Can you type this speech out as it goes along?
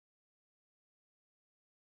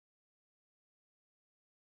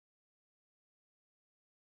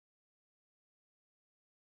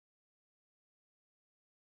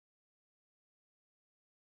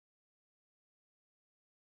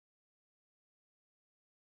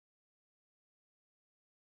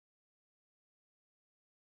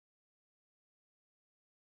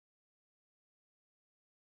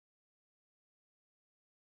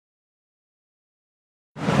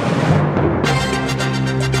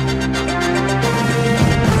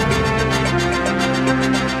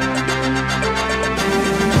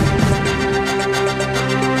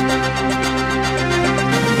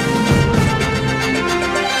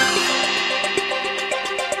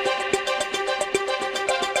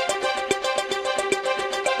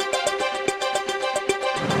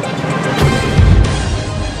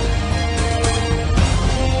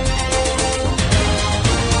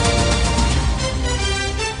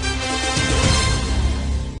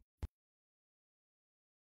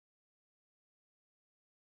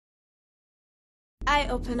Eye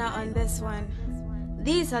opener on this one.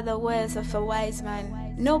 These are the words of a wise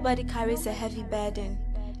man. Nobody carries a heavy burden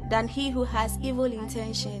than he who has evil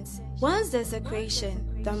intentions. Once there's a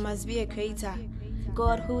creation, there must be a creator.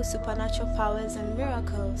 God, whose supernatural powers and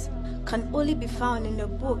miracles can only be found in the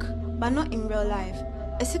book, but not in real life,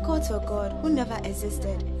 is equal to a God who never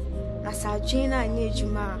existed. Nasajina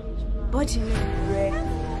Nejuma, body name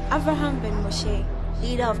Avraham ben Moshe,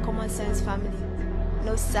 leader of Common Sense family.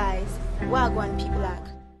 No size, Wagwan people like.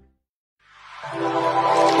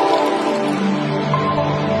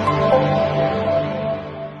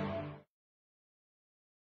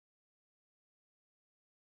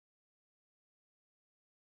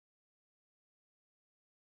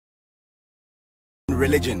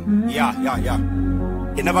 Religion. Yeah.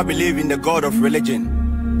 He never believed in the God of religion.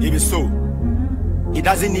 Even so, he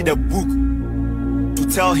doesn't need a book to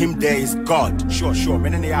tell him there is God. Sure.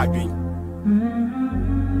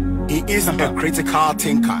 He is a critical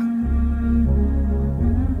thinker.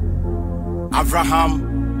 Avraham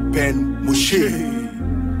ben Moshe.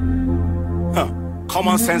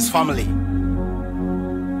 Common Sense family.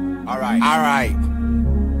 Alright.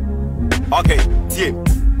 Okay, see.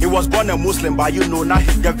 He was born a Muslim, but you know not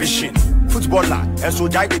his vision. Footballer, and so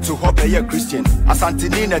died to hope a Christian.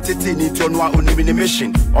 Asantinina titini to no unimini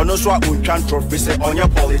mission. Or no so unchan trophy say on your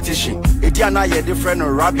politician. Ediana ye different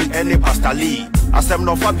rabbi any pastor Lee. Asem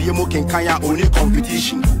no fabiemu kanya only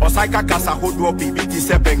competition. Or Saika Kasa Hodro PBT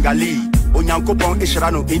se Bengali. Onyankopon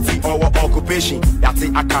Ishrano iti or occupation. Yati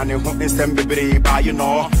akane home in Sembebre, but you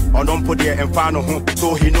know. Or don't put there and fan home,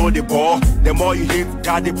 so he know the ball. The more you hate,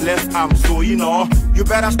 God bless him, so you know. You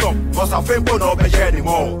better stop, cause I think no be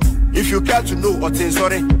anymore. If you care to know what is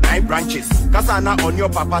sorry, 9 branches. Kasana on your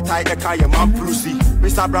papa tie the kaya man prusi.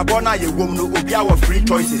 Mr. Brabona ye wom no obi our free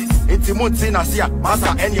choices. Inti muntina sia,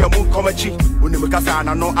 masa any moon komachi.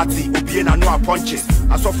 Unimukasana no ati, obi na no punches.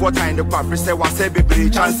 As of what time the papa say was a baby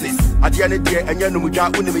chances. At the end of the day, and Yanumuja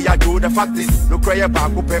unimiya do the fact is no prayer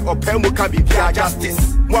back or pemuka be pia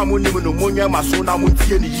justice. Mwamunimu no munya masona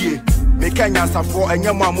munti any year. Make Kenya for and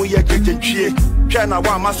Yamamu ye kitchen cheer. China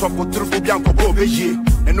wa maso for trufu bianco bobe ye.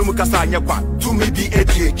 And no mukasanya kwa to me be a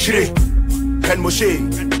chire. Ben Moshe,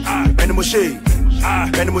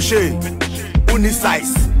 uni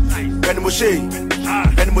size. Ben Moshe,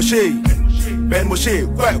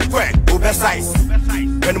 quack, over size.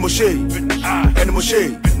 Ben Moshe,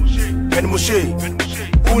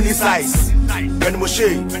 uni size.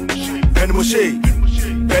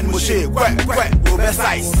 Ben Moshe, quack, over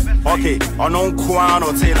size. Okay, on Kwan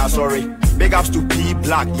or Taylor, sorry. Big ups to P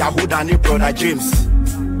Black, Yahoo Danny, brother James.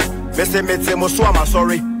 Bese mete Moswama,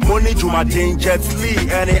 sorry. Money Juma Jet Lee,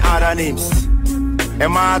 any other names.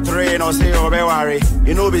 Emma train or say Obewari.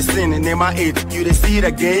 You know be sin in Nema 8. You see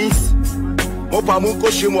the gains. Mopa Muko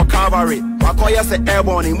Shimo Cavalry. Wakoya se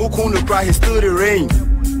airborne, Mukunu cry, he still the rain.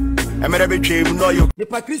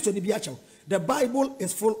 The Bible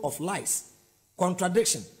is full of lies,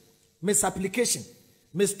 contradiction, misapplication,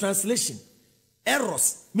 mistranslation,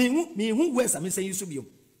 errors. Me who words I say you should be.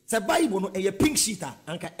 The Bible no a pink sheeter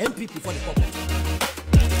and MPP for the couple.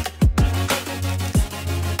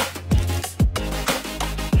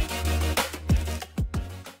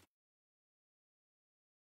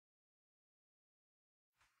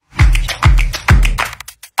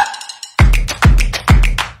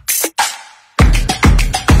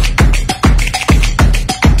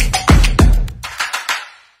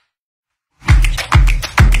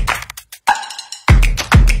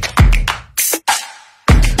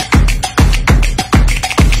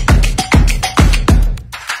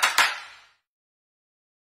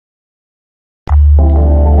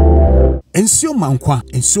 Ensio mankwa,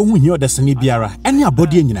 ensio hunyo desani biara, eni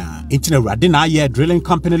abodi nyina, enti na Awurade na aye Drilling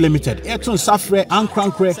Company Limited, eton safre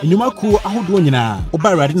ankrankre, enyumakuo ahodo nyina, oba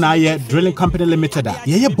Awurade na aye Drilling Company Limited a,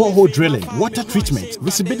 yeye borehole drilling, water treatment,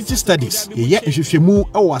 visibility studies, yeye nhwehwemu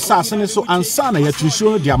ewo asase ne so ansa na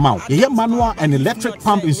yetunsuo di amount, yeye manual and electric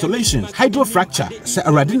pump installations, hydrofracture, se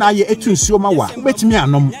Awurade na aye etunsuo ma wa, obetimi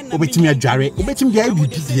anom, obetimi adware, obetimi bia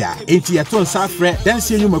bibidia, enti yeton safre,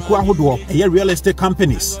 danse enyumakuo ahodo, yeye real estate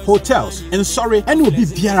companies, hotels, and sorry, and will be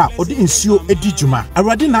biara or the insure edijuma.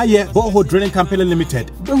 Awurade na aye borehole Drilling Company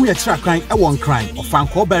Limited. When we are crying a one crime or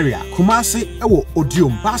Fanco barrier. Kumasi ewo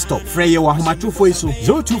Odium bus stop. Freye wa Humatu Foiso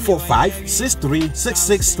 0245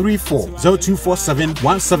 636634 0247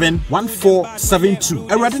 171472.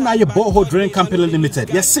 Awurade na aye borehole Drilling Company Limited.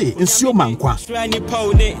 Yes, say insure mankwa.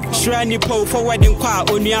 Shrani po for wedding kwa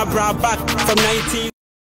onia bra back from 19.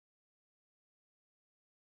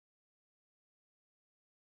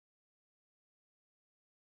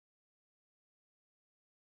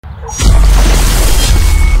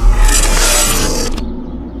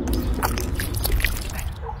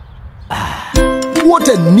 What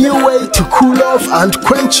a new way to cool off and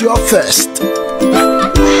quench your thirst.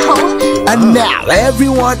 And now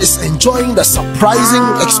everyone is enjoying the surprising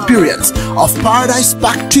experience of Paradise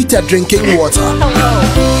Park treated drinking water.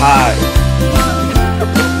 Hi.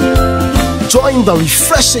 Join the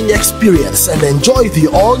refreshing experience and enjoy the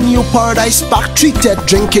all-new Paradise Park treated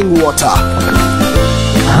drinking water.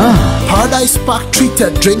 Paradise Park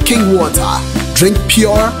treated drinking water. Drink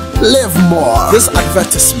pure, live more. This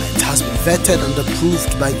advertisement has been vetted and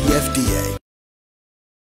approved by the FDA.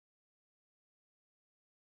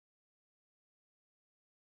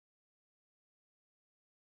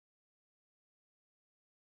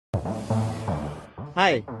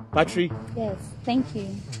 Hi, Patrick. Yes, thank you.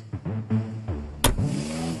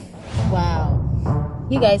 Wow,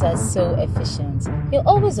 you guys are so efficient. You're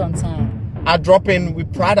always on time. At Drop-In, we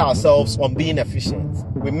pride ourselves on being efficient.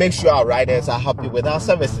 We make sure our riders are happy with our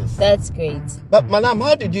services. That's great. But Madam,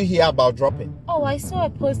 how did you hear about Drop-In? Oh, I saw a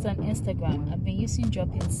post on Instagram. I've been using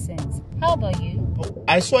Drop-In since. How about you?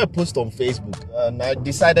 I saw a post on Facebook and I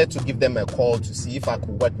decided to give them a call to see if I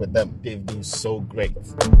could work with them. They've been so great.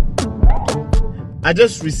 I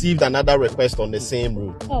just received another request on the same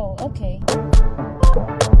route. Oh, okay.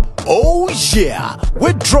 Oh yeah,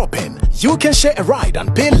 with Drop-In, you can share a ride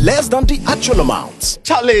and pay less than the actual amount.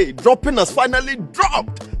 Charlie, Drop-In has finally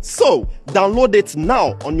dropped. So, download it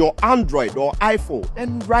now on your Android or iPhone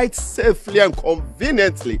and ride safely and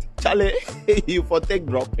conveniently. Charlie, you for take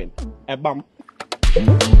Drop-In. Bam.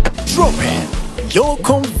 Drop-In, your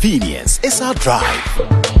convenience is our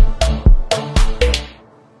drive.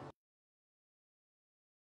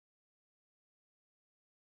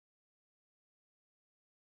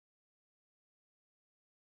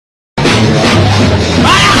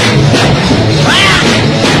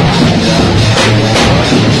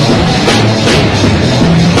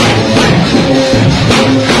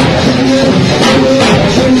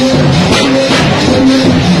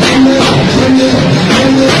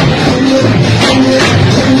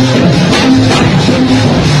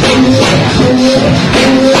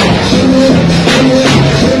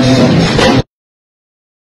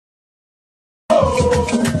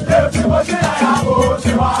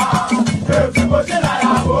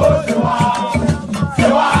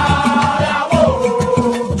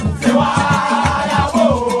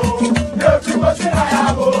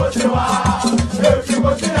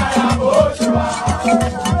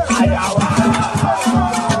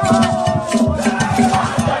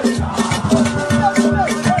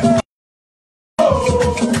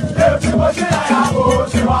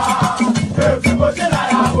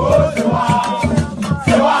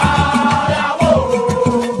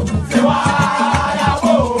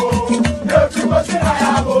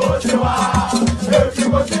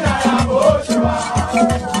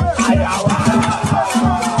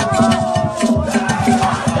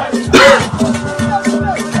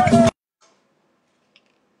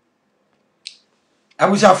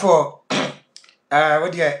 Abujafo,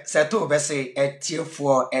 what you say to Bessie, a tear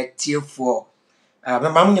for.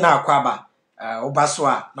 Mamma Quaba,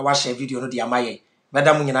 Obaswa, no wash a video no diamaye,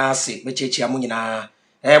 Madame Munina say, Mechechi Amunina,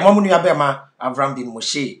 Mamunia Bema, Avraham bin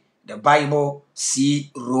Moshe, the Bible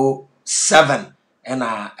C07,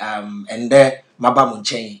 and there, Mabamun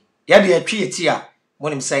chain. Yadi a tree tia,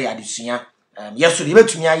 when him say Adisuya, yes, to the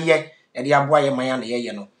to me a year, and the Abuaya Mayan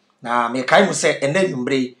ye no. Now, me Kaimu say, and then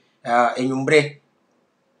Umbre,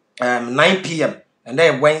 9 p.m. and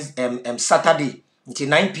then Wednesday, Saturday until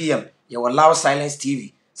 9 p.m. You will allow Silence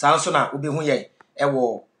TV. Sansona ubi huye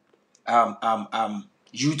ewo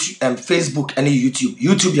YouTube and Facebook and YouTube.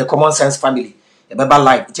 YouTube your Common Sense family. The beba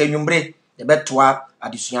live. Tell you the bet to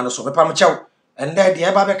additional so bepa mchau. And then the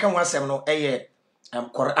eba beka wasem no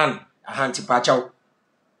Quran a hanti pachau.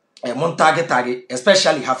 Montage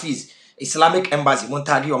especially Hafiz Islamic Embassy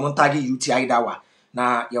Montage or Montage UTI dawa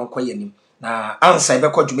na yonkwayenim. Na answer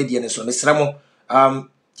beko dwumedie ne so mesremo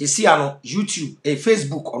you ano YouTube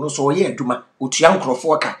Facebook ono so ye aduma otua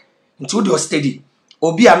nkrofo ka nti wo de steady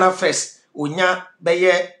obi ana first onya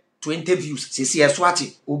beye 20 views sisi eso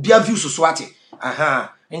ate obi a views so ate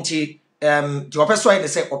aha nti the opeso ye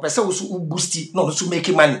say opese wo so boost no so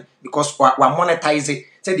make money because wa monetize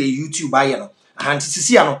say the YouTube aye no aha nti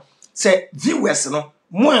sisi ano say viewers no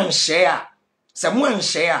mo an share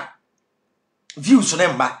views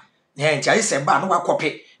no mba nti ayi se ba no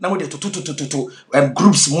wakope na mo de tututututu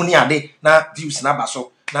groups muni ade na views na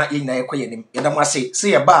baso na ye nyina yekoye nim ye dam ase se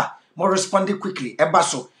ye ba mo respond quickly e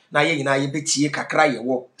baso na ye nyina ye betie kakra ye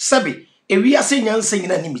wo sabe ewi ase nyansa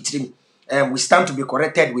nyina ni mitirim we stand to be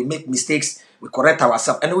corrected, we make mistakes, we correct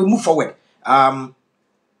ourselves and we move forward.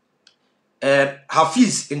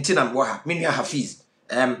 Hafiz intinam waha minya Hafiz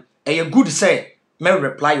a good say me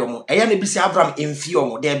reply omo eya na bisi Avraham emfi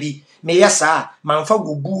omo there bi me yesa manfa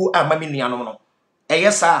gubu ama me nuanom no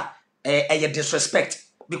yesa eye disrespect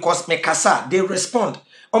because me kasa they respond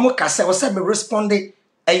omo kasa o say me respond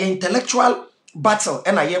intellectual battle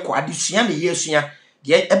and aye ko adesua na yesua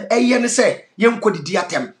ye eye ne say ye nkodidi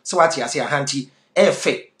atem se wati ase ahanti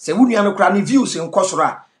efe se wunua no kra ne views nkosoro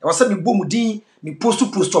a o say me bom din me post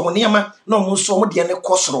omo niama na omo so omo de ne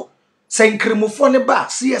kosoro se nkremofo ne ba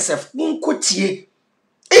CSF nkotie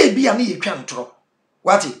bia ne yetwa ntro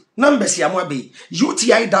wati numbers ya mo abe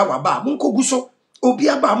UTI da wa ba monko guso obi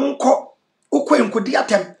aba monko okwe nkodi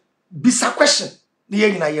atem bisa question ne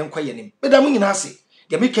ye nyina ye nkwa yenim meda mo nyina ase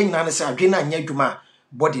de me kan nyina ne se adwe na anya adwuma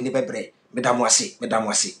body ne bebre meda mo ase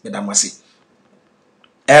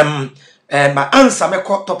ma answer me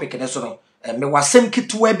ko topic ne so no me wasem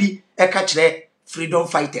kitwa bi e ka kire freedom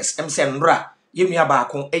fighters se nra ye nua ba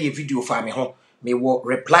ko e ye video fa me ho me wo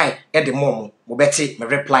reply e de mom mo beti me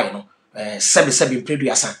reply no sebi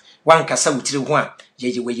preduasa wan kasa wutire ho a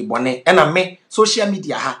ye we bone e na me social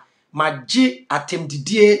media ha ma gi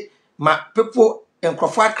atemdidie ma people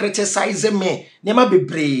enkrofo criticize me ne ma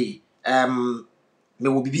bebre me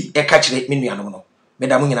wo bibi e ka kire me nuanom no me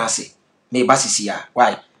da mo nyina ase me basisi ya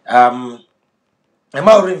why e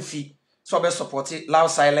ma oremfi so be support loud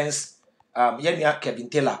silence ye nua Kevin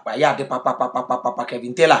Taylor wa ya de papa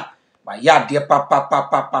Kevin Taylor wa ya de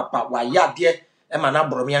papa wa ya de e ma na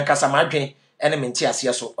boro mi ankasa madwen ene menti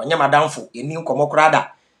ase so onye madamfo eni nkomo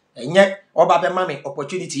krada enye oba be ma me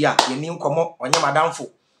opportunity ya eni nkomo onye madamfo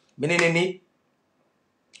meneneni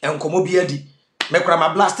enkomo bi adi me kra ma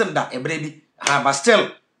blasting da ebre bi but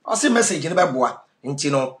still o see message ne be boa nti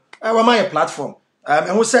no wa my platform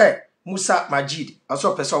me hu say Musa Majid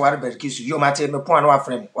also person ware berkisu yo mate me pon na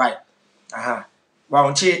frame why wa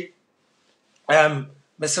onche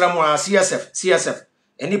mesra mo CSF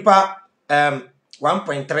enipa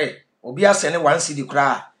 1.3 obi asene 1 cd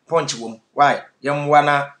kra punch wom why yemwa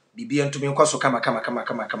na bibia ntumi nkoso kama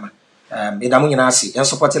medamu nyina ase en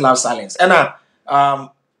support love silence ena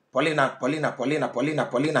Paulina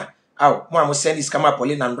aw mo am send this kama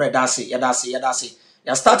Paulina 100 ase yadase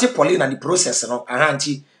ya start Paulina the process no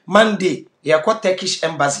ahanti Monday yakọ Turkish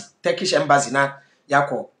embassy na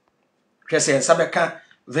yakọ kwese sabeka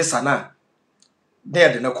visa na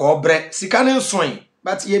dead na ko bre sika ne nsoin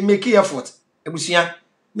but ye make effort ebusia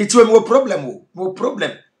metiwe mo problem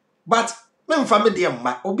but memfa me de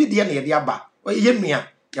mma obi de na ye de aba ye nua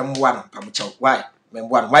ye mwa no pamuchew why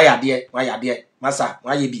memwa no why ade masa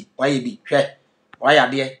why bi hwe why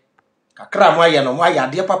ade kakra mo aye no mo aye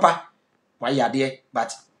ade papa why ade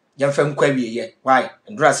but yemfa nkwa wiye why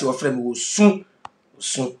ndura se ofre me osun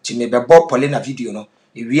ti me bebo Paulina video no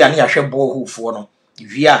ewia na yahwe bohofo no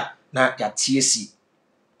ewia na yatie si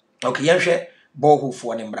okay yehwe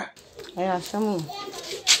bohofo ne mbra aya samu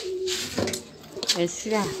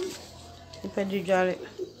esia ipedi dware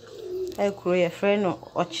ay kuro ye frɛ no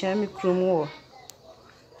ɔkyea me krom wo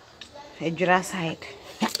edwira side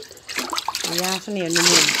ya so ne no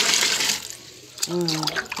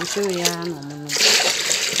nso ya no mo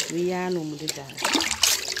we ya no mo de dare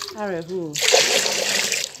are hu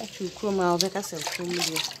achu krom a obeka se krom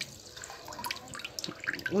de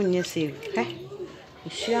wonye se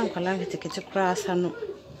ishia nkwala nketekete kra asa no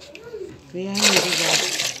we ya no de dare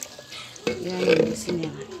ya no sinya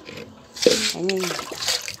anyi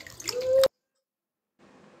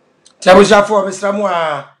Tabusha for Mr.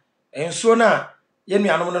 Moa enso na ye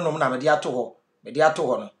nuanom no nom na me de ato ho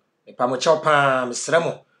no me pa mo chopa Mr.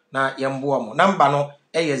 Mo na yembo mo number no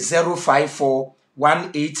eye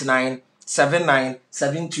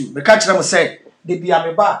 0541897972 me ka kire mo say de bia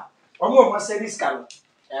me ba omo service ka no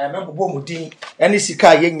me bobo mo din ene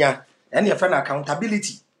sika yenya ene ye friend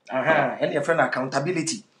accountability ene ye friend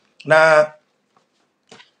accountability na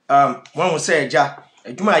mo say eja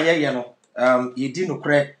adwuma ye no yedi no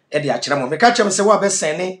kre e de akire mo me ka kire mo say wa be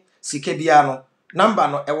sene sika bia no number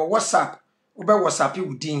no e wo WhatsApp wo be WhatsApp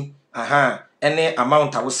udin ene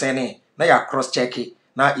amount a wo sene na ya cross check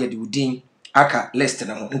na ye de udin aka list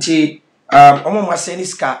na ho nti omo sene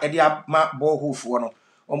sika e de ma bohofo no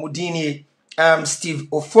omo din ni Steve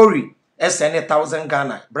Ofori SN 1000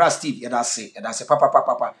 Ghana bra Steve yedase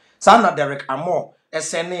papa sana Derek Amo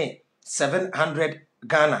SN 700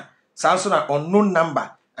 Ghana sanso na unknown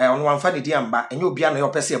number on one fan di amba enye obi na yo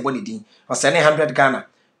pese ebo ni din o SN 100 Ghana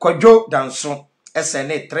Kojo Danso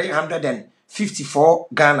SN 354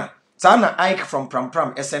 Ghana sana Ike from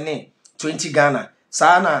Pram SN 20 Ghana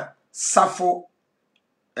sana Safo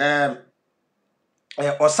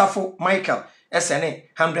Osafo Michael SN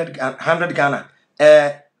 100 Ghana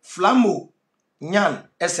Flamo Nyan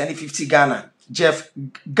SN 50 Ghana Jeff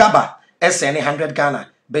Gaba SNA 100 Ghana.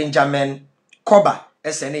 Benjamin Koba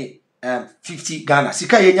SNA 50 Ghana.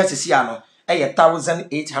 Sika yenya sisiano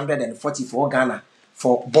 1,844 Ghana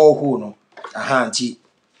for borehole no. Aha nti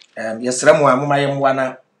yesremu amuma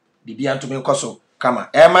yemwana bibia ntumi nkoso kama.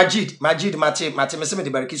 Majid mate meseme de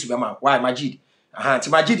Barkisu bema. Why Majid? Aha nti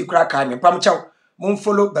Majid kura kai me pam chaw mun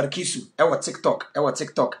follow Barkisu e TikTok.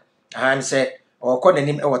 Aha me say o ko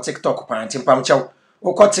nanim e TikTok pa nti pam chaw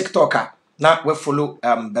o ko TikTok a na we follow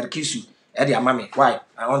Barkisu e de amame. Why?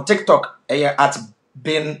 On TikTok at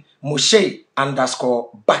bin Moshe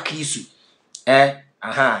 _Bakisu.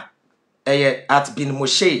 Aha. At bin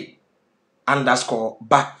Moshe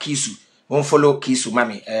 _Bakisu. Won follow Kisu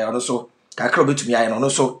mami. Also kakra betumi aye no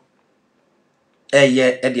so.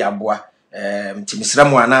 Edi aboa.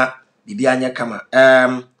 Timisramu ana bibia anya kama.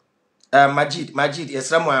 Majid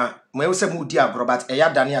yesramu a mo ewse mu di agro but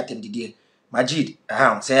dane atemdidie. Majid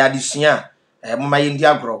say adisua mama yendi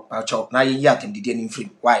agro acho na yeyi atemdidie ni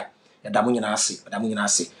mfiri. Why? Yadamu nyina ase.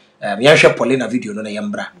 Yehwe Paulina video no na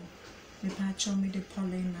yembra. Me pacho me de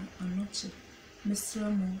Paulina anoche.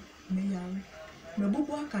 Mesramu me yawe. Me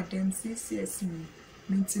bubu academ CCS me.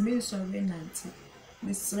 Mintime so we nanti.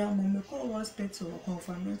 Mesramu me call hospital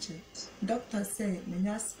confirmation. Doctor say me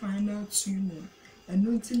nya spinal tumor.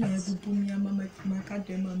 Anunti na ebubu mi ama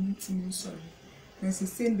academ mintime so. Na se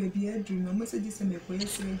same baby edru no mo se di se me koye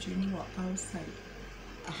surgery no outside.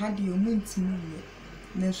 I had the mintime me.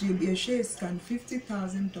 Na she be a share scan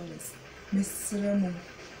 $50,000. Mesramu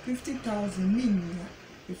 50,000 minya.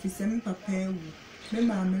 If it's a papa, me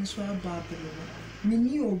mamma so babble.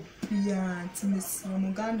 Mini obia to Miss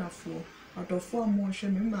Ghana for out of 4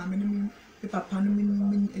 motion, me mamma, me papa, any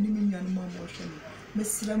million more motion.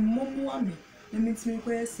 Miss Ramomi, let me to me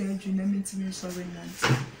where surgery, let me to me sorry,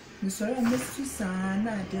 Nancy. Miss Sarah, Miss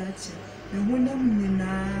Susana, dear, the woman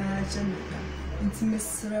na Jamaica, into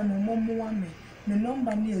Miss Ramomi, the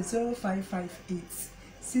number near 0558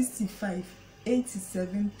 65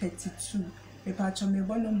 87 32. Me patch me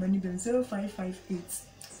one number ni 0558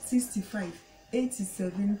 65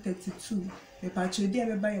 87 32. Me patch dey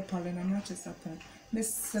me buy a pollen and not just upon. Me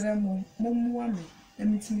seremo momuwa me. Let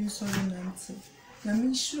me tell you sorry nanti. Na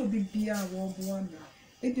me sure be bia wo boa me.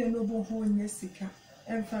 E dey no bo ho nya sika.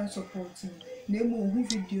 Em fan support me. Na mo hu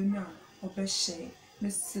video na obe share. Me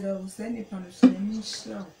seremo se ni pano so me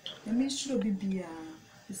sure. Na me sure be bia.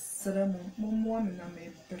 Seremo momuwa me na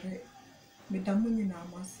me bre.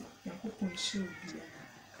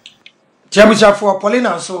 Tiabuja for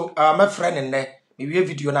Paulina so my friend in there. Me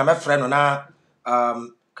video na my friend na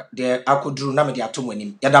the akodru na me de atom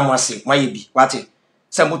anim. Yadam ase mayebi. Wate.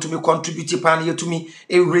 Say mo to me contribute pan ye to me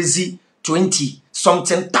e raise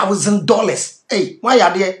 $20,000. Hey, why ya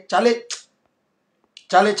there? Chale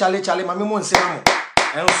mami mo nse mo.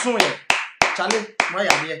 Enso ye. Chale, why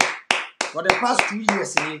ya there? For the past 2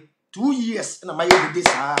 years na mayebi this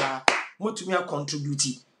mo to me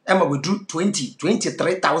contribute Emma we drew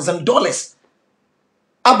 $23,000.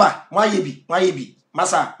 Aba mayebi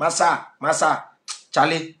masa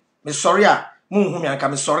Charlie me sorry mu hu me anka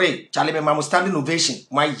me sorry Charlie me mamu standing ovation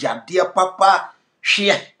my dear papa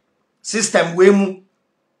share system we mu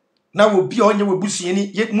na wo bi onye we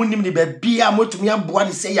busueni ye mu nim ni ba bia mo to me aboa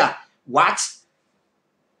ni say ya what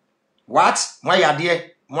my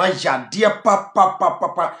dear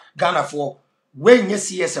papa Ghana for when you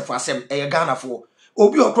see yourself asem Ghana for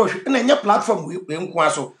obi okrohwe na nya platform we nko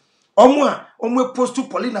aso omo post to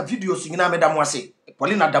Paulina videos nyina medam ase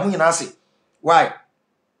Paulina damu nyina ase why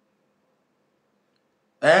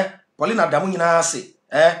Paulina damu nyina ase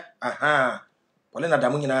Paulina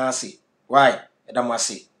damu nyina ase why edam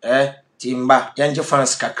ase timba yanje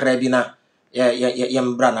fans kakra bi na ye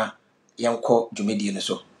mbra na yenko dwumedie ne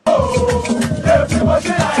so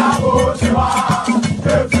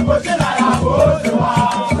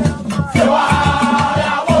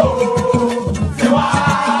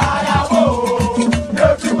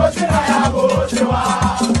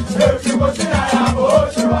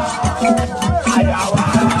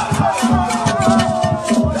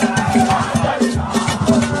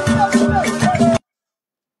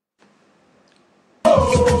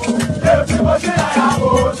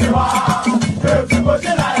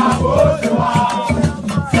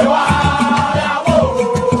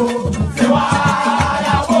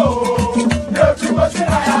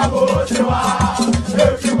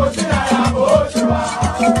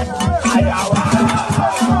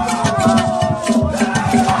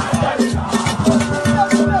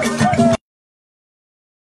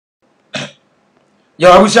Yo,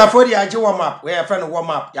 I wish I for the IG warm up. Where a friend warm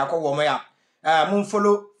up, ya warm up. Moon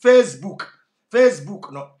follow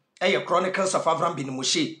Facebook no. Chronicles of Avraham bin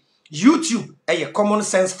Moshe. YouTube, Common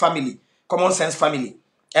Sense Family. common sense family.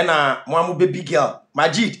 And Mwamu baby girl,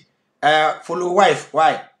 Majid, follow wife,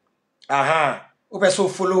 why? Aha, also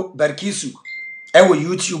follow Berkisu, ewo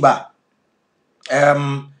YouTuber.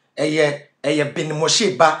 Eye bin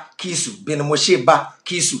Moshe ba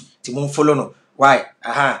kisu timon follow no. Why?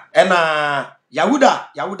 Aha. And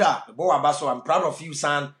Yahuda, boy abaso, I'm proud of you,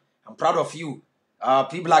 son. I'm proud of you.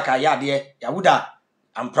 People like there, Yahuda,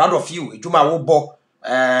 I'm proud of you. Juma wobo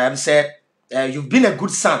said you've been a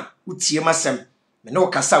good son. Utie masem. Me no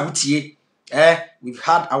kasa utie. We've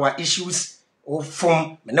had our issues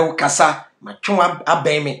from me no kasa ma twon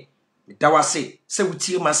abeme. Me dawa say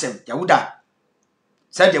utie masem. Yahuda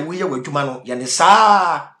said the we wadwuma no ye ne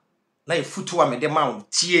saa na ye futu a me de ma wo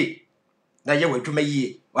tie na ye wadwuma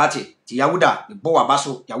yie wate ti Yahuda me bo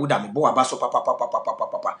abaso Yahuda me bo abaso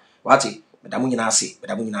papa wate medamu nyina ase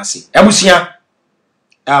abusia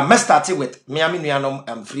me start with me ami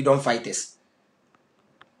nuanom freedom fighters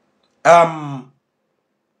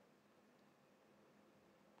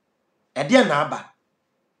ede na aba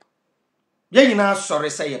ye nyina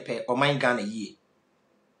sori say ye pe oman Ghana yie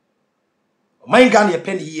oman Ghana ye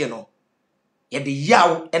pe ne yie no ye de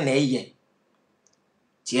yaw na eye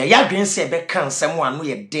ti ye yadwen se be kan nsem anu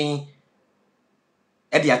ye den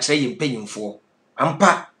e de a kire ye mpanyimfo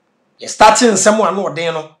ampa ye starting nsem anu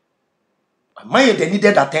odin no man ye de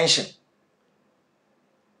needed attention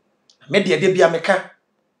me de bia meka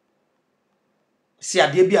si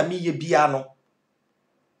ade bia me ye bia no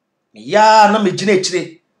me ya na me gina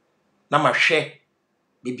ekire na ma hwe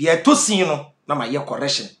bibia tosin no na ma ye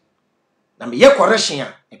correction na me ye correction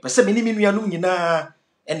a e pese me ni me nuanum nyina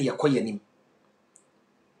ene ye koyanim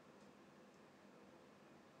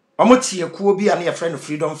omotie kuo bia na ye friend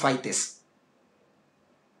freedom fighters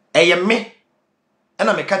eye me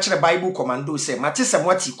ena me ka kire Bible commando say mate se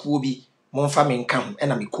mwati kuo bi momfa me nka ho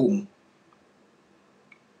ena me kom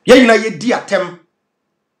ye nyina ye di atem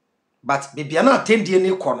but bibia na atendie ne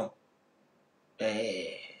kɔ no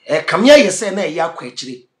kamia ye se na ye akɔ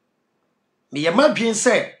akire me ye madwen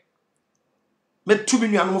se me tu me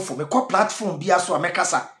nuanom fo me kɔ platform bia so a me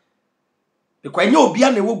kasa me kwa nya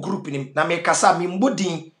obia na wo group nim na me kasa me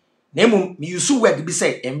mbodin na emum me use word bi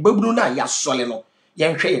se embabunu na ya sole no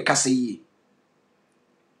ye nhwe ye kasa yi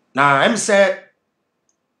na em se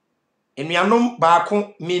enuanom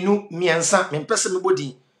baako minu miensa me mpese me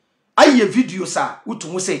bodin aye video sa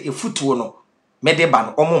utumu se efutuo no me de ba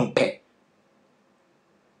no omompe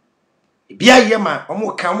bia ye ma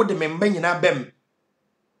omo kan mo de me mba nyina bem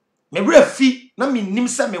me wura fi na me nim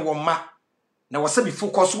se me wo ma na wo se me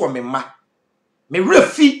focus wo me ma me wura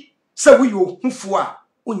fi se wo yo hufo a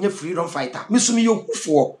onye freedom fighter me sumi yo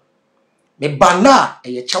hufo me bana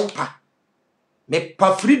eye chawpa me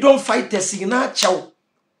pa freedom fighters ina chaw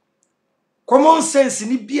common sense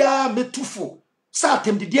ni bia metufo sa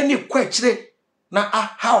atemdide ne kwa kire na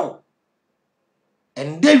how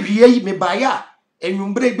ende wie me baya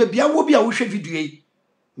enwumbre gbe bia wo bia wo hwe video yi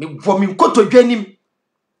me vo me nkotodwanim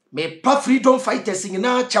me pa freedom fighters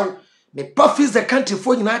ina chaw me pa Hafiz the country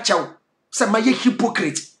for ina chaw se ma ye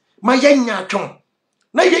hypocrite ma ye nyatwon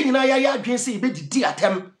na ye nyina ya adwen se be didi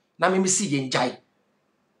atem na me si ye njai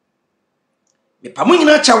me pa mo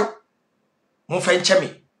nyina chaw mo fa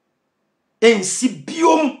ncheme ensi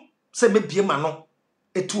biom se me bie ma no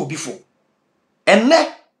etu obi fo enne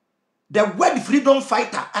the word freedom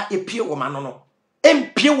fighter a epie wo ma no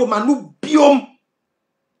empie wo ma no biom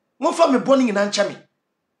mo fa me boni nyina ncheme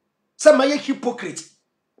se ma ye hypocrite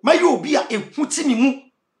ma ye obi a ehuti mi mu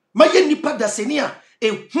ma ye nipa daseni a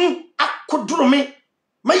ehu akodoro me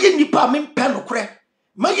ma ye nipa me mpa no kore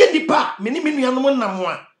ma ye nipa me ni me nuanom nam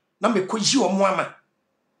a na me koji omo ama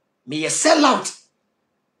me ye sell out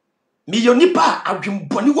me yo nipa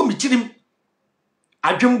adwemboni wo michirim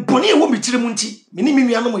adwemboni wo michirim nti me ni me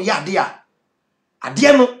nuanom ye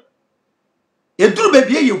ade no eduru ba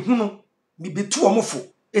bia ye hu no me betu omofo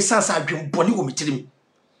esansa adwemboni wo michirim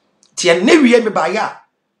tie na wie me ba ya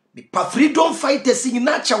me pa freedom fighters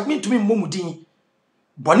nyina cha wo ntumi mmomudin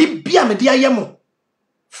boni bia me de ayemo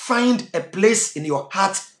find a place in your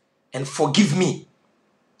heart and forgive me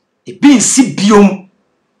e bi nsi biom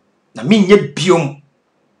na me nye biom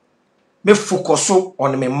me focus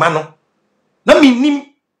on me mano na me nim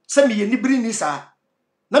se me ye nibiri ni sa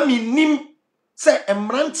na me nim se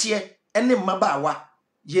emrantie ene mabaawa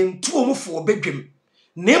ye ntu omfo obedwem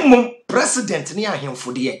na emom president ne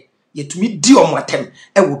ahemfo de yetumi di omatem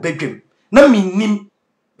e wo bedwem na me nim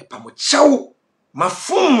me pa mo chawo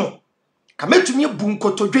mafum ka metumi bu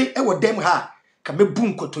nkotodwe e wo dem ha ka me bu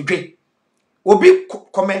nkotodwe obi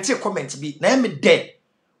comment bi na me de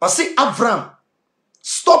o say Avraham,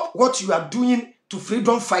 stop what you are doing to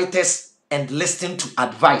freedom fighters and listen to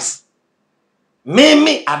advice.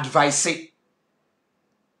 Me advice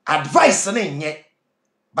na nye.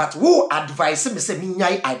 But who advice me say me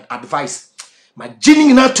nyai advice. Ma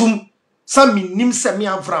jini na tum sa mi nim se me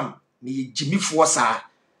Avraham me jimi fo sa.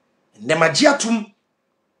 Ne ma ji atum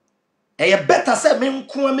e better say me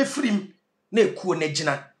nko me frim na ekuo na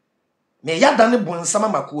gina. Me yada ne bonsama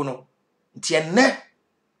makuo no. Nti enne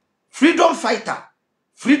freedom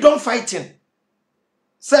fighting.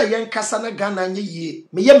 Say yen kasa na Ghana nye yie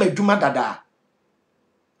me ye madwuma dada.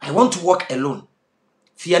 I want to walk alone.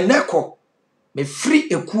 Fi eneko me free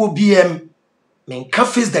ekuo BM me nka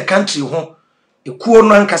face the country ho ekuo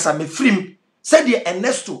no ankasa me free said the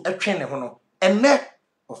Ernesto etwen ne ho no enne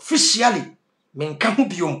officially me nka ho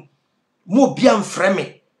biom mo biam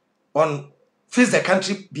frame on face the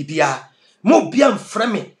country bibia mo biam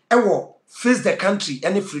frame ewo face the country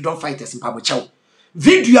any freedom fighters in pamochaw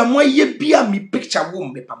video amoye bia me picture wo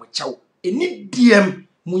me pamochaw eni DM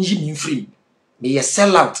mo yi me free me ye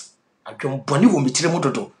sell out adwom boni wo me tire mo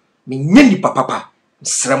dodo me nyeni papa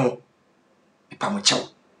nsremo pamochaw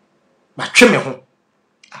ma twe me ho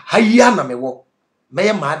ahaya na me wo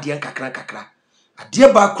meye ma ade kakra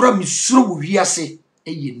ade ba akora misuro wo wiase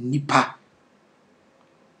eye nipa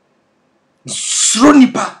misuro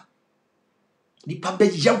nipa be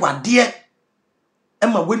ye wade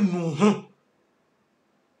ema wenu ho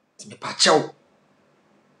me pa chaw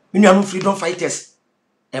me freedom fighters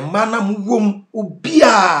ema na mu wom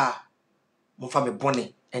obia mo fa me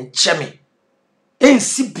bone enche me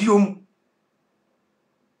ensi biom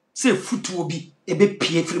se futu obi ebe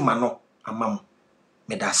pie firi mano amam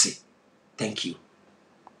medase. Thank you.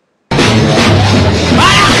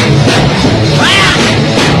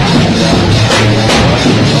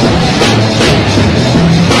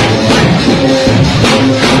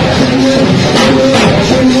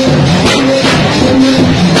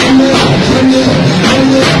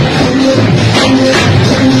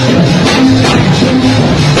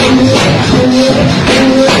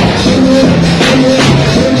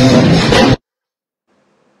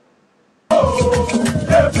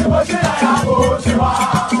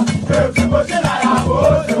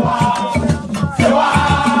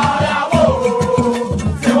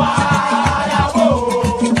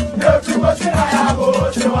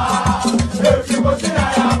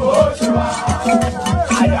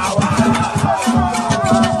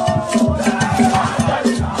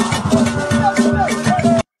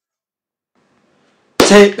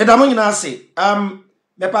 Say, edamo nyina say,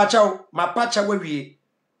 me pacha ma pacha wawie,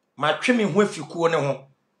 ma twe me ho afikuo ne ho.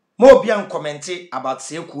 Mo bia comment about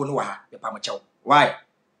say kuo no wa ha, me pa macha. Why?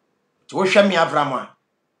 To hwe me Avraham a,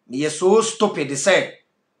 me so stupid say,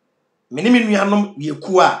 me ni me nuanom ye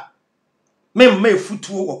kuo a, me mma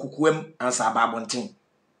efutuo wakokoam ansa ba bonten.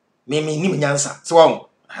 Me ni me nyansa. So won.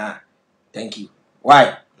 Ha. Thank you.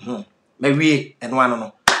 Why? Me wie eno ano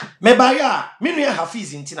no. Me ba ya, me nua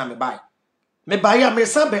Hafiz ntina me ba. Me baya me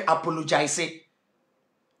sabe apologize.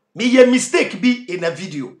 Me ye mistake be in a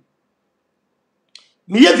video.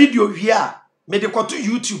 Me ye video here. Me de ko to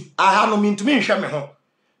YouTube. Aha no me ntumi nhwe me ho.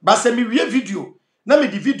 Ba se me wie video. Na me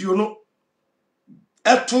di video no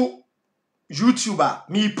eto YouTuber.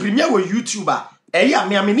 Me premier wo YouTuber. Eya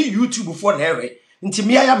me ameni YouTube for na ewe. Nti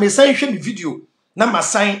me aya me san hwe me video. Na ma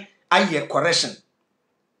san aye correction.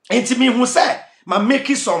 Nti me hu say ma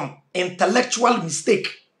make some intellectual mistake.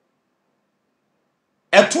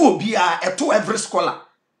 Eto bia eto every scholar.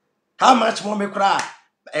 How much more me cry?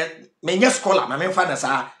 Me nye scholar, ma me fa na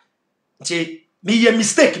sa. Nti me ye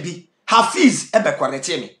mistake bi. Hafiz ebe correct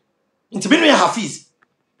me. Nti me no ye Hafiz.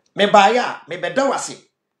 Me ba ya, me beda wase.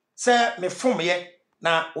 Se me fom ye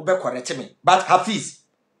na obe correct me. But Hafiz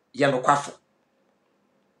ye no kwafo.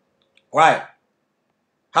 Why?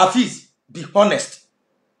 Hafiz, be honest.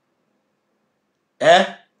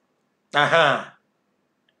 Aha.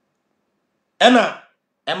 Ena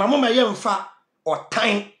my mama ye mfa or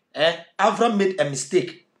time Avraham made a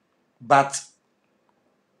mistake, but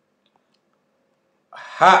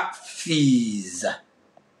Hafiz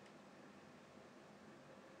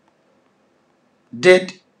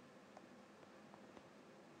did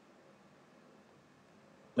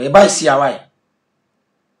me buy see why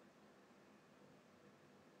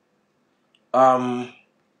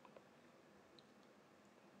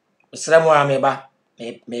Islamu ameba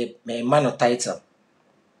me man title.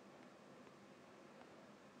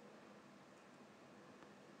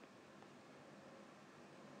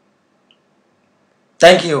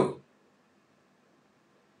 Thank you.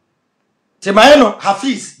 Timayeno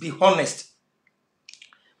Hafiz, be honest.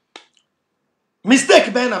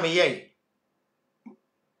 Mistake ben na me ye.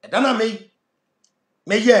 Edana me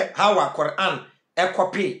ye how a Quran e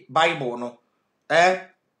copy Bible no.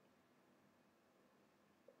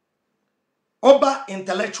 Oba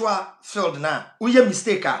intellectual field na uye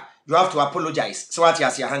mistake, you have to apologize. So what you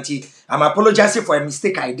say, Auntie? I'm apologizing for a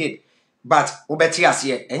mistake I did. But obeti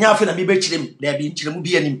here, and you feel me be chilling, there be chilling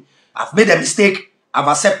be any. I've made a mistake, I've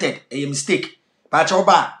accepted a mistake. But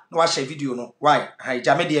oba no watch a video no. Why? I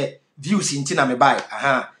jammed views in tina me buy.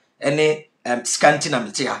 Any scantina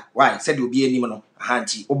me tia. Why? Said you be any no.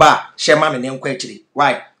 Auntie. Oba share my name quite.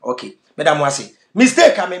 Why? Okay. Madam Wasi.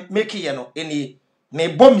 Mistake I make you know any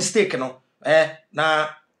bomb mistake no. Na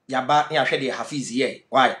yaba ni ahwe de Hafiz here.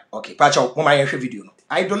 Why? Okay. Pacho mama yen video no.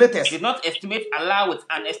 Idolaters did not estimate Allah with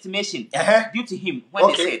an estimation due to him when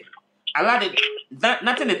they said Allah did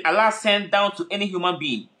nothing that Allah sent down to any human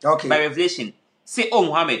being by revelation. Say, oh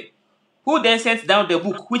Muhammad, who then sent down the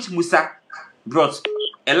book which Musa brought,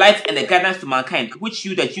 a light and a guidance to mankind, which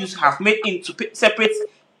you the Jews have made into separate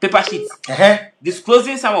paper sheets,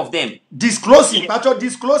 disclosing some of them. Disclosing, Pacho,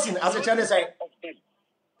 disclosing as a Chinese say.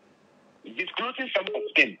 Disclosing some of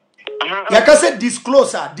them. You can say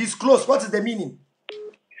disclose, disclose. What is the meaning?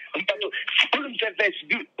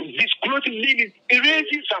 Disclosing meaning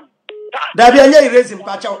erasing some. There be a erasing,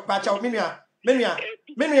 Pacho, Menia.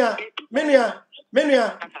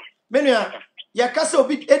 You can say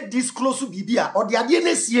a disclose bibia or the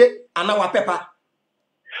adianes ye and our pepper.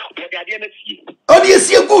 Oh, you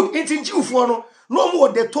see good in Jew for no more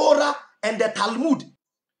the Torah and the Talmud.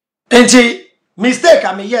 And mistake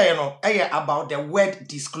I mean here, you know, about the word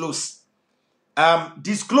disclose.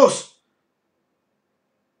 Disclose.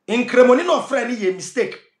 In Cremonino friend, ye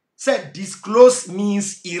mistake. Said disclose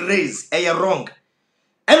means erase. Wrong.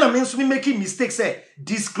 And I means we making mistake. Say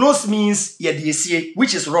disclose means ye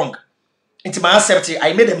which is wrong. Into my accepting,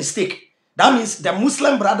 I made a mistake. That means the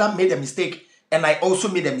Muslim brother made a mistake, and I also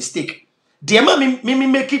made a mistake. Dear me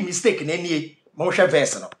making mistake in any motion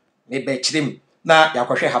verse. Maybe chrim na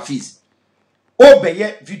yakwashe Hafiz.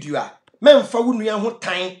 Obey video. Men for who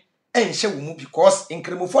time and show because in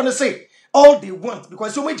Cremophone say all they want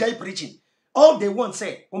because so much I preaching. All they want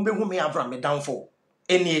say umbe who may Avraham me downfall.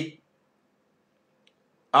 Any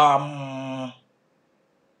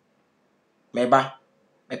meba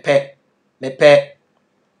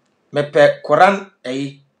mepe Quran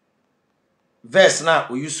verse na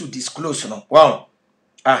we used to disclose no. Wow.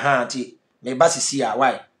 Ti meba sisi ya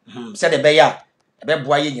why? Said the beya ebe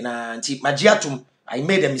boye nyina nti magiatum I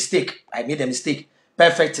made a mistake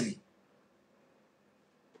perfectly.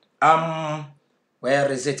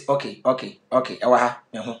 Where is it? Okay. Ewaha.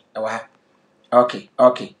 Okay.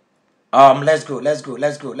 Let's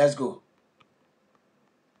go.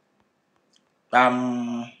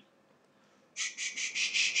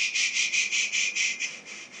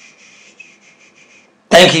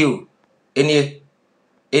 Thank you. Any.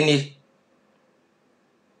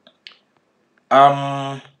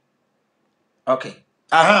 Okay.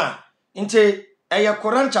 Into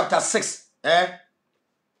Quran chapter 6.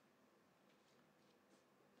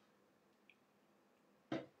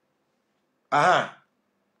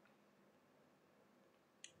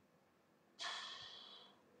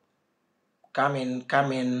 Come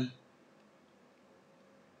in.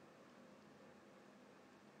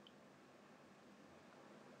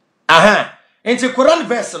 Into Quran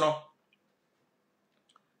verse no.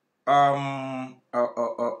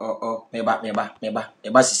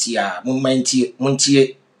 Meba sisi ya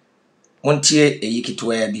muntie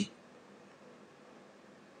eyikitwa bi.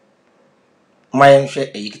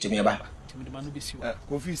 Mayenhwe eyikitwa meba.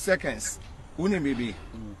 Kofi seconds. Une maybe.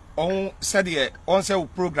 On said on say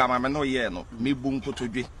program am no ye no me bu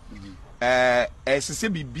nkotodwe. Sese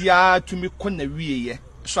bibia to me kona wiye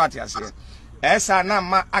so atiase. Esa na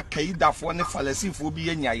ma akaidafo ne falasifo bi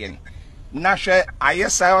yenya yen. Na hwe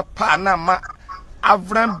ayesa pa na ma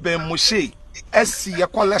Avraham ben Moshe esi ye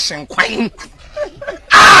collection kwan.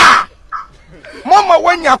 Mama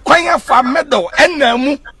wanya kwan afa medal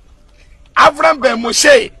enamu. Avraham ben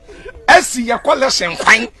Moshe esi ye collection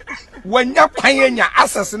kwan. Wanya kwan enya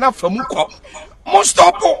access na famu ko. Mo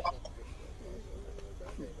stop.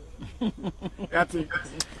 Yati.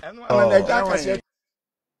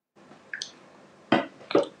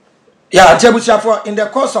 Yeah, for in the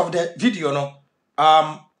course of the video no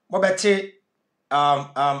mobete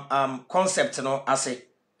concept no ase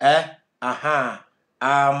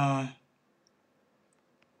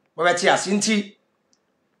mobete asinti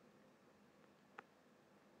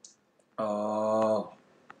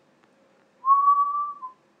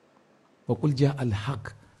وقل جاء الحق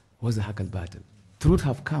وزهق الباطل. Truth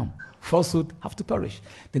have come, falsehood have to perish.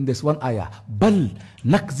 Then there's one ayah, بل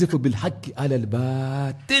نقذف بالحق على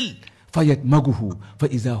الباطل فَيَدْمَغُهُ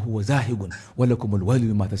فَإِذَا هُوَ زَاهِقٌ وَلَكُمُ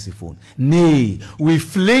الْوَيْلُ مِمَّا تَصِفُونَ. Nay, we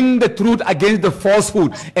fling the truth against the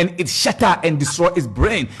falsehood, and it shatter and destroy its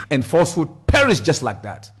brain, and falsehood perish just like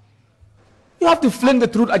that. You have to fling the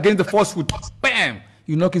truth against the falsehood. Bam!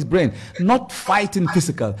 You knock his brain. Not fighting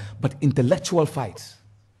physical, but intellectual fights.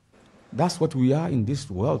 That's what we are in this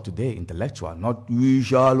world today, intellectual. Not we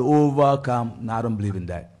shall overcome. No, I don't believe in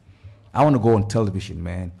that. I want to go on television,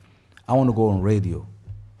 man. I want to go on radio.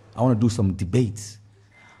 I want to do some debates.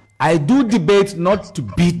 I do debates not to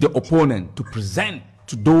beat the opponent, to present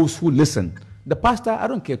to those who listen. The pastor, I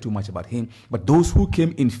don't care too much about him, but those who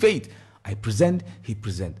came in faith, I present, he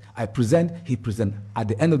present. I present, he present. At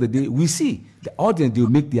the end of the day, we see the audience, they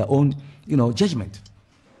will make their own, judgment.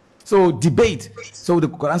 So debate. So the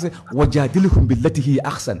Quran says, وَجَادِلُهُمْ بِالَّتِهِ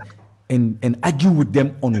أَحْسَنُ, and argue with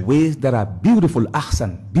them on ways that are beautiful,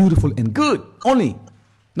 ahsan, beautiful and good only.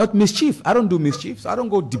 Not mischief. I don't do mischief. So I don't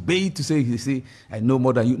go debate to say, I know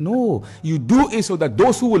more than you. No, you do it so that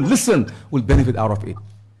those who will listen will benefit out of it.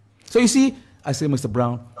 So you see, I say, Mr.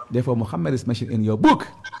 Brown, therefore Muhammad is mentioned in your book.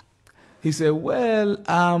 He said, well,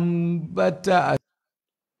 but...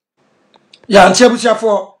 Yeah, and Chebucha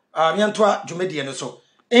for Miantua Jumedian so.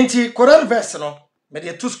 Inti Quran verse no,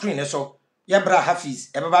 media two screen so. Yabra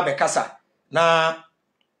Hafiz, Ebaba Bekasa. Na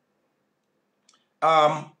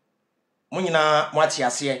Munina Mwati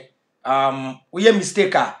Asie. We a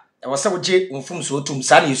mistake. I was so j umfum so tum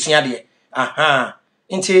sani yusunya de. Aha.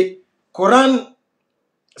 Inti Quran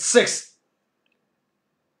 6.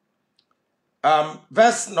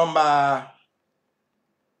 Verse number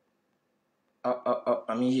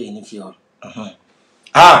I mean here in few.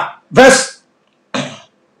 Verse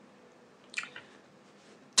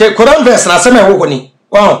take Quran verse na say me wo ni.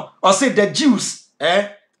 Wow, I say the Jews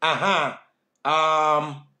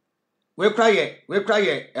we cry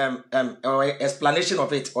or explanation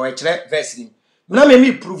of it or a verse ni. Na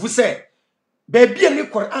me prove say baby any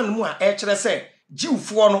Quran mu a e kire say Jew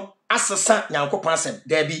fo no asesa Nyankopon asem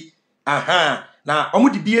there be na omu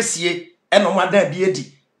di biesie eno omu adan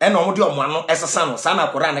biedi eno omu di omu ano esesa no sa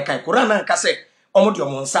na Quran kan Quran na nka say omu di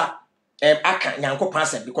omu nsa aka Nyankopon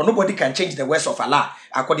asem because nobody can change the words of Allah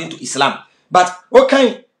according to Islam. But what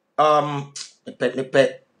kind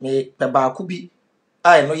me ba ku bi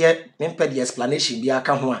I no ye me the explanation bi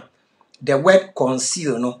aka ho a the word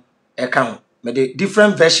conceal no e ka ho me the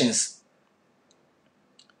different versions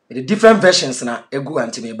na egu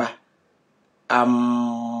antime ba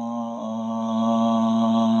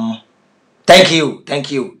thank you.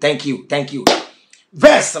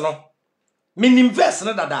 Verse no. Minim verse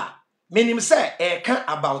no dada. Minim say can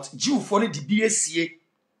about Jew for the BSCA.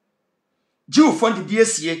 Jew for the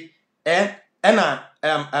BSCA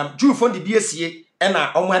Jew for the BSCA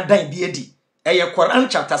omwa dan biedi. Quran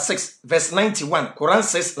chapter 6 verse 91. Quran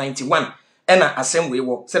 6:91. Asem we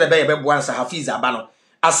wo. Say the be boansa Hafiz abano.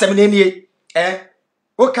 Asem ne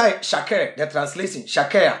okay, Shakir, the translation,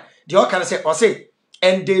 Shakir. The all can say, or say,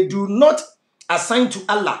 and they do not assign to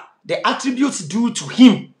Allah the attributes due to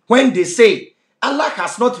him when they say, Allah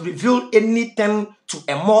has not revealed anything to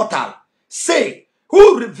a mortal. Say,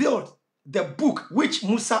 who revealed the book which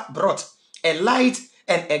Musa brought, a light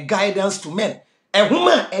and a guidance to men? A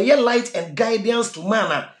woman, a light and guidance to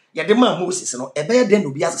man. Ya the man Moses, no, a bear then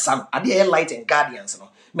will be as a son, a light and guardians, no,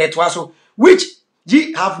 metwaso, which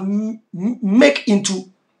ye have make into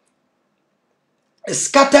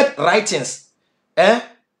scattered writings,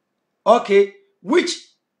 okay, which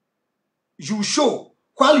you show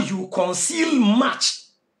while you conceal much,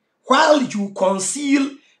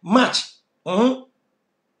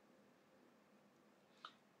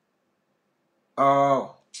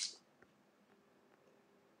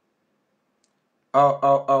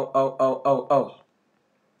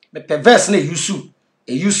 the perverse ne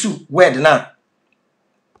yusu word na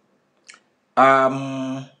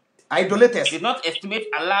idolaters did not estimate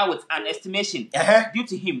Allah with an estimation due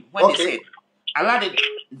to him when they said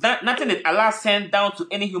nothing that Allah sent down to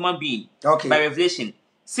any human being by revelation.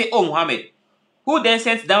 Say, oh Muhammad, who then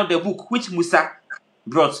sent down the book which Musa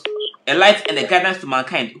brought, a light and a guidance to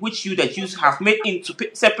mankind, which you the Jews have made into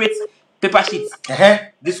separate paper sheets,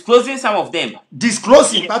 disclosing some of them.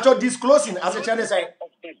 Disclosing as a child say.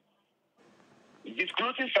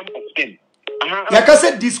 Disclosing some of them. You can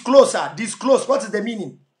say disclose. What is the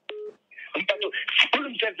meaning?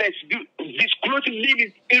 Disclosing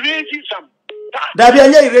means erasing some. That be a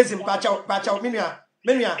erasing. Pacha.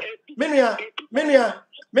 Menua.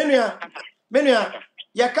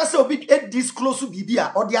 You can say obi disclose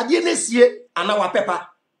bibia or the adienesie anawa paper.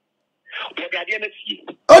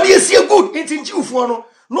 Odiesie good. Inti Jew for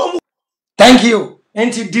no. Thank you.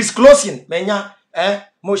 Inti disclosing. Menya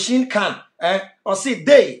machine can, or say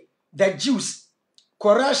they, the Jews,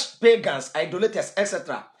 Korash pagans, idolaters,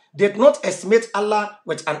 etc., did not estimate Allah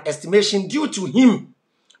with an estimation due to him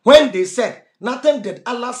when they said, nothing did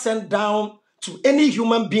Allah send down to any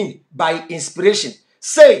human being by inspiration.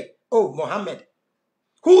 Say, oh Muhammad,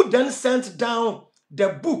 who then sent down the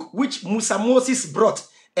book which Moses brought,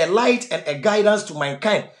 a light and a guidance to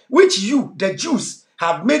mankind, which you, the Jews,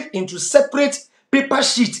 have made into separate paper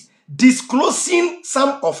sheet, disclosing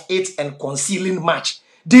some of it and concealing much.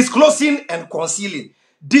 Disclosing and concealing.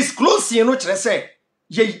 Disclosing, which I say,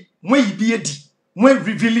 ye, mwe be a di, mwe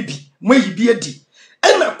reveal bi, mwe be a di.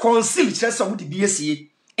 And a conceal, which I saw would be a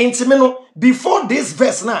see. Intimino, before this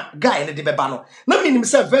verse now, guy in the bebano. Na mean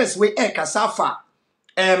himself verse we kasafa.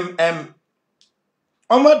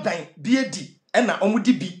 Oma dan biedi ena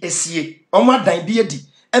omudi bi esie. Oma dan biedi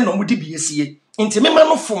ena omudi bi esie. Inti me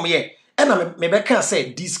mano fom ye ena me beka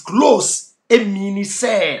say disclose e mean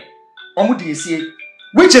say omudi esie,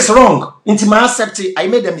 which is wrong. Inti ma accept it. I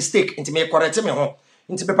made a mistake. Inti me correct me ho.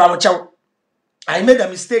 Inti pepa no chow. I made a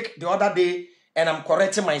mistake the other day and I'm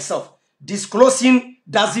correcting myself. Disclosing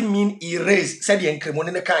doesn't mean erase. Said the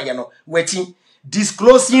encremoni ne kan ya no. Waiting.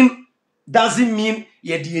 Disclosing doesn't mean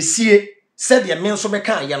ye die said the men so me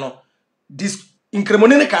kan ya no. This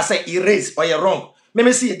incremoni ka say erase or you wrong.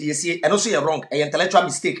 Me see ye die and also you wrong. A intellectual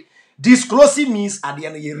mistake. Disclosing means at the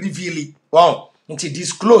end ye reveal. Wow. Into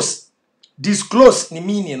disclose. Disclose ni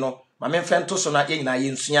meaning no. Ma men fento so na ye na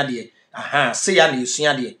ye nsua de. Aha, say ya na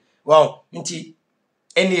nsua de. Wow. Into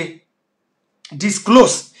any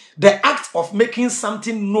disclose, the act of making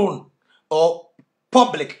something known or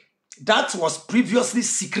public that was previously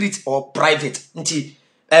secret or private.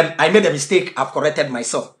 I made a mistake. I've corrected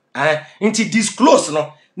myself. Disclose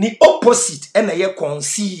no, the opposite and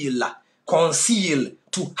conceal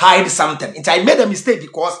to hide something. I made a mistake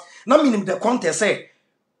because not meaning the content say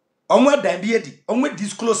onwa dan biedi onwa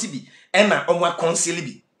disclose bi and onwa conceal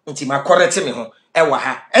bi. Ma correct me ho ewa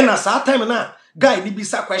ha. And as that time na guy ni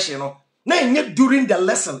bisa question no. Na during the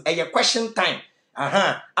lesson a question time.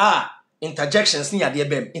 Interjections ni ade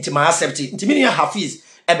bem. Inti ma accept it. Inti me Hafiz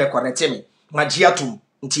ebe correct me. Ma giatum.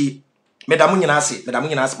 Inti medamu nyina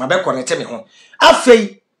ase ma be correct me ho.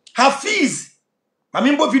 Afei Hafiz ma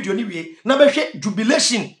mimbo video ni wie na be hwe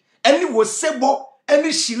jubilation any wo sebo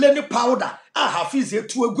any shile ni powder Hafiz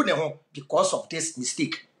etu egu ne ho because of this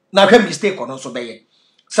mistake. Na hwe mistake ono so be ye.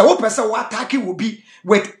 So what person what attack will be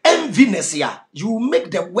with enviness here. You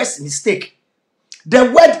make the worst mistake. The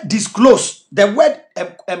word disclose,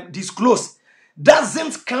 disclose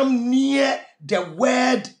doesn't come near the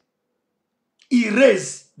word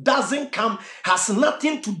erase. Doesn't come, has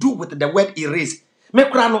nothing to do with the word erase. Me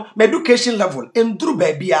krano, me education level, endru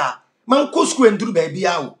baby man ko school endru baby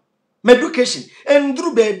me education,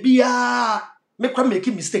 endru baby me kwa make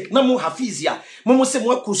mistake na mo Hafiz ya mo se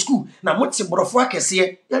mo ko school na mo ti borofo akese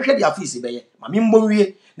ye hwe de Hafiz be ye ma me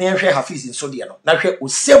mbonwie na hwe Hafiz nso de no na hwe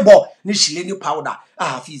osebo ni shile ni powder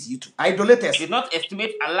Hafiz you too idolaters did not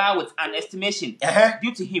estimate Allah with an estimation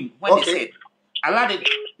due to him when they said Allah did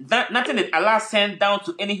nothing that Allah sent down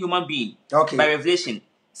to any human being by revelation.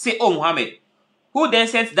 Say, oh Muhammad, who then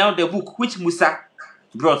sent down the book which Musa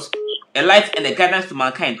brought, a light and a guidance to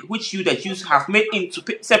mankind, which you the Jews have made into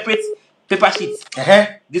separate paper sheets,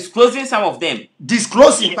 disclosing some of them.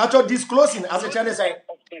 Disclosing, disclosing as a Chinese saying.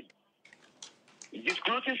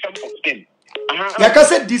 Disclosing some of them. Like I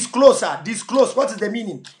said, disclose. What is the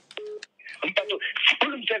meaning?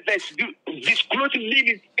 Disclosing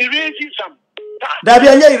means erasing some. That be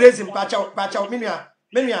a erasing. Pacha,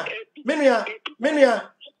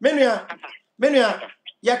 menia.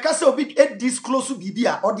 Yakase obi e disclose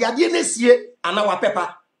bibia or the adienesie anawa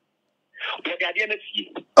pepa.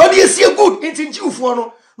 Odiesie good into Jew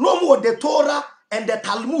for no more the Torah and the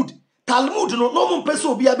Talmud. Talmud no more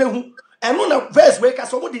person obi abehu. And no verse where ka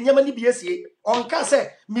so mo de nyama ni biesie on ka say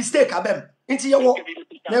mistake abem. Into ye wo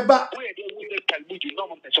neba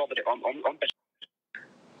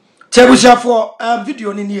Chebusha for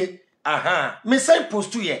video ni nie. Me say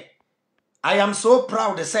post to ye. I am so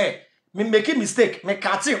proud to say me make a mistake. Me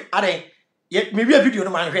catching are yet me video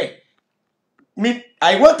no man me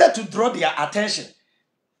I wanted to draw their attention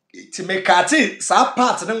to make catching sa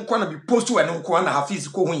part no kwa na be post to and kwa na Hafiz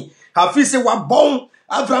ko hu. Hafiz say wa bon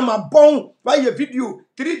Avraham bon why your video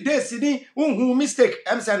 3 days ni unhu mistake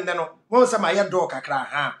em send no won say my door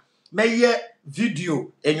kakra me ye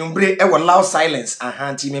video enyumbre e loud silence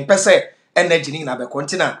nti me pese energy ni na be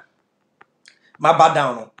kontina ma ba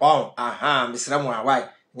down no misra mu awai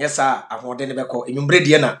nyesa ahode ne be ko enyumbre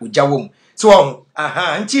de na ogya wom so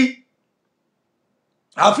nti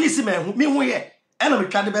Hafiz me hu ye ena me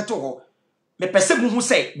twa de beto ho me pese mu hu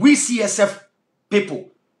say we CSF people,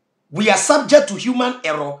 we are subject to human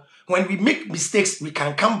error. When we make mistakes, we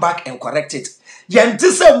can come back and correct it.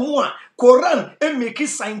 Yentise mu a Quran e make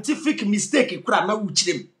scientific mistake kura na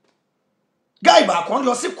wuchirem. Guy ba kon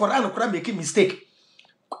yo se Quran kura make mistake.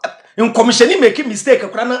 In commissioni make mistake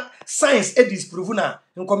kura na science e disprove na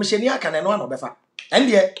in commissioni aka na no an obefa.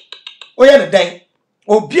 Ende oye ne den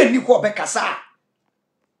obi ani ko obekasa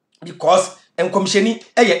because in commissioni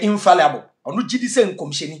e infallible. Onu gidi se in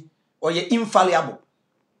commissioni oye infallible.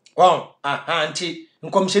 Wow, anti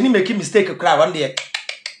commissioni make mistake kura one day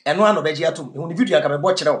eno an obeji atum hu ni video aka me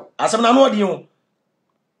bo kire o asem na no odi hu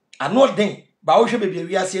ano den ba wo hwe bebia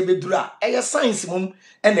wi ase beduru a eye science mum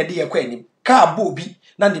ene de ye kwa anim ka bo bi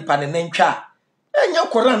na nipa ne nantwa enya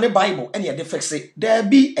Quran ne Bible ene ye de fixe there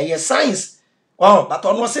be eye science wow but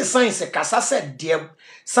ono say science kasa said there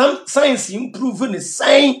some science improve ne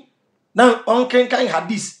sign na on kan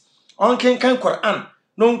hadith on kan Quran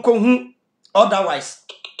no nko hu otherwise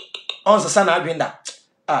on sa na adwenda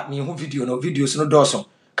me hu video no videos no doso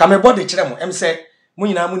ka me body kire mo em say mu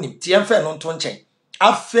nyina mu nim tie mfa no nto nchen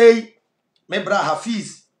afei me bra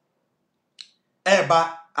Hafiz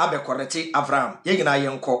eba abe korete Avraham ye nyina ye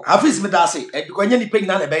nko Hafiz me da say e ko nya ni pe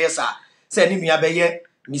nyina na be ye sa say ni nua be ye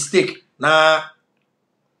mistake na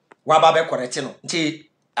wa ba be korete no nti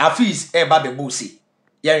Hafiz eba be busi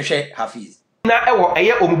ye nhwe Hafiz na ewo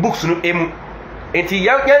eye omubooks no emu enti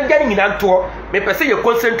yan nyina nto me pese ye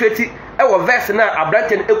concentrate ewo verse na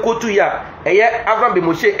Abraham ekotu ya eye Avraham be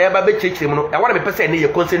Moshe eba be chechire no e wana me pese ne ye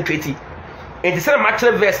concentrate enti se ma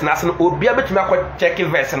chere verse na so obi abetumi akọ check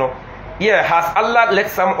verse no yeah has Allah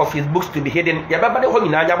let some of his books to be hidden ya baba de ho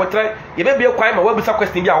nyina anya botre ye be bie kwan ma wabusa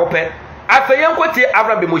question bi a wo pe afaye nkote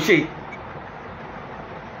Avraham be Moshe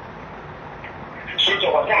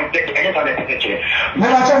me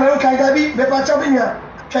ba cha me kan da bi me ba cha bi nya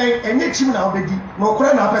kai enye chim na obedi no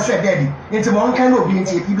kura na pese dedi enti mo nkan na obi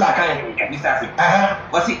enti e black kan Mr.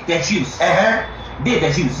 What's it? The Jews. They the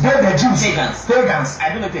Jews. Pagans.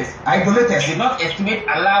 Idolaters. Did not estimate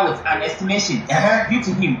Allah with an estimation due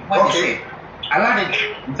to him. What they say?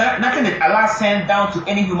 Nothing that Allah sent down to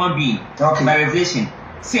any human being by revelation.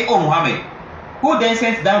 Say, oh Muhammad, who then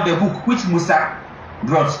sent down the book which Musa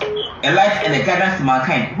brought, a light and a guidance to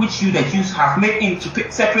mankind, which you the Jews have made into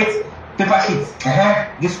separate paper sheets,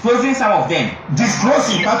 disclosing some of them.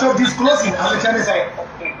 Disclosing, part of disclosing, as the Chinese say.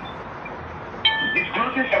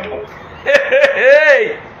 Disclosing some of them.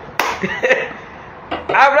 Hey,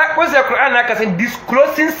 Abraham was the Quran saying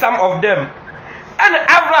disclosing some of them, and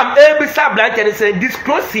Abraham ebisa blank and saying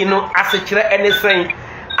disclosing no as a chire and saying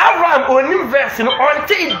Abraham onim verse no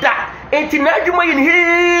until that enti na adwuma yin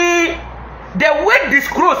he the word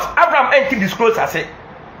disclose Abraham enti disclose ase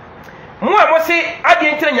mo say ade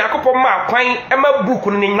enti na yakopom ma kwan e ma book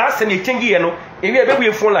no nyina se na chengi ye no ewi e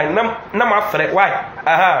bebu phone line na ma frɛ why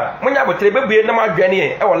munya botre bebu na ma adwane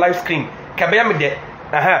e wo live screen kabaya me de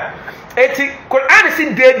eti Quran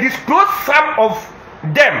say they disclose some of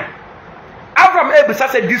them Abraham ebisa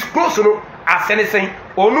say disclose no as anything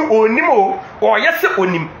onu onim o yese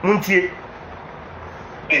onim muntie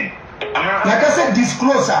like I said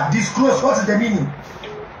disclose what is the meaning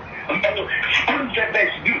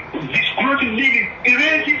Disclosing meaning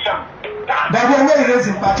erasing some. That we are not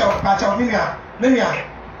erasing pacha minia.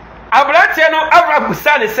 Abraham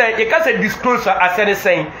son say you can say disclose as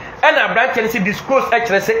anything and Abraham say disclose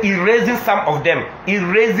actually say erasing some of them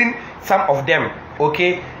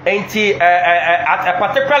okay and at a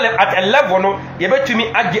particular at a level no you bet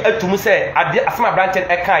me atu say asma Abraham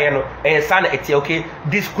eka no and son okay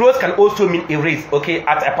disclose can also mean erase okay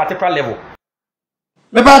at a particular level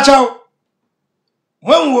me ba chaw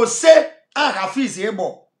when we say Hafiz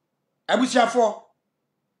ebo abusiafo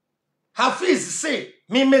Hafiz say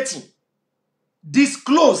me meeting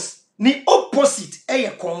disclose ni opposite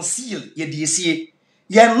conceal ye diesie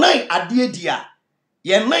ye nine ade dia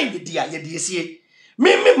ye nine dia ye diesie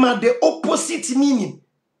me ma the opposite meaning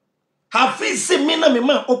Hafiz say me na me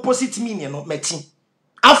ma opposite meaning no meeting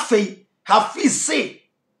afei Hafiz say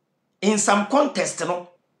in some context no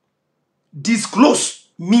disclose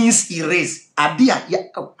means erase adia ya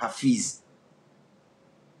Hafiz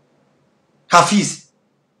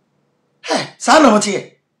sana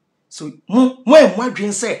motie so mo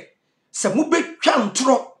adwen se mo betwa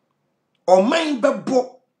ntro o man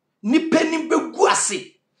bebo ni pani begu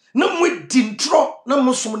ase na mo di ntro na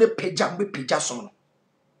mo som ne pagya som no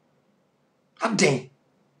aden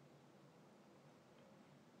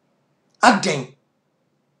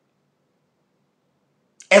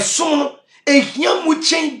esom no ehia mu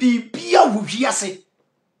chen bibia wo hwiase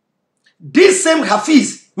this same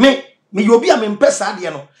Hafiz me me yobi a me mpesa de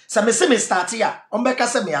no se me se me start ya on beka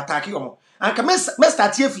se me attack yo anka me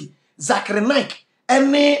start ya fi Zakri Nike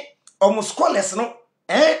ene omo scholars no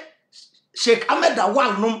Sheikh Ahmed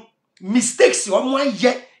Awal no mistakes omo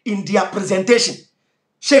aye in their presentation.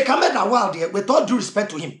 Sheikh Ahmed Awal there, with all due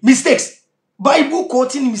respect to him, mistakes, Bible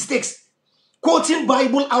quoting mistakes, quoting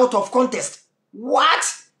Bible out of context. What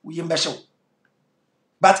we special?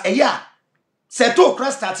 But seto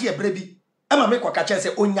Christ at here, baby. Emma make what catch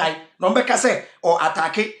say onyai, no mbeka say or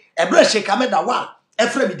attack e bre Sheikh Ahmed Awal,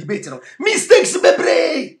 every debate no mistakes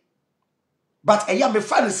bebre. But me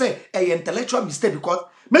find say intellectual mistake because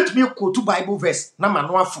make me quote to Bible verse na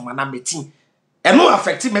manoa from na metin. And no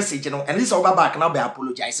affecting message, and this over back now be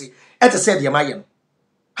apologizing. At the said Yamayan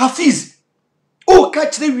Hafiz, oh,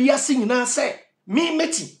 catch the we are singing and say, me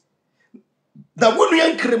meeting the one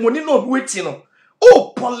young ceremony no waiting.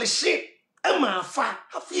 Oh, polish it, Emma fa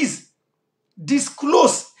Hafiz,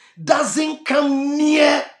 disclose doesn't come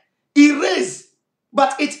near erase,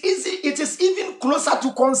 but it is even closer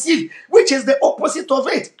to conceal, which is the opposite of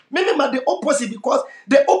it. Maybe the opposite because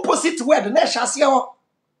the opposite word the next shall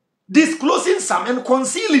disclosing some and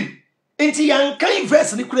concealing. Inti yankan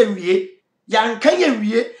verse ni kura nwie, yankan ye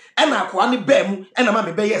nwie, ena akwa ni bemu, ena ma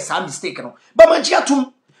mebe yes a mistake no. But ma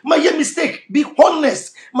jiatum, ma ye mistake, be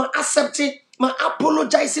honest, ma accept it, ma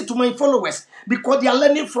apologize it to my followers because they are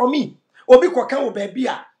learning from me. Obi kwa kan wo baby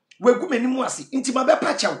a, we gu menimu ase, inti ma be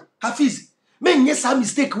pacha wo. Hafiz, me nye sa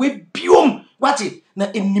mistake we biom, wati na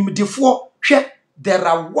enimdefo hwe. There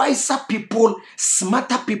are wiser people,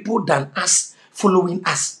 smarter people than us following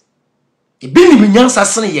us. Ibini binyansa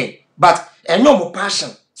sene ye, but enyo mo passion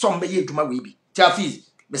so mbe ye dwuma we bi. Hafiz,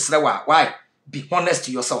 besrewa, why? Be honest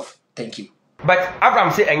to yourself. Thank you. But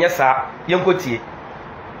Abraham say enya sa yenkotie.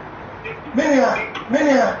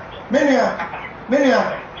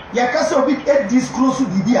 Menia. Yakasa obi e disclose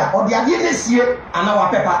bibia, or the ade nesie ana wa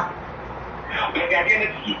pepa.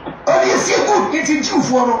 Odi sie good, it is you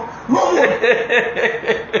for no.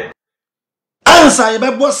 Answer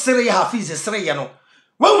be boss sere Hafiz sere ye no.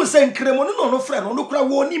 When we say cremoni no friend no kura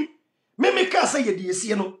wonim me ka say ye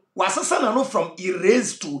desie no wasasa na no from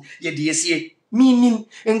erase to ye desie meaning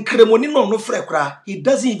in cremoni no friend kura he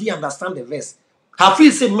doesn't even understand the verse.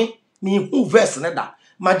 Hafiz say me who verse na da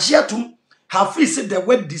magiatum. Hafiz say the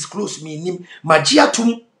word disclose meaning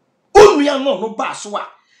magiatum onua no ba so a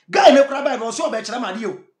guy ne kura ba no so be kire made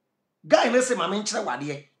o guy ne say ma me kire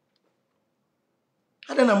wade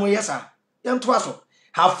adana mo yesa yanto aso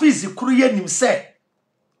Hafiz kuru ye nim say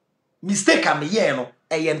mistake am here no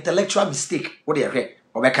a intellectual mistake what dey here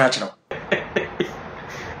obeka kire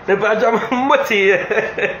ne ba jam moti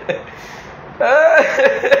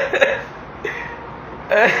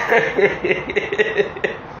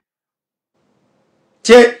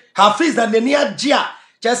che Hafiz and the near gia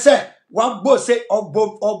just say what boss say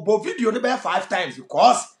obo video ne be 5 times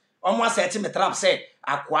because almost set me trap say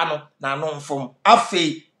akwa no na no mfom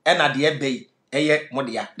afei e na de ebe eye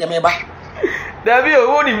modia de me ba Davi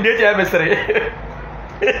o ni mde je mesere.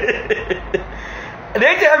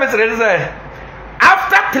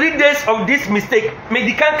 After 3 days of this mistake,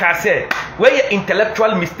 medical can say where your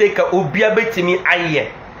intellectual mistake obia betimi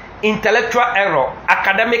aye. Intellectual error,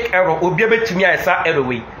 academic error, obia betimi asa error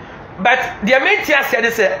way. But the main thing said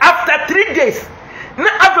is after 3 days, na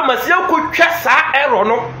Avraham ko twa sa error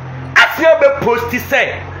no. Afia be post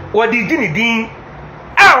say what did you din?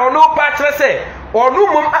 Error no patre say or no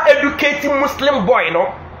mom educating Muslim boy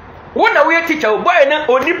no. When we teacher boy na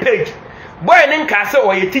oni page. Boy na nka say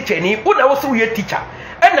or ye teacher ni, una wo so ye teacher.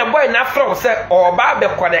 And the boy na from say or ba be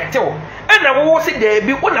connect o. And na wo say there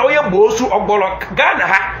be una wo ye bosu ogbolo Ghana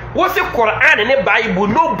ha. Wo say Quran and Bible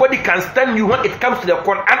nobody can stand you when it comes to the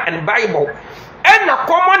Quran and Bible. And na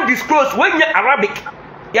common disclose when you Arabic.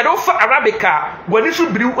 You don't for Arabic when you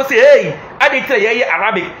should be wo say hey, I dey tell ye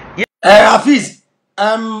Arabic. Hafiz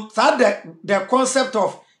the concept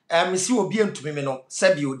of see obi entumi me no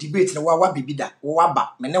sabio debate na wa bibida wa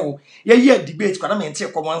ba me ne wo ye debate kwa na me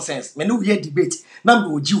ntie common sense me ne wo ye debate na me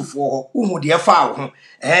ojiwfo ho uhu de fa ho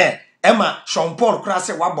Emma Sean Paul kra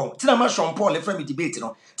se wa bon ti na ma Sean Paul e fra me debate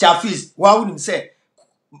no ti Hafiz wa wunim se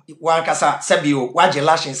wa kasa sabio wa je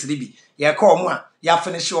lashins libi ye ka omo a ya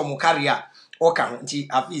finish omo career o ka ho nti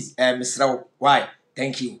Hafiz misrawo why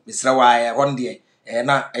thank you misrawo one day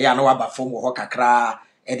na ya no aba fom ho kakra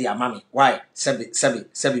e dia mami why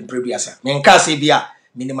sebi previous me nka se bia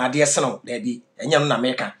minimade seno da bi enyam na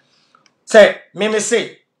meka say me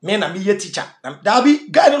say me na me ye teacher da bi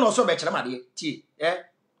guy no so be kire made tie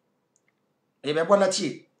e be bona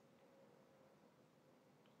tie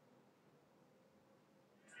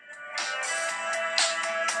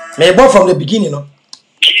me born from the beginning no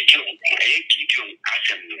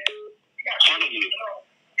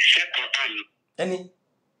Any?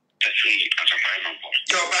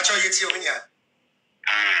 Yo, Bacho, you see me.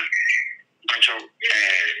 Bacho,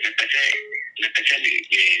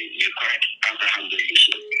 Avraham.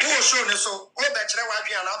 Oh, sure, so all that I will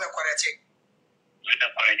be another quality.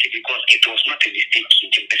 Because it was not a mistake,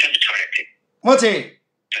 it was corrected. What a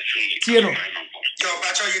Tino. Yo,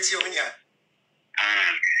 Bacho, you see me.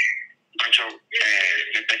 Bacho,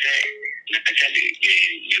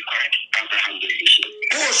 Avraham.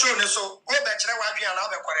 Oh, sure, so all that I will be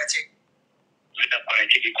another quality.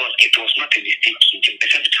 Because it was not a mistake, it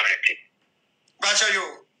was corrected. Bacho, you.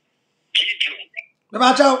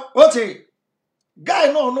 Bacho, what's it?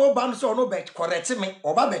 Guy no ban so no bet correct me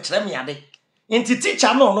or ba betre me ade. Inti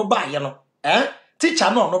teacher no ba ye no.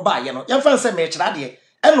 Teacher no ba ye no. Yan fan say me kira de.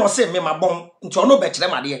 E no say me mabom nti ono betre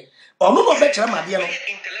ma de. Ono no betre ma de no.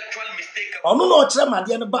 Intellectual mistake. Ono no kira ma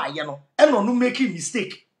de no ba ye no. E no no making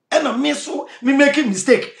mistake. E no me so me making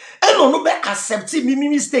mistake. E no be accept me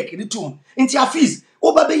mistake ni tum. Inti Hafiz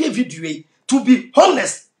oba be ye video to be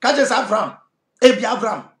honest. Ka just Avraham. Ebi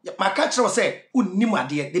Avraham ma catch say unnim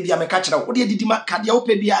ade de bia me catch wo de didi ma kade wo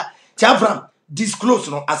pe bia ti Avraham disclose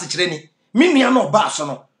no asechire ni me nua no ba so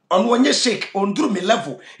no ono onye shake on through me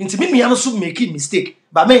level nti me nua no so make mistake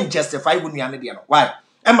but me justify wo nua ne de no why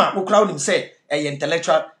ema wo crowd him say a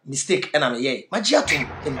intellectual mistake and am ye magia to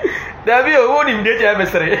David o nim de ya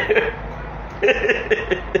mesere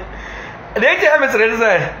de ya mesere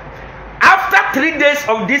say after 3 days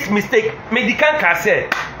of this mistake, medical can say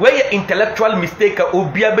where your intellectual mistake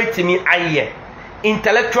obia betimi aye.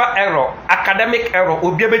 Intellectual error, academic error,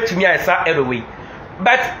 obia betimi asa error way.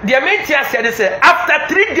 But the main thing said is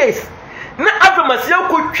after 3 days, na Avraham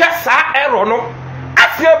could twa sa error no.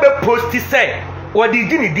 Asia be post say what did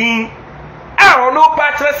din error no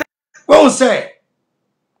patch say. What say?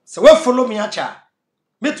 So we follow me acha.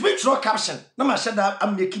 Me to draw caption. No ma share that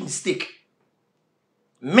I'm making mistake.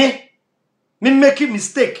 Me making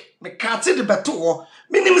mistake. Me can't see the better.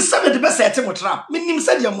 Me nim sabe the best setting mo trap. Me nim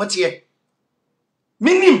said yam what ye.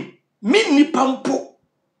 Me nipa mpo.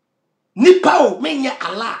 Nipa o me nya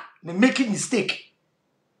Allah. Me making mistake.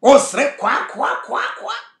 O sre kwa.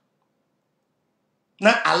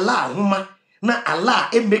 Na Allah huma. Na Allah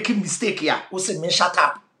e making mistake ya. O say me shut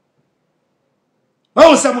up.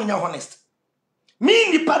 No say mo nya honest.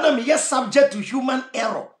 Me nipa na me yes subject to human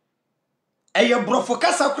error. Eyo brofo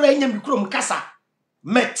kasa kura enya mikro mkasa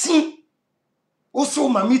metin also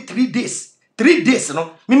mami 3 days 3 days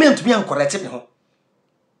no me mentumi an correct me ho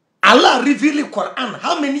Allah reveal the Quran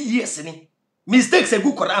how many years ni mistakes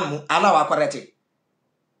egu Quran mu Allah wa correct.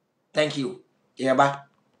 Thank you yeba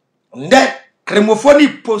nde cremophony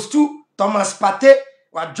postu Thomas Pate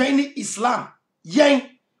wa joining Islam yen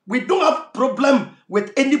we don't have problem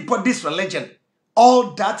with anybody's religion.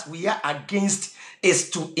 All that we are against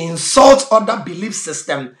is to insult other belief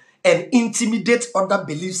system and intimidate other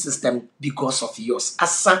belief system because of yours.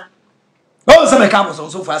 Asa. Oh, some campus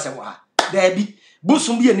on so far say wa. There be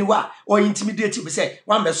busum bi aniwa or intimidate you be say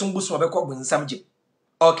one person busum obekọ bunsam je.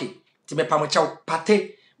 Okay. Ti me pamocha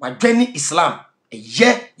Pate wa dwani Islam.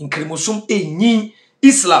 Ye inkremosum enyin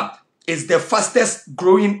Islam is the fastest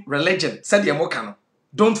growing religion. Said the Mokano.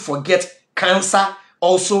 Don't forget cancer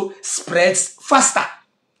also spreads faster.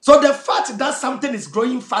 So the fact that something is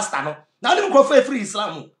growing faster, no, now let me go for free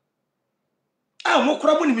Islam. Ah, mo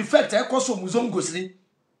kura mo ni effect e koso muzongo sini.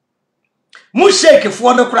 Mo shake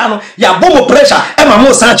for the kura no, ya bomb pressure, e ma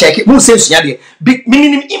mo san check, mo say suya de. Big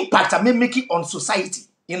minimum impact I may make it on society,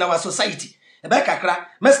 in our society. E be kakra,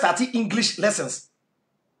 me start English lessons.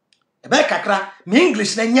 E be kakra, me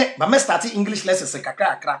English na nye, but me start English lessons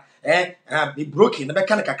kakra. Be broken, e be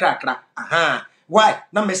kan kakra. Aha. Why?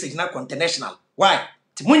 Na message na international. Why?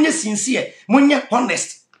 Ti munye sincere, munye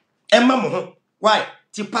honest. Emma mo. Why?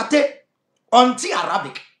 Ti Pate onti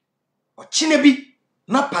Arabic. O chinebi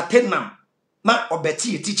na Pate nam na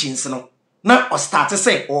obeti teachings no. Na o start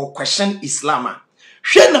say or question Islam.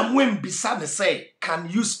 Hwe na mwem bisa ne say, can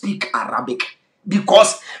you speak Arabic?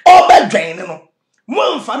 Because obedwen no.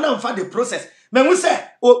 Mo mfa the process. Me wu say,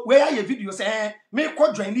 oh, where your video say, me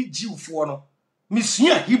ko dwen ni Jewfo no.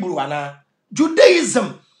 Misua Hebrew ana.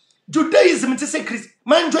 Judaism to say Christ.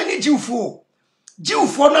 Man joining Jewfo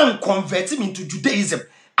now convert him into Judaism.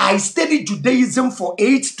 I studied Judaism for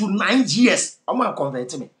 8 to 9 years. I'm gonna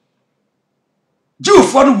convert me.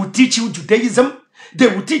 Jewfo will teach you Judaism. They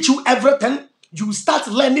will teach you everything. You start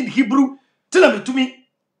learning Hebrew. Tell me to me.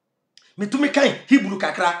 Me to me kind Hebrew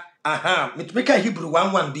kakra. Aha. Me to me kind Hebrew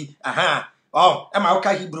 1 B. Aha. Oh, am I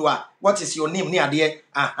okay Hebrew? What is your name near there?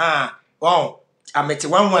 Aha. Oh. I met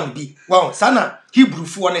 1 B. Wow, sana Hebrew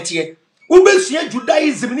for net here. Ubesua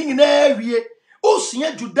Judaism ni nyina wie.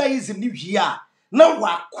 Osua Judaism ni wie a na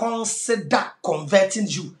wa consider converting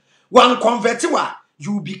you. One convert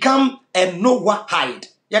you become a Noahide.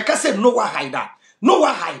 Yaka say Noahide.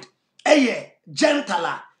 Noahide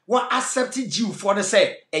gentile wa accept Jew for the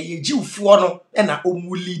say Jew for no na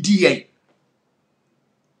omulidi ye.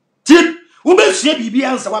 Tip ubesua bibi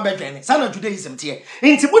ansa wa bedwene. Sana Judaism tie.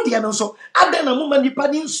 Enti bodi no so ada na moma nipa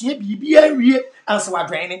ni nsua bibi awie ansa wa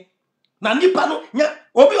dwene. Na nipa no nya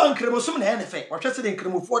obi on kremosum na ene fe. Wahwe se de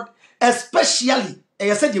kremofo especially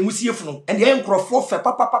e said the musiefuno and the enkrofo fe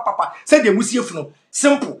papa said the musiefuno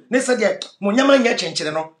simple ne said the monyama nya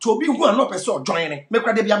chenkyere no to obi hu an no person join ne me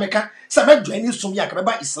kwade bia meka say be join ni sum ya ka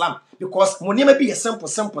be Islam because monyama bi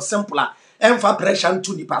simple a emfa pressure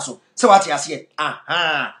to nipa so say what you say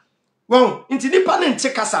won inti nipa ne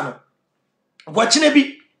nte kasa no wachine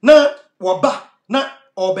bi na woba na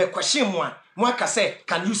obe question mo aka say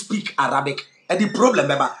can you speak Arabic and the problem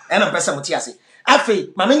beba and person mo ti ase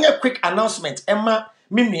afi mamenya quick announcement emma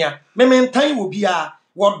minua mementan wo bia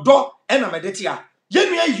wodo ena medetia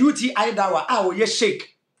yenua UTI dawa a wo ye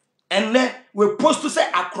shake enne we post to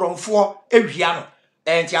say akronfo awia no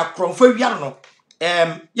enti akronfo awia no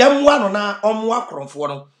yamwa no na omwa akronfo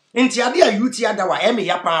no enti ade a UTI dawa eme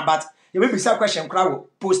ya pa but ye be bisa question kra wo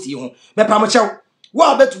post yi ho me pa mo chew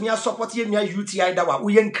wo betumi a support yenua UTI dawa wo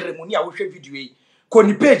ye nkremu ni a wo hwe video yi ko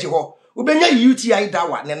ni page ho wo benya UTI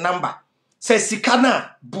dawa ne number se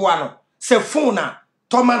sikana buano se phone na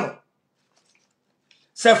tomano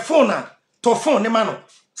se phone na to phone ne mano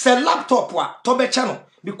se laptop wa to be channel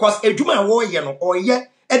because edwuma wo ye no oye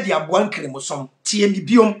e dia boan kremosom tie mi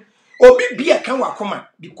biom obi bia kan wakoma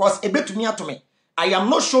because ebetumi atome I am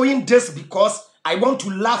not showing this because I want to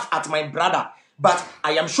laugh at my brother but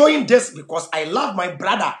I am showing this because I love my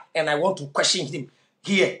brother and I want to question him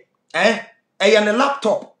here a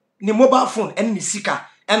laptop ni mobile phone and ni sika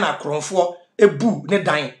ena kronfo ebu ne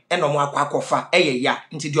dan ena mo akwakofa ya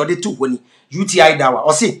nti de ode tu honi UTI dawa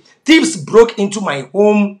o say thieves broke into my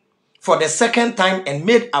home for the second time and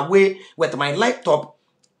made away with my laptop,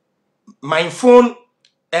 my phone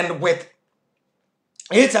and with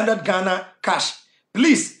 800 Ghana cash.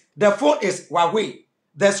 Please, the phone is Huawei.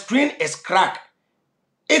 The screen is cracked.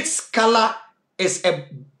 Its color is a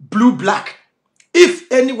blue black.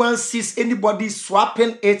 If anyone sees anybody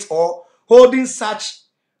swapping it or holding such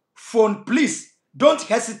phone, please don't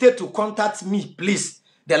hesitate to contact me, please.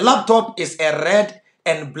 The laptop is a red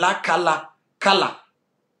and black color.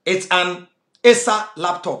 It's an Acer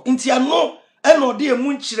laptop. Inti ano eno de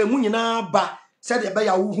munchire mu nyina ba said ebe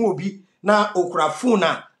ya wo hu obi na okura phone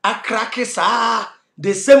na akrake sa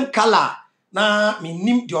the same color na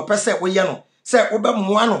minim de opese wo ye no say obe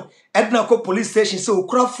moa no edna ko police station say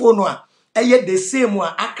okura phone no a eye the same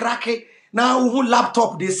a akrake na wo hu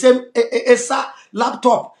laptop the same Acer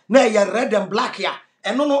laptop na ye red and black ya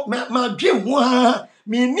eno no ma dwe hu ha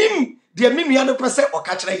minim de minua no pese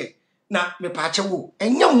okakere ye na me pache wo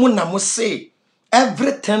enya mu na mo say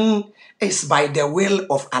everything is by the will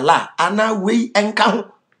of Allah ana we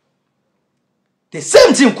enka the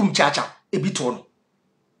same thing kum chacha ebito.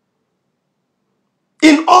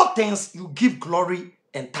 In all things you give glory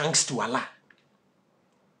and thanks to Allah.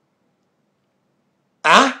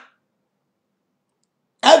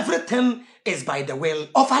 Everything is by the will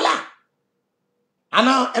of Allah.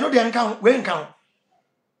 Ana eno de enka we enka.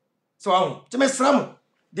 So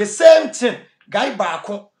the same thing guy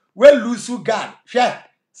baako we lose God. Share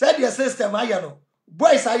said your system ayano.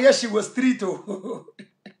 Boys I she was street oh.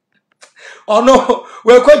 Oh no,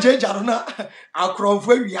 we ko jeja na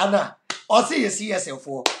akronfo wiana. O say yes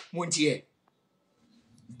for muntie.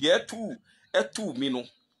 There too, me no.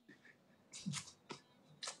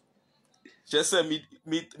 Just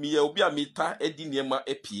me obi a meta edi niema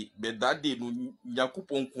epi, but that day no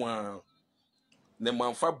Yakupon kwa ne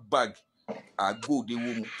manfa bag a go de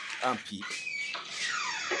wo ampi.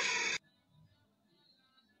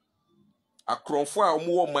 Akronfo a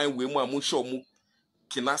omo mind we mu a mo show mu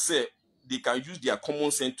kina say they can use their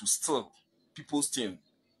common sense to steal people's things.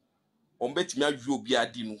 Ombetimi awu obi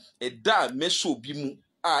adi no e da me show bi mu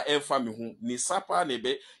a emfa me ho ni sapa na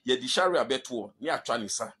be ye di sharia beto ni atwa ni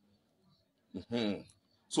sa.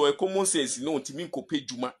 So a common sense no ntimi nkope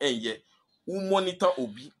juma enye u monitor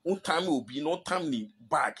obi u time obi no time ni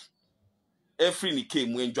bag every ni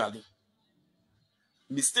came when dwale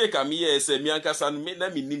mistake am here say mi ankasa no me na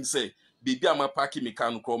mi nim say baby am park me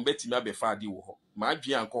kan kro mbetimi abefa ade wo ho ma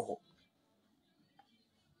adwe anko ho.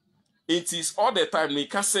 It is all the time ni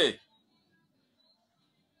ka say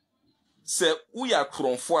we are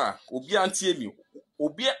kronfo a obi antie mi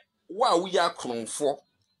obi wa we are kronfo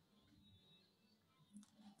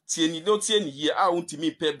tieni no tieni ye a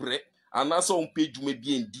untimi pebre anaso on page me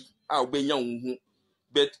biendi a obenya unhu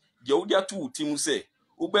but ye odi ato utimu say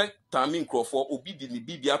ube tami nkrofo obi di ni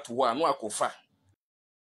bibia to ho anu akofa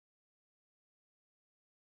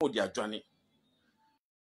odi adwane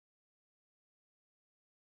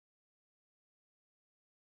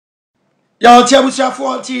ya oti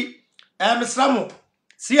abusiafo nti misramu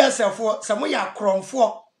CSF se mo ya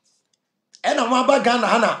kronfo e na mo aba Ghana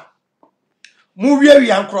hana mu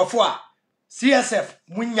wiawi ankrofo a CSF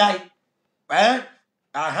munyai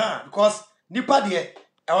because nipa de e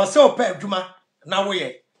o se opa adwuma na wo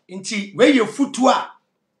ye nti we ye futu a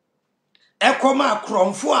e koma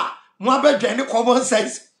kronfo a mo abadwane common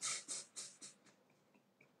sense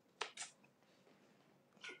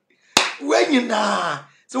when you na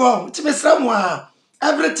so timesramu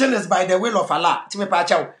everything is by the will of Allah timepa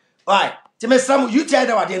chawo why timesramu you tell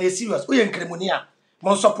that they are serious we enkremuni a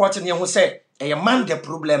mon support ne ho say e man the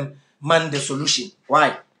problem man the solution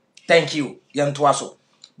why thank you yantoaso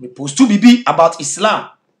me post to bibi about Islam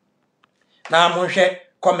na mon hwe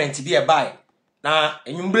comment bi e buy na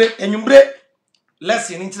enyumbre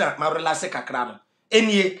lesson ntina ma relax kakra no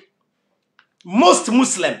enie most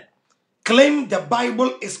Muslim claim the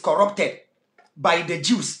Bible is corrupted by the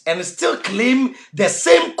Jews and still claim the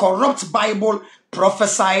same corrupt Bible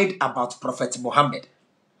prophesied about Prophet Muhammad.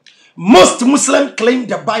 Most Muslims claim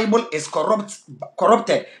the Bible is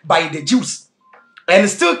corrupted by the Jews and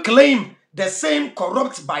still claim the same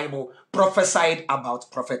corrupt Bible prophesied about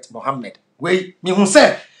Prophet Muhammad. Wait, me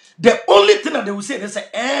say the only thing that they will say, they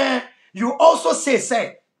say, you also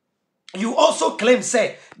say, you also claim,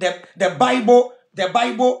 say, the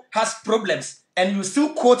Bible has problems, and you still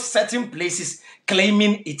quote certain places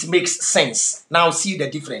claiming it makes sense. Now see the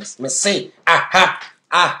difference. Me say, a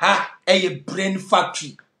brain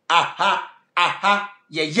factory.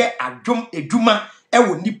 Ye adum eduma e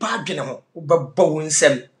wo nipa adwene ho obebo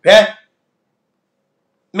nsem.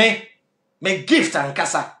 Me gift and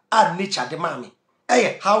kasa add nature the mami.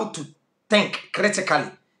 How to think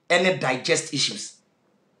critically and digest issues.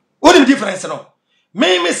 What is the difference no?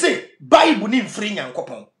 Me say Bible ni mfiri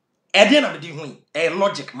nyankopon. E de na me di hu e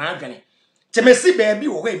logic ma adwene. Te me see baby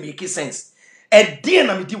wo wey make sense. E de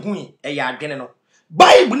na me di hu e ya adwene no.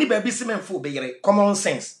 Bible ni baby se menfo be yere common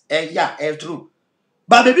sense. True.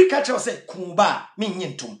 But baby catch us say kumba me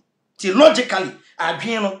nyintum. Ti logically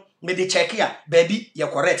adwene no me de check ya baby ye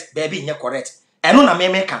correct, baby nye correct. Eno na me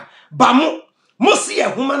meka. Ba mo see e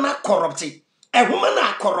huma na corrupt. E huma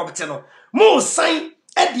na corrupt no. Mo sign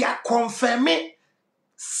they are confirming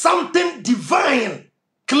something divine,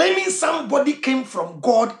 claiming somebody came from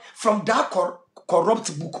God from that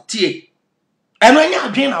corrupt book. And when you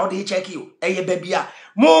are doing how they check you, baby,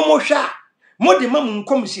 mo sha, mo de mamun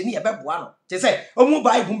commissioni a bebuano. They say, oh,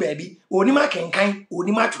 Bible baby, onima kenkai,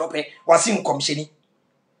 onima trope, was in commissioni.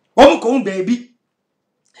 Baby.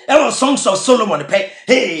 There was songs of Solomon pay.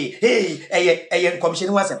 Hey,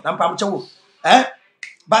 commission was a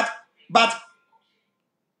but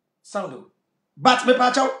sound. But me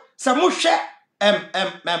pacho se mo hwe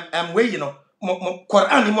we you know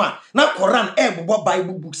Quran ni mo na Quran bubo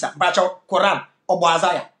Bible books pacho Quran obo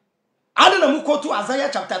Isaiah adena mu quote Isaiah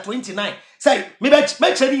chapter 29 say me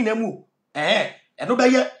cheri na mu no be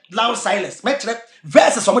ye loud silence me chere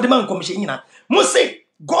verses o mo de man commission nyina mo say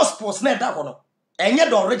gospels na da ho no enye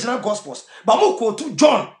the original gospels but mo quote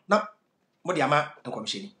John na mo de ama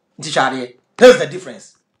commission nti chare here's the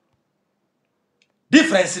difference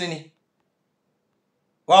ni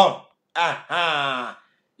wow,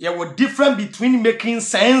 there was difference between making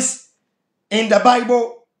sense in the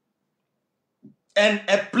Bible and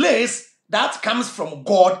a place that comes from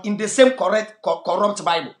God in the same corrupt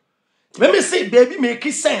Bible. Let me say, baby,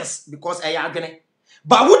 making sense because I are gonna.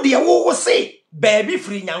 But what they will say, baby,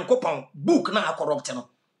 free nyankopon book na corrupt no.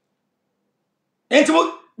 And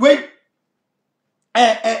wait,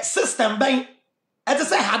 system bang. I just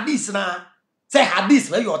say hadith na. Say hadith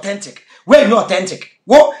where you authentic. Where you authentic.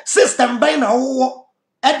 What system by now?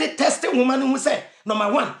 At the testing woman who say,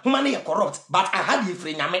 number one, woman is corrupt, but I had you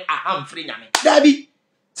free nyame, I am free nyame. Daddy,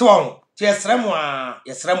 so yes,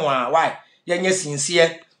 remwa, why? You're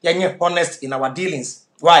sincere, you're honest in our dealings.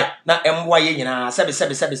 Why? Na MY na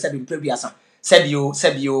sebi previous. Said you,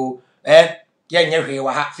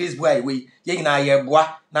 you're Hafiz boy, we, na ye bois,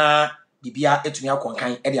 na bibia etunya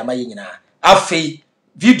konkan, Eddie May na. Afe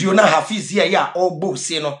video na Hafiz here, ya all both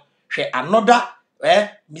say no. Another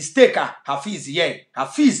mistake Hafiz here.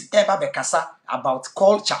 Hafiz eba bekasa about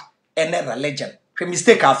culture and religion.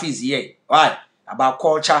 Mistake Hafiz here. Why? About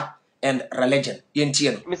culture and religion.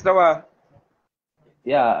 Mr. Wa.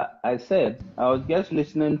 Yeah, I said I was just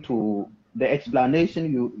listening to the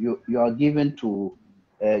explanation you are given to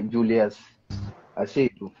Julius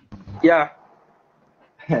Asetu. Yeah.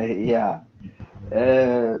 Yeah.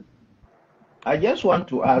 I just want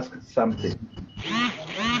to ask something.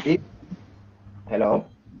 Hello?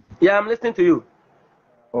 Yeah, I'm listening to you.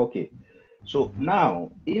 Okay. So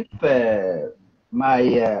now, if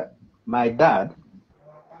my dad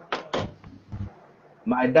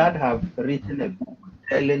have written a book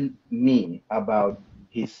telling me about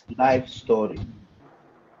his life story,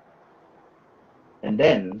 and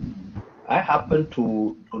then I happen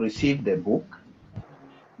to receive the book,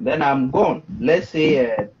 then I'm gone. Let's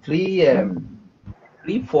say three,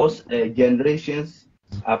 four generations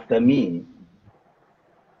after me,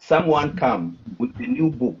 someone come with a new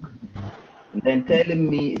book, and then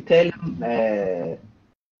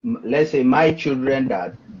let's say my children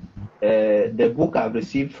that the book I've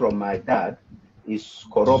received from my dad is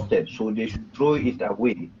corrupted, so they should throw it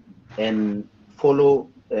away and follow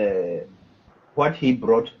what he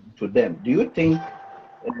brought to them. Do you think?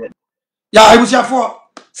 Yeah, I was here for.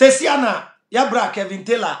 Say, Siana, ya bra Kevin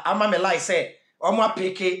Taylor, I'm a lie say, Oma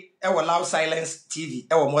PK, I will allow silence TV,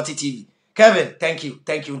 I will multi TV. Kevin, thank you.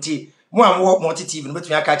 T. More multi TV, but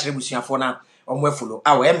me I catch Rebusia for now, or more follow.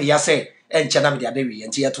 Our M. Ya say, and Chanam de Adewi,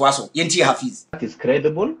 and Tia Twasso, Yenti Hafiz. That is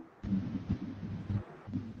credible.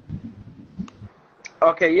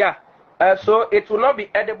 Okay, yeah. So it will not be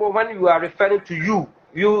edible when you are referring to you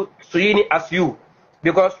Suini, as you,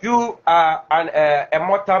 because you are a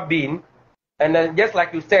mortal being, and then just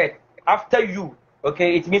like you said, after you,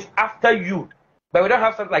 okay, it means after you, but we don't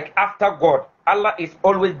have something like after God. Allah is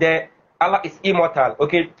always there. Allah is immortal,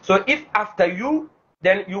 okay? So if after you,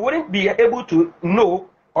 then you wouldn't be able to know,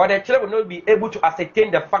 or the children will not be able to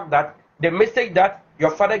ascertain the fact that the message that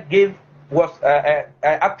your father gave was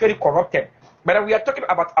actually corrupted. But we are talking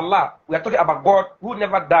about Allah. We are talking about God who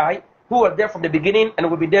never died, who was there from the beginning and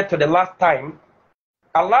will be there to the last time.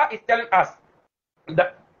 Allah is telling us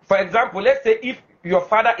that, for example, let's say if your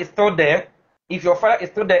father is still there,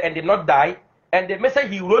 and did not die, and the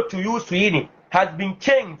message he wrote to you, Suini, has been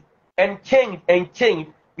changed,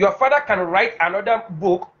 your father can write another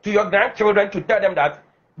book to your grandchildren to tell them that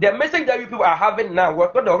the message that you people are having now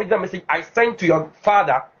was not the original message I sent to your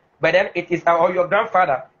father, but then it is, or your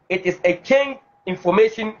grandfather. It is a changed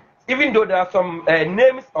information, even though there are some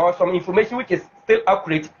names or some information which is still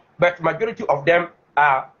accurate, but majority of them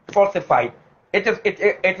are falsified. It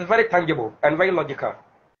is very tangible and very logical.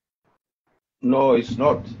 No, it's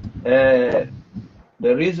not. The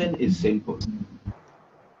reason is simple.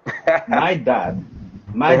 My dad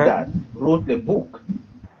wrote a book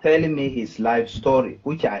telling me his life story,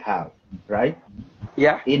 which I have, right?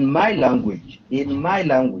 Yeah. In my language,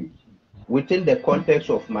 within the context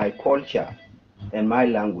of my culture and my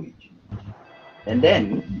language. And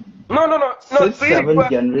then, no. 6-7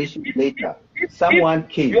 generations later, someone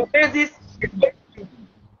came. Your basis,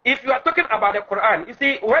 if you are talking about the Quran, you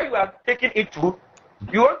see, where you are taking it to,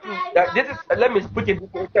 you want to, this is, let me put it,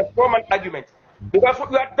 it's a formal argument. Because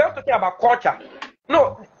we are just talking about culture.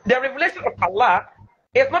 No, the revelation of Allah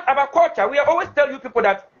is not about culture. We always tell you people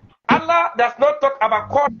that Allah does not talk about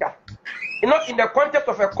culture, not in the context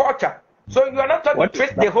of a culture. So you are not trying to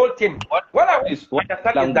trace the whole thing. What I want to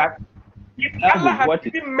understand is that if Allah has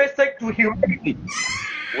given message to humanity.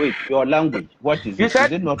 Wait, your language, what is it? Is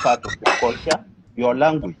it not part of your culture? Your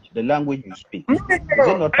language, the language you speak. Is it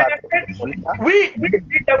not part of your culture?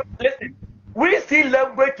 We see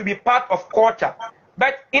language to be part of culture.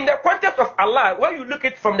 But in the context of Allah, when you look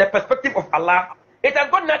at it from the perspective of Allah, it has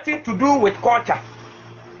got nothing to do with culture.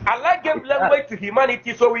 Allah gave language to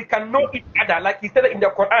humanity so we can know each other, like he said in the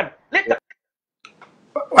Quran. Later.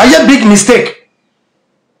 A big mistake.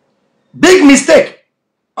 Big mistake.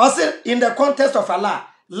 Also, in the context of Allah,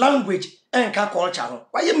 language and culture.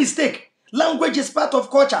 Why a mistake? Language is part of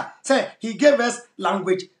culture. Say, he gave us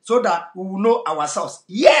language so that we will know ourselves.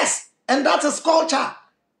 Yes, and that is culture.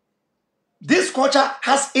 This culture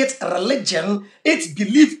has its religion, its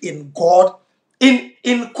belief in God.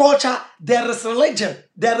 In culture, there is religion.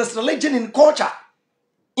 There is religion in culture.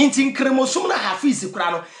 In kremosum na Hafiz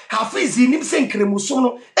kurano. Hafiz nim sen kremosum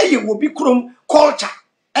no eye wo bi krom culture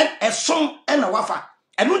and esom and wafa.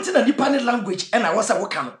 And unti na nipa language and I was a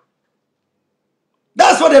wakano.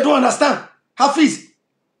 That's what they don't understand. Hafiz.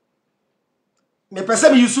 Me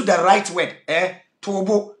person use the right word,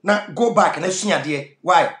 to na go back and sunya de.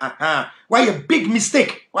 Why? Why a big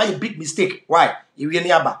mistake? Why a big mistake? Why? You So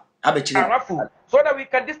that we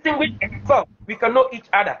can distinguish ourselves, we can know each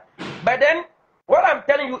other. But then, what I'm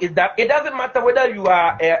telling you is that it doesn't matter whether you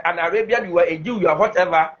are an Arabian, you are a Jew, you are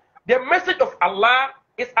whatever. The message of Allah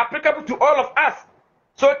is applicable to all of us.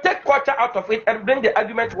 So take culture out of it and bring the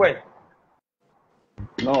argument where.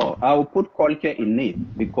 No, I will put culture in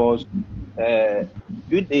it because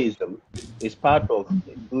Judaism is part of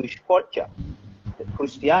the Jewish culture.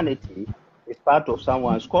 Christianity is part of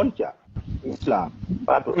someone's culture. Islam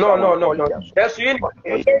part of someone's culture. Yes, you don't want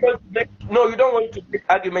to make, no, you don't want to make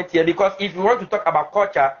argument here because if you want to talk about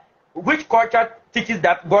culture, which culture teaches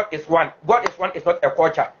that God is one? God is one is not a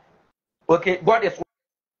culture. Okay, God is one.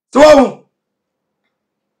 So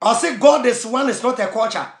I say God is one is not a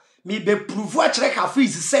culture. Me be prove what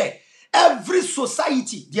Hafiz say. Every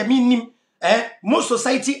society, the meaning, most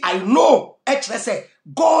society I know actually say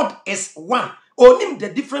God is one. Only the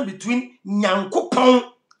difference between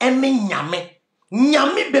Nyankopon and Nyame.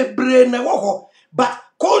 Nyame bebre na wo, but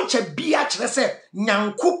culture be actually say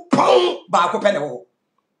Nyankopon ba ko pe na wo.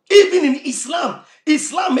 Even in Islam,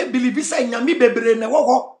 Islam may believe say Nyame bebre na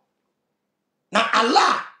wo. Na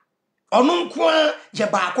Allah onu nko ye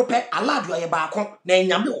baako pe Allah do ye baako na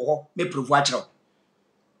nyame wo ho me prove a kire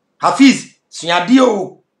Hafiz suade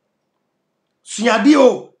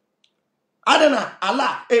o adana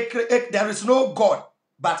Allah there is no God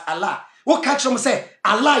but Allah what catch them say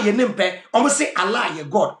Allah ye nimpe omo say Allah ye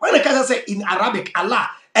God when they catch say in Arabic Allah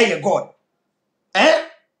ye God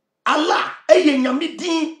Allah ye nyame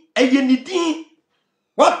din ye ni din.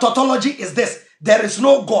 What tautology is this? There is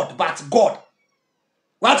no God but God.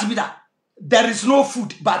 What be that? There is no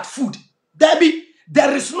food but food. There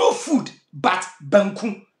is no food but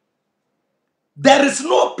banku. There is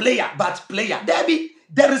no player but player.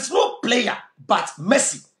 There is no player but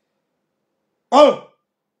Messi. Oh,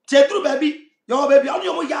 Chedru baby, your baby, on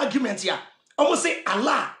your argument here. Almost say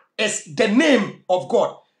Allah is the name of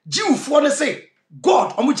God. Jew for say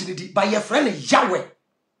God by your friend Yahweh.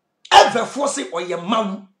 Ever force it or your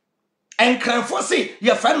mouth. And can force it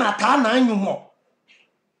your friend Atana you more.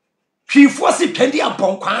 He forced Pendi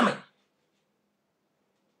upon Kwame.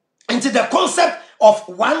 Into the concept of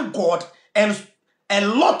one God and a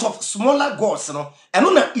lot of smaller gods, you know, and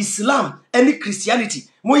on Islam and Christianity,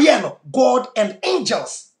 moyeno God and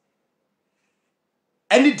angels,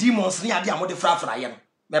 any demons near the amode frafrayen.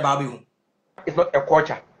 It's not a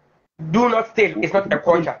culture. Do not steal. It's not a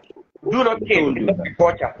culture. Do not kill. It's not a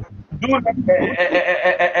culture. Do not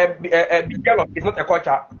be jealous. It's not a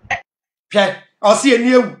culture. Okay, I'll see a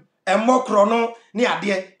new. And more chrono near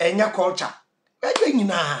dear and your culture. When you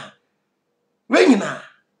na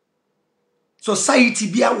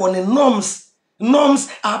society be one norms. Norms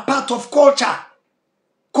are part of culture.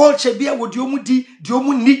 Culture be what you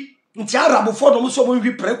ni ntiara before no so mo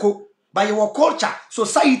hwi preko by your culture.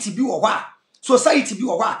 Society be wa. Society be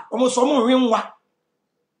wa. Almost so mo hwenwa.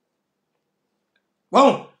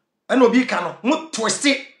 Wow, and obi ka no mo twist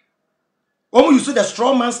it. Use the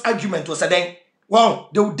strong man's argument was then. Wow,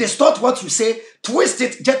 they will distort what you say, twist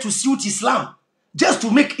it just to suit Islam, just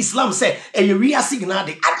to make Islam say a real signal.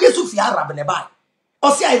 The Yesu fi Arab nebai.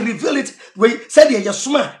 Or say I reveal it. We said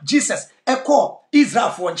Yesuma Jesus echo Israel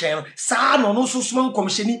for chain. Sa no so small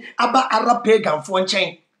commissioni aba Arab pagan for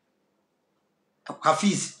chain.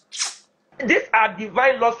 Hafiz. These are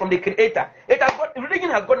divine laws from the Creator. Religion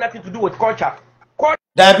has got nothing to do with culture.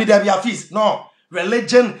 Dabi Hafiz. No.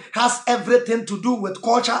 Religion has everything to do with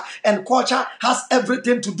culture, and culture has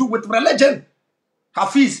everything to do with religion.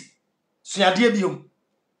 Hafiz, sunyadie biom.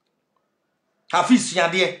 Hafiz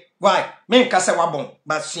sunyadie. Why? Men kase wabon,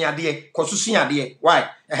 but sunyadie, kosu sunyadie. Why?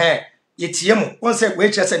 Yetiemu. One say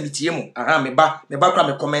we chese mitiemu. Aha, me ba kra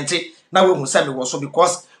me commenti. Na we hu say me wo so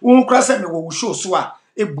because we kra say me wo show so a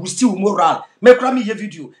e boost you moral. Me kra me ye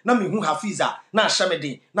video na me hu Hafiza na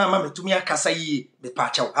ahemeden na ma metumi akasa yi be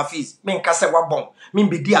pacha Hafiz men kasa wabon men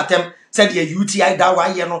be di atem said the UTI da wa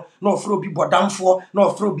ye no na ofro bi bodamfo na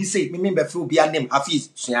ofro bi say me be fro bi anem Hafiz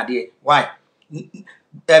suade. Why?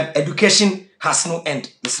 Education has no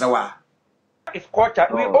end, Mr. Wa. It's culture.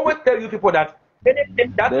 We always tell you people that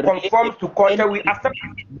anything that conforms to culture, we accept.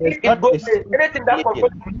 Anything that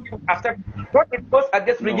conforms to religion, accept. What it goes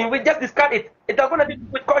against religion, we just discard it. It's not going to do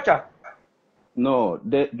with culture. No,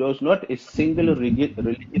 there's not a single religion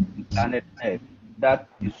on planet Earth that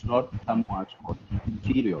is not someone's culture.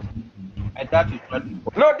 Period. And that is not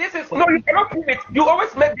important. No, you cannot prove it. You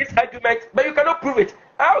always make this argument, but you cannot prove it.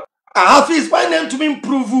 How? Hafiz, why name to me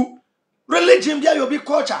prove religion be your big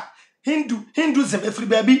culture? Hinduism, every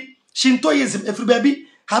baby. Shintoism, every baby.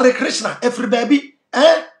 Hare Krishna, every baby.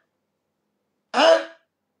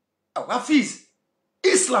 Hafiz.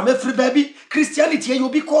 Islam, every baby. Christianity, you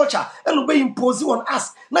be culture. And be imposed on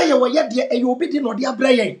us. Now you were yet there, and you be no dear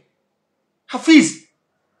brain. Hafiz,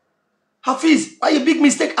 why a big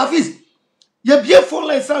mistake, Hafiz? You be a phone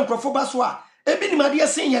line sound for Baswa. Ebini Madia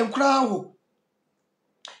saying and crow.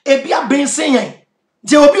 Ebia ben saying,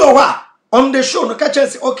 "Je obi owa on the show no catch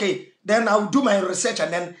say okay, then I'll do my research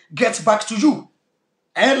and then get back to you."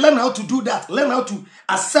 And learn how to do that. Learn how to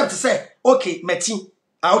accept say, "Okay, meti.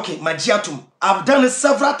 Okay, magiatum. I've done it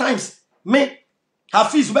several times. Me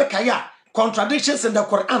Hafiz bekaya contradictions in the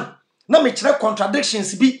Quran. Na me chere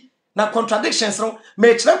contradictions bi. Na contradictions no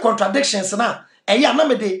me chere contradictions na. Eya na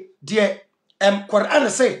me de Quran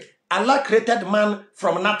say Allah created man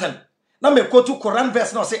from nothing. Now me quote to Quran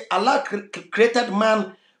verse now say Allah created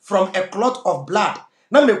man from a clot of blood.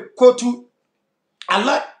 Now me quote to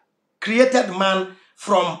Allah created man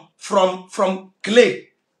from clay.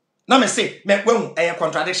 Now me say me when a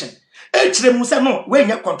contradiction. Echre mu say no we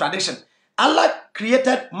nya contradiction. Allah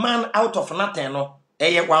created man out of nothing no.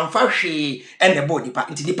 Eye wanfa hwe and the body pa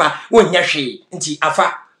nti nipa wo nya hwe nti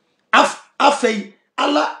afei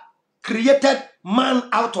Allah created man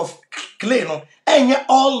out of clay no. Enye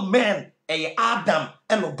all men Adam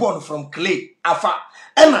and born from clay. Afa.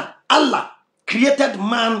 Ena Allah created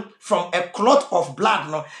man from a clot of blood.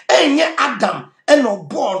 No. Enye Adam and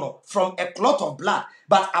born from a clot of blood.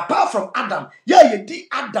 But apart from Adam, yeah, you di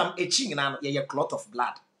Adam a ching na a clot of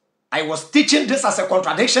blood. I was teaching this as a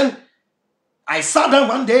contradiction. I sat down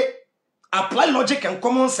one day, applied logic and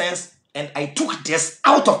common sense, and I took this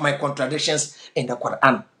out of my contradictions in the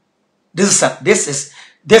Quran. This is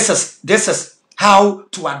how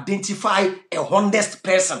to identify a honest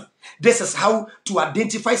person. This is how to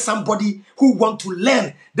identify somebody who wants to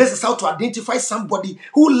learn. This is how to identify somebody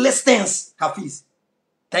who listens. Hafiz.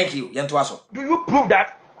 Thank you. Yantuaso. Do you prove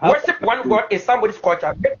that worship one God is somebody's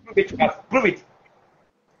culture? Prove it to us. Prove it.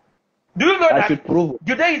 Do you know that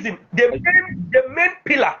Judaism, the main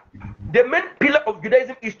pillar of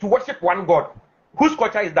Judaism is to worship one God? Whose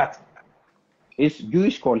culture is that? It's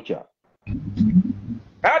Jewish culture.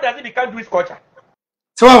 How does it become Jewish culture?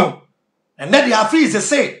 So, and then the Hafiz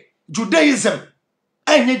say Judaism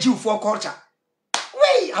ain't Jew for culture.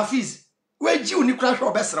 Wait, Hafiz, where Jew ni crash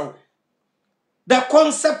or best. The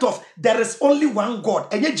concept of there is only one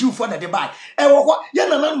God, and yet Jew for the buy. And what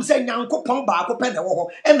Yananam say Yanko Pomba, open the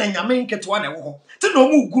wall, and then Yamin get one. To no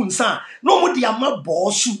more gunsa, no more diama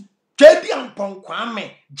bossu, Jabian Pon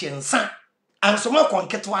Kwame, Jensan, and some more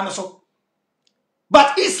conket one so.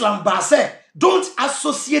 But Islam Base don't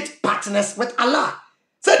associate partners with Allah.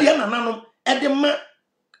 Said Yananam, Edema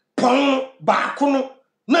Pon Bakuno,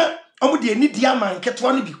 na Omudi ni diama and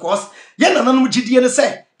ketwani because Yananam Gideon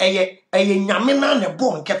say. Eye nyamena ne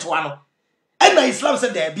bon ketwa no e na Islam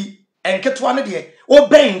said there be en ketwa no de o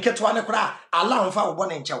ben ketwa no kra Allah mfa wo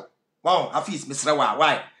ne nchew wow Hafiz misra wa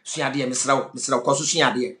why sua de misra ko so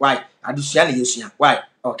sua de why adu sua ne yesua why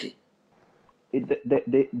okay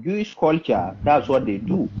the Jewish culture, that's what they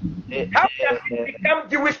do. How does it become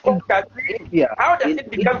Jewish culture? How does it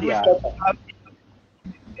become Jewish culture?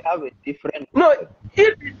 We have a different. No,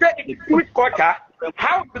 if you say it's Jewish culture,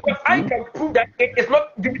 how? Because I can prove that it is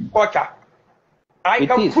not Jewish culture. I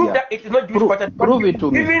can prove that it is not Jewish culture. Prove it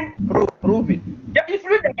to me. Prove it. Yeah, if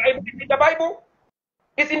you read the Bible, it's in the Bible.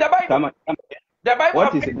 It's in the Bible. Come on. The Bible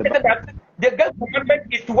What is it? that the God's commandment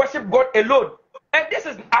is to worship God alone. And this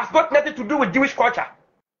has got nothing to do with Jewish culture.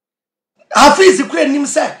 Hafiz Ukraine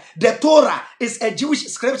say the Torah is a Jewish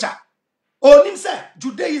scripture. Oh, nim say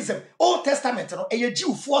Judaism, Old Testament, no, a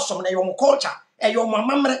Jew for some your culture, a your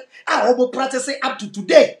mamre, I will practice up to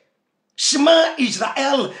today. Shema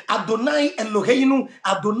Israel, Adonai Eloheinu,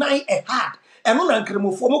 Adonai Ehad. And no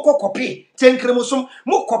cremo for moko copy, 10 chromosome,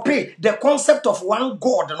 mo copy the concept of one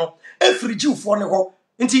God, no, every Jew for no.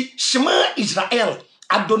 Inti Shema Israel,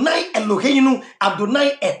 Adonai Eloheinu,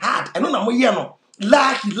 Adonai Ehad. And no no,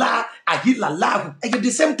 La Hila, Ahila Lahu, and the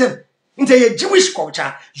same thing. Into a Jewish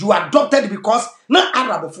culture, you adopted because not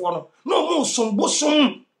Arab for no more some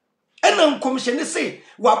bosom. And then commission say,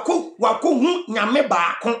 Waku nyame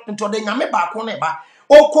ba into the nyame ba koneba,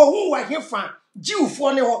 or ko who are here from Jew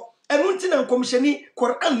for no, and until commissioni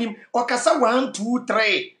Quran or Kasa 1, 2,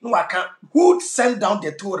 3. No, I can't. Who sent down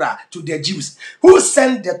the Torah to the Jews? Who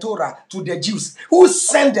sent the Torah to the Jews? Who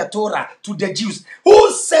sent the Torah to the Jews?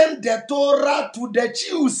 Who sent the Torah to the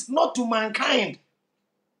Jews, not to mankind?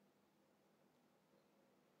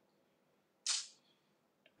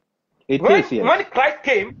 When Christ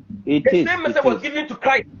came, the same message was given to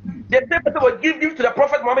Christ. The same message was given to the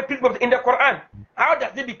Prophet Muhammad in the Quran. How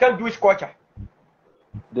does it become Jewish culture?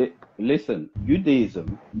 Listen,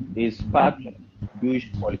 Judaism is part of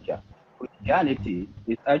Jewish culture. Christianity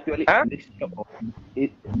is actually a mixture of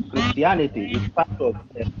it. Christianity is part of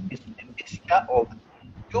a mixture of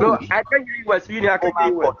Jewish. No, I can't hear you. I can't hear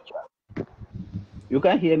you. You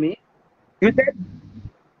can't hear me? You said?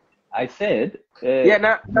 I said.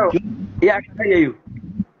 Yeah, no. Yeah, I can hear you.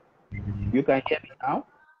 You can hear me now?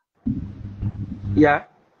 Yeah.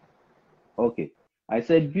 Okay. I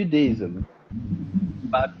said Judaism,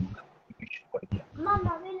 but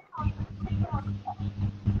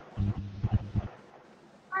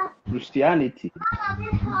Christianity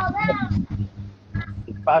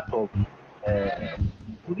is part of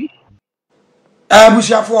Jewish.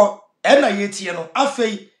 Bushafo, ena yetie no,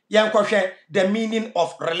 afei yenkohwe the meaning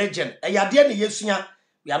of religion. Eyade ne yesua,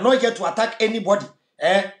 we are not here to attack anybody.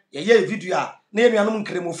 Ye video a na enuanom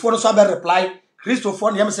nkremofo no so be reply.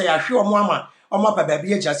 Christopher ne say yahwe omo ama, omo pa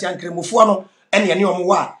baabi agyase nkremofo no ene ne omo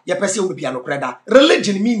wa, ye pese omo bia no kreda.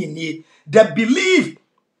 Religion meaning ni the belief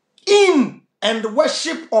in and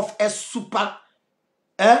worship of a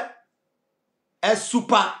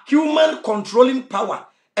superhuman controlling power,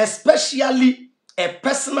 especially a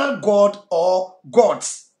personal god or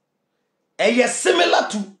gods. Similar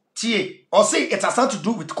to tie, or say it has something to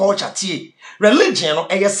do with culture tie. Religion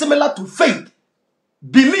is similar to faith,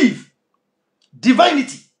 belief,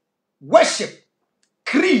 divinity, worship,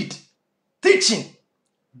 creed, teaching,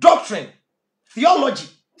 doctrine, theology,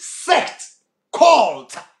 sect,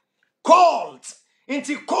 cult.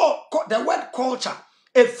 Into the word culture,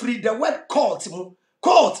 the word cult,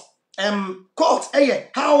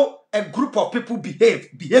 how a group of people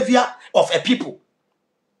behavior of a people.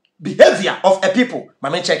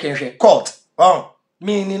 Mama checking here. Cult.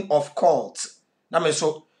 Meaning of cult. Na me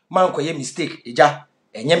so man ko ye mistake eja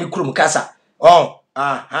enye mi kurum kasa.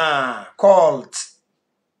 Cult.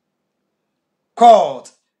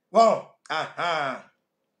 Cult.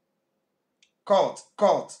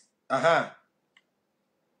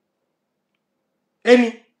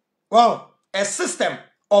 A system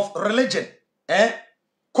of religion,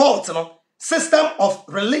 cult, system of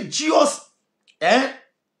religious,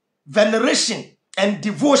 veneration and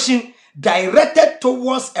devotion directed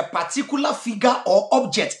towards a particular figure or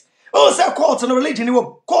object. Say cult and religion,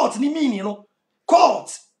 cult ni mean,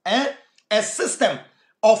 cult, a system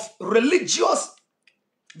of religious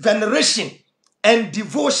veneration and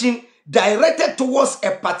devotion directed towards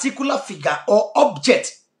a particular figure or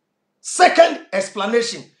object. Second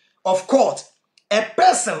explanation of cult, a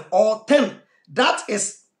person or thing that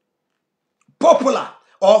is popular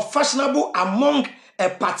or fashionable among a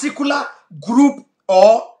particular group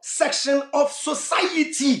or section of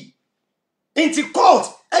society. Into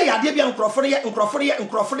cult,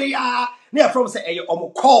 from say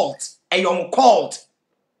cult.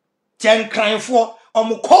 Ten crying for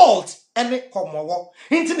cult and homo.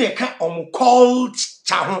 Into the cult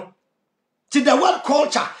chahu. To the word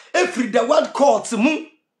culture, every the word cult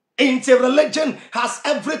into religion has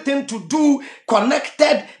everything to do,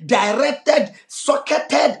 connected, directed,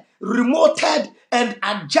 socketed, remoted, and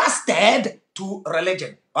adjusted to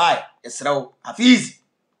religion. Why? It's now Hafiz.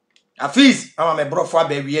 I'm a bro for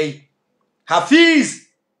baby. Hafiz.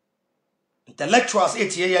 Intellectuals,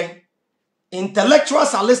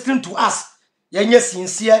 intellectuals are listening to us. You're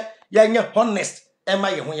sincere, you're honest.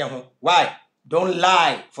 Why? Don't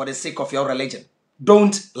lie for the sake of your religion.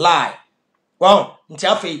 Don't lie. Well,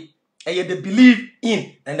 the belief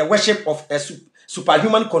in and the worship of a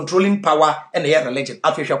superhuman controlling power and their religion.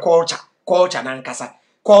 After culture nankasa,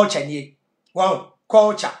 culture ni. Wow,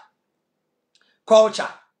 culture.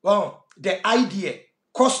 Wow, the idea,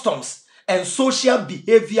 customs, and social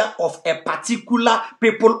behavior of a particular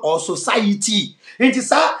people or society. It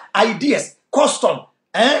is our ideas, custom,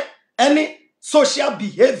 any social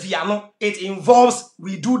behavior, no, it involves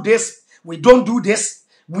we do this, we don't do this,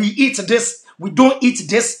 we eat this, we don't eat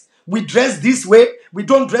this, we dress this way, we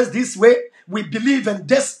don't dress this way, we believe in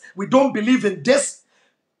this, we don't believe in this.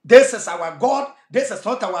 This is our God, this is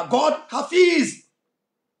not our God. Hafiz.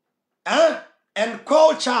 And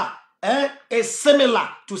culture is similar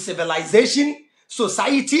to civilization,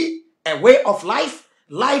 society, a way of life,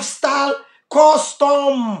 lifestyle,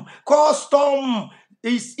 custom.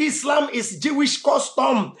 Islam is Jewish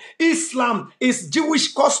custom. Islam is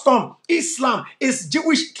Jewish custom. Islam is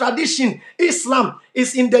Jewish tradition. Islam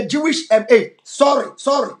is in the Jewish sorry.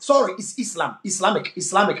 It's Islam. Islamic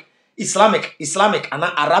and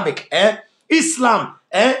not Arabic. Islam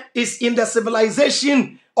is in the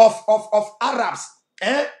civilization of Arabs.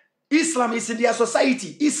 Islam is in their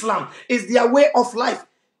society. Islam is their way of life.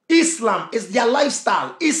 Islam is their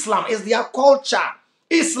lifestyle. Islam is their culture.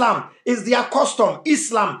 Islam is their custom.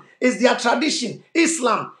 Islam is their tradition.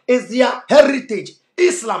 Islam is their heritage.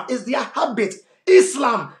 Islam is their habit.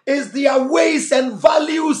 Islam is their ways and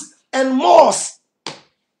values and mores.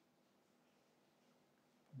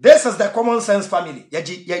 This is the common sense family.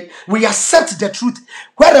 We accept the truth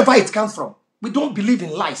wherever it comes from. We don't believe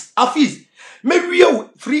in lies. Hafiz, maybe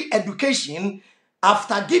free education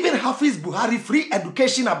after giving Hafiz Buhari free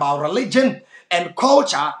education about religion and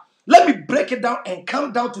culture, let me break it down and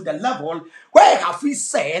come down to the level where Hafiz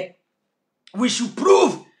said we should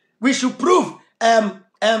prove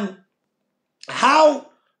how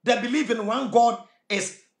they believe in one God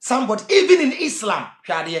is somebody, even in Islam.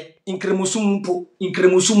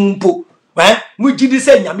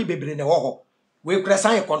 We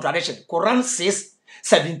present a contradiction. Quran says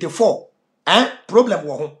 74. Problem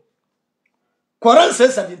wo. Quran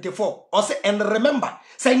says 74. Also, and remember,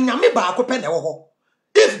 say nyame ba ko pe na wo.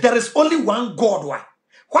 If there is only one God,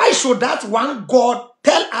 why should that one God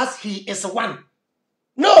tell us he is one?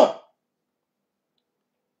 No.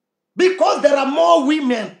 Because there are more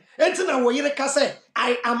women.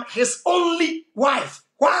 I am his only wife.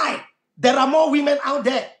 Why? There are more women out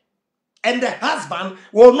there. And the husband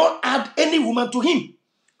will not add any woman to him.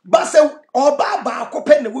 But say, Oba ba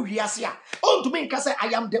kope ne wo wiasia. On to me say I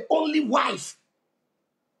am the only wife.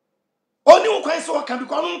 Only one kwan so can be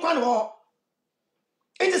kwan wo.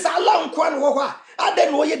 It is Allah kwan wo kwa.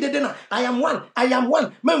 Aden wo ye dede na. I am one. I am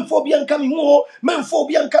one. Memfo bia nka mi hu. Memfo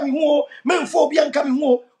bia nka mi hu. Memfo bia nka mi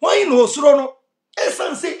hu. Why no suro no?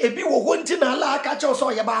 Esan say ebi wo ho nti na Allah aka che so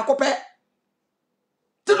ye ba kope.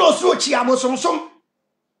 Ti no suro chi abosomsom.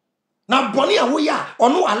 Na boni awoya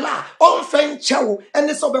onu ala on fen chewo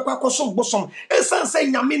ene so bekwa kosom bosom esan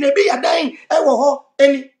say nyame na bi yadan e wo ho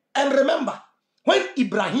eni. And remember when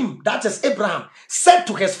Ibrahim, that is Abraham, said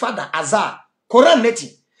to his father Azar, Quran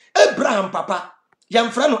neti Abraham papa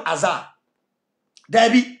yamfra no Azar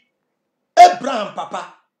dabi Abraham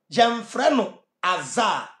papa yamfra no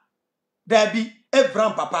Azar dabi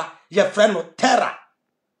Abraham papa yamfra no Terah.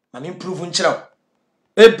 Na me prove nchira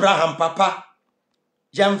Abraham papa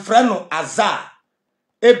yamfra no Azar.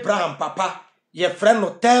 Abraham papa yefra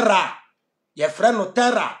no Terah. Yefra no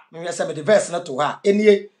Terah. Me say me the verse na to ha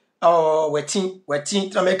enie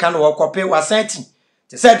wetin tra me kan wo kope wasenti.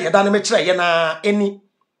 Te said ye dan me kire ye na eni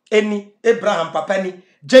Abraham papa ni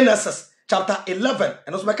Genesis chapter 11.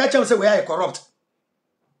 And also me ka say we are corrupt.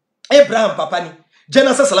 Abraham papa ni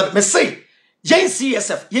Genesis 11 me say yen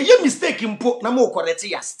CSF ye mistake mpo na mo correct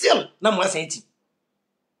ya still na mo asenti.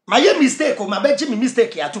 My mistake o mabeji mi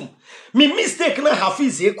mistake yatum. Mi mistake na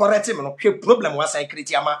Hafiz e correct me no problem was I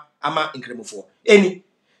create ama incremofo. Any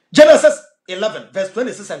Genesis 11 verse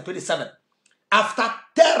 26 and 27. After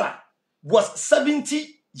Terah was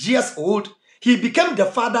 70 years old, he became the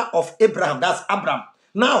father of Abraham, that's Abraham,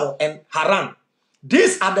 now and Haran.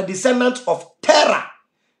 These are the descendants of Terah,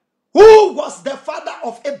 who was the father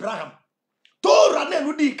of Abraham. Torah ne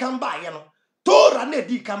nudi kamba yeno. Torah ne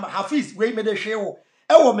di kamba Hafiz we me de hwewo.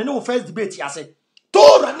 Ewo me no first debate yase.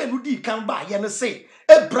 Torah ne nudi kamba yeno say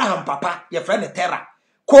Abraham papa ye friend Terah.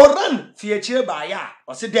 Quran fiechire ba ya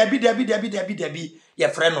o se debi ye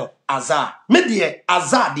friend no Azar. Me de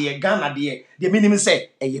Azar de Ghana de minim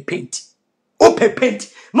say e ye paint. O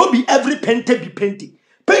paint no be every painter be painting.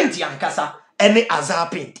 Paint yankasa any Azar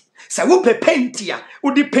paint. Say wo paint ya,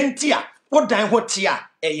 wo di paint ya, wo dan hot ya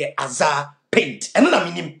e ye Azar paint. And na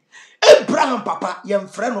minim Abraham papa ye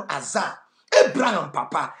friend no Azar. Abraham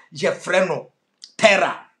papa ye friend no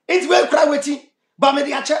Terah. It's well cry waiting. Ba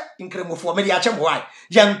mediache incremofo mediache boy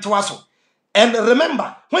yentwaso. And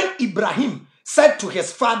remember when Ibrahim said to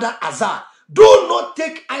his father Azar, do not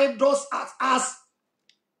take idols as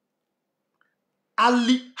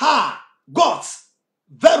aliha gods.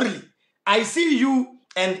 Verily I see you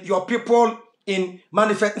and your people in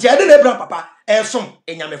manifest. Abraham papa esom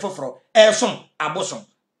enyame foforo esom abosom.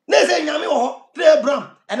 Neze nyame ho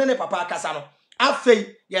Abraham ene papa kasa no.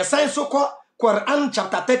 Afei ye sign so called Quran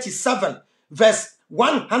chapter 37 verse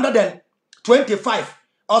 125.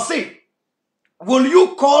 Or say, will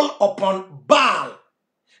you call upon Baal,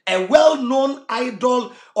 a well-known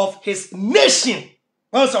idol of his nation,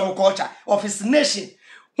 also culture of his nation,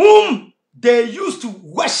 whom they used to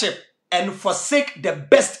worship and forsake the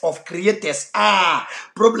best of creators?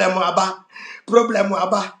 Problem aba.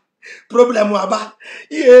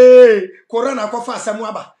 Yeah, Quran akofa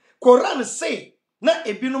samuaba. Quran say na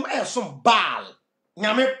ebinum esom Baal.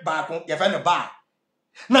 Nyame baako ye fa Baal.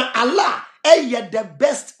 Na Allah the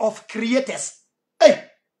best of creators.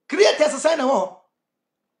 Creators say na wo.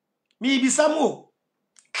 Mi bisamu.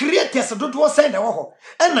 Creators don't want say na wo.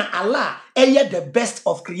 And na Allah the best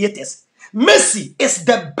of creators. Messi is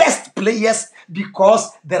the best players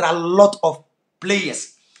because there are a lot of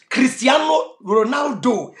players. Cristiano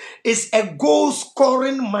Ronaldo is a goal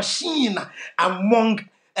scoring machine among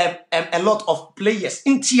a lot of players.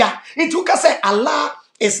 Into you can say Allah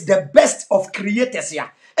is the best of creators here.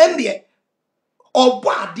 And the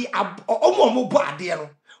obadi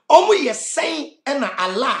omo ye saying and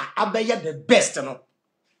Allah abeye the best no.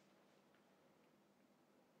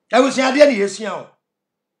 I was ya de yesia o.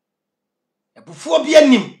 Before be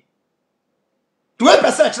anim.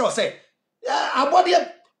 12% chiro say abode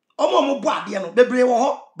omo mo bo ade no bebre wo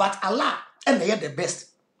ho but Allah and they the best.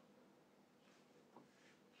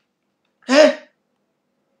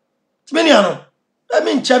 Many ano. I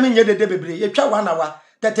mean chairman ye de bebre ye twa 1 hour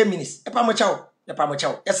 30 minutes. Epa mo chawo.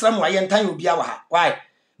 Esra mo aye ntan obi awa ha. Why?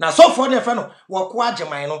 Na so for the friend no wo ko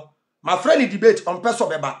ageman no. My friend debate on person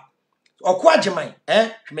beba. Oko ageman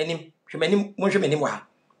hwemenim mo hwemenim wa ha.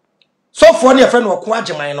 So for the friend wo ko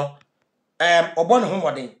ageman no. Obo ne ho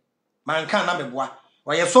moden. Man kan na meboa.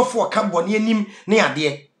 Oye so for ka bone anim ne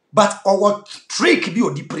ade. But owo trick bi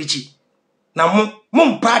odi preachi. Na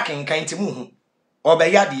mo parking kan ti mu hu.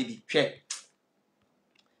 Obeya de bi hwe.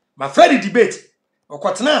 My friend debate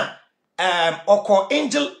okotena oko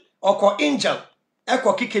angel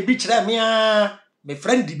eko kike bi kire me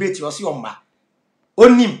friend debate yo se omma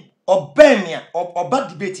onim obemia oba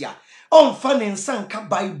debate ya onfa ne nsanka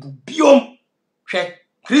bible biom hwe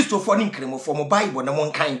Christopher ni nkremofo mo bible na mo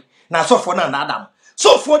nkan na sofo na adam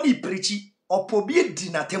sofo ni preachi opobie di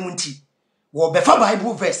na temunti wo befa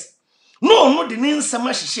bible verse no de ne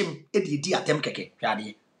nsama hyehyem e de di atem keke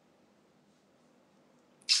hwade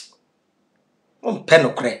Mon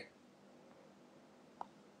penokre.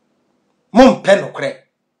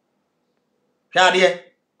 Hwade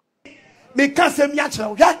me kasem ya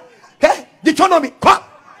chero hwe Deuteronomy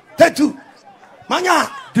 32 manya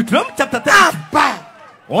Deuteronomy chapter 32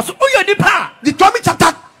 also oyo nipa Deuteronomy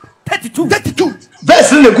chapter 32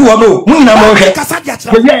 verse le gu ono mu nyina mo hwe kasa dia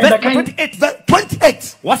chero verse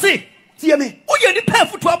 28 what's it tie me oyo nipa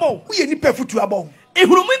futu abo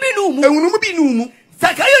ehunum bi nu mu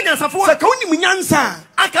Sakayo nyansafo saka onim nyansa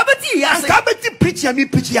akabeti ya akabeti preach ya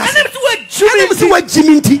anem so wa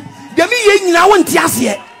jiminti de me ye nyina wonti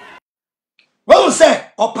ase wo say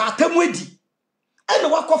opatamu edi ene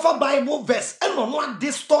wakofa bible verse ene no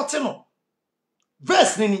distort no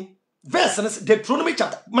verse ni Deuteronomy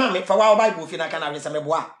chapter mama fa wa bible fi na kana we say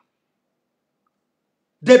meboa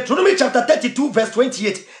Deuteronomy chapter 32 verse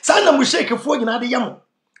 28 sa na mo shake fo nyina de yam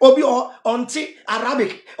obi o onti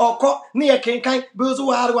Arabic oko ne ye kenkan bezu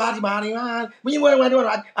war mani mi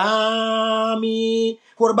ami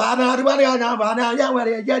qurbana ya bana ya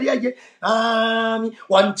wari ya ami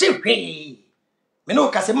wanti hwe me no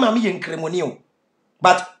kase mama ye nkremoni o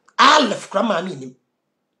but alif krama mi nim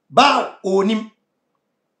ba onim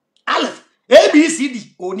alif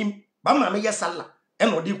abcd onim ba mama ye sala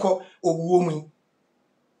en odi ko owuo mu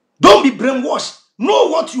don't be brainwashed know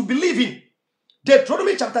what you believe in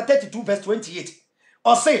Deuteronomy chapter 32 verse 28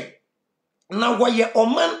 or say na waye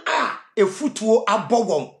oman a efutuo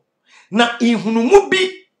abowon na ihunumu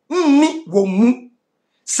bi nni womu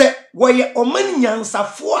se waye oman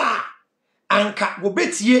nyansafo a anka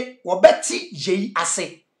wobeti yei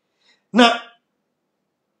ase na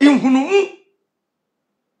ihunumu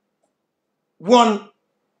won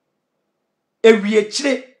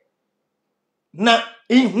ewiechire na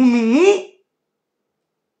ihunumu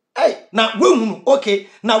na wehunu okay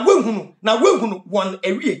na wehunu won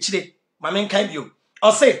ewie chire mame nkan bio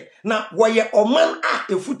o say na woye oman a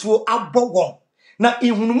efutuo abowon na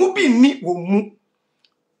ihunumu bi ni wo mu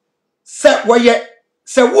se woye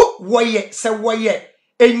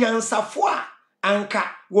enyansafo a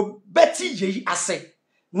anka wo beti yei ase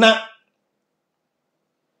na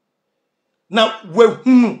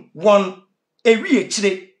wehunu won ewie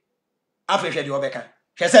chire afehwe de obeka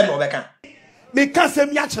hwese no obeka me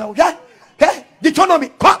kasem ya chero hwe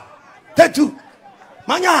Deuteronomy 32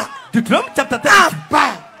 manya Deuteronomy chapter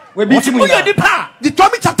 32 we bi ti mu ya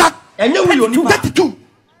Deuteronomy chapter enye wo ni 32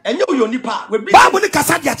 enye wo ni pa we bi Bible ni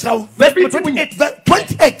kasa dia chero verse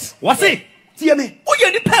 28 what's it tie me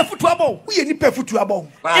oye nipa futu abo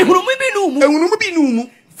ehunum bi nu mu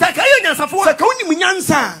Sakayo nyansafo saka onim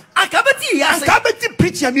nyansa akabeti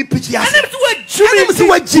preach ya anem so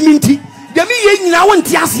wa jiminti de me ye nyina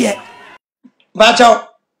wonti ase Bacho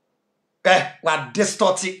wa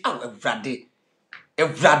distorti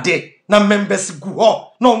evrade na members gu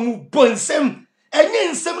ho na mu bonsem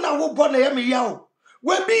enye nsem na wo bo na ye me ya o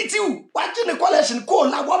we beat you wa gine collection ko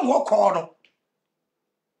la won ho ko no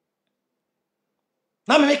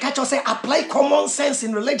na me catch you say apply common sense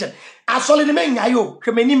in religion asole ni menya yo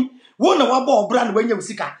hwemenim wo na wa bo obra na wanya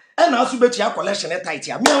usika e na aso betu ya collection e tight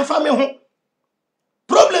ya me amfa me ho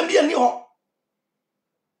problem bi ani ho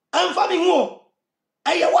amfa me ho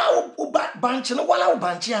eye wa banche no wala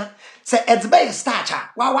banche se edbe starch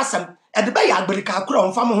wa wasam edbe ya agberika akura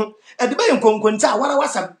onfa mo ho edbe nkonkonta wala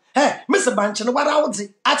wasam Hey, Mr. Banchen, what I would say,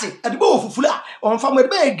 Ati, at the bow of Fula, on Family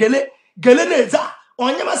Bay, Geleneza,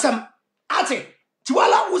 on Yamasam, Ati,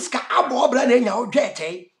 Tiwala Uska Abo Brand now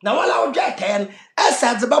Jete, now all Jeten, as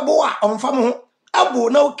at the Baboa on Famu, Abo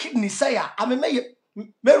no kidney sayer, I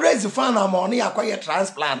may raise the fan of money, acquire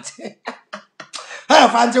transplant. I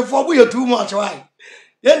fancy for we are too much, why?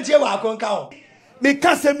 Yen Jewa Concount. Me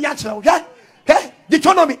can't say Yachel, yeah? Hey,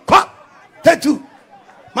 Deuteronomy, quoi? Tetu.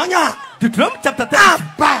 Manya, Deuteronomy chapter 30.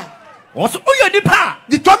 Ah, bah. Also, oh, you pa.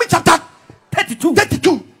 Deuteronomy chapter 32.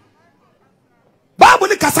 32. Bible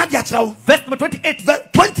Yachel, verse number 28. Verse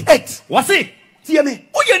 28. What's it? See me.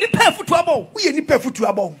 Oh, you need pay for trouble. We need pay for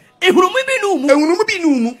trouble. A room be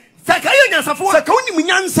no. Sakayo nyansa fo. Sakawni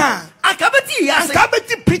munyansa. Akabeti ya.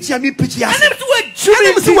 Akabeti preacher me preacher.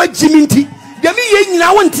 Anem so wa jiminti. Dem ye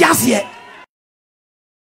nyina wonti ase.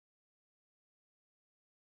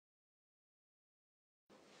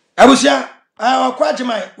 Abusia,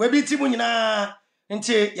 okwajiman, we bi ti mu nyina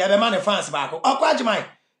nti ya be ma ne fans baako. Okwajiman,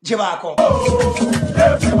 je baako.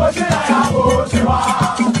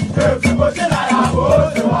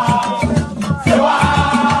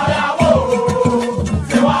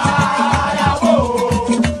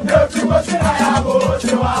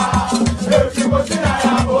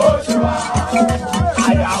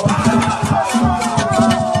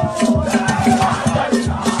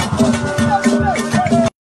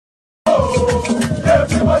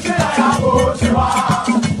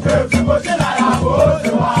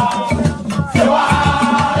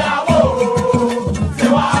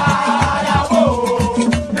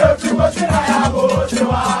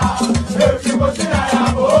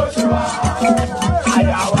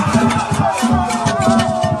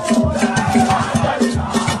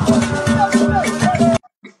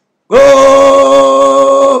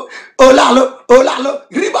 Olalo,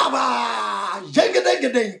 ribaba,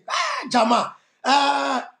 jengede, jama,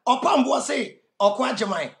 opambo say,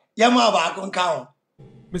 okwajiman, yama ba kunkaon.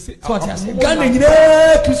 Ghana nyine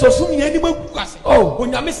Kristosu nyine ni makwase. Oh,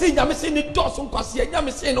 onyame se ni doso kwase,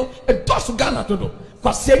 nyame se no e doso Ghana todo.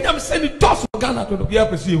 Kwase nyame se ni doso Ghana todo. Bia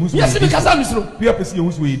pesi ehunsu. Yes, me kasa misro. Bia pesi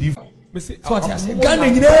ehunsu we di. Ghana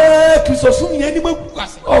nyine Kristosu nyine ni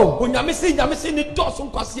makwase. Oh, onyame se ni doso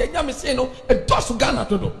kwase, nyame se no e doso Ghana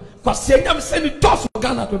todo. Kwase nyame se ni doso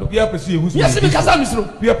Ghana todo. Bia pesi ehunsu. Yes, me kasa misro.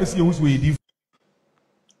 Bia pesi ehunsu we di.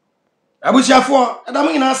 Abusiafo,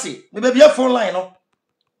 adamu nyina ase, me be bia phone line no.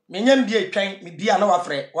 Me nyam bia twan, me bia na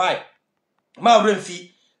wafre. Why? Ma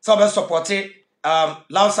remfi, so be support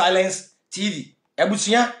Loud Silence TV.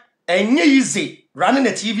 Abusia, enye easy running a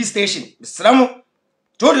TV station. Misramo.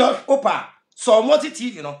 Told you opa, so multi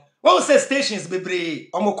TV no. What say stations bebre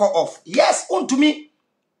omo call off. Yes, on to me.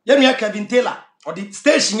 Yemi Kevin Taylor or the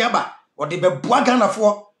station yaba or the beboa Ghana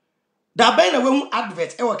for. Da ben na we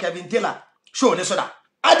advert e Kevin Taylor. Show ne so da.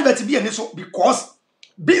 Advert be ne so because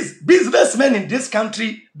businessmen in this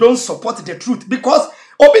country don't support the truth because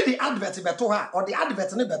obi the advert beto ha or the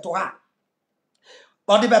advert ne beto ha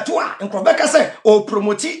or the beto ha nkobeka say o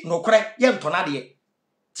promote no kore ye ntona de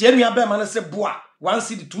tie nua be man say boa 1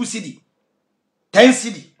 cedi 2 cedi 10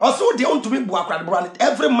 cedi also they want to be boa kra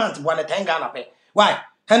every month boa na 10 Ghana pe why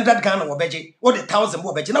 100 Ghana wo beje wo the 1000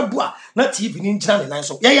 wo beje na boa na TV ni ngina ne nan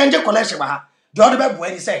so ye nje collection ba ha the other be boa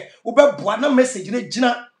ni say wo be boa na message ne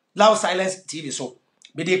gina Loud Silence TV so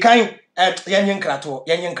be the kind yanyin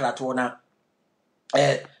krato na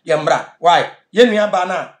yambra why yenua ba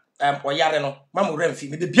na oyare no mamu remfi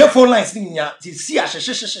me the beautiful lines ni nya ti si a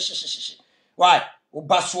hye why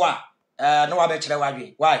obaso a na wa be kire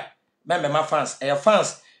wadwe why memma fans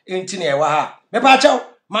fans enti na e wa ha me pa chaw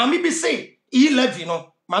mami bi say 11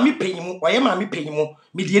 no mami penyimu oye mami penyimu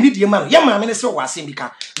me die ni die ma no ye mami ne se o asem bi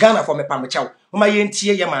ka Ghana for me pa me chaw mama ye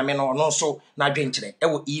ntie ye mami no no so na dwen kire e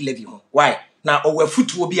wo 11 ho why na owa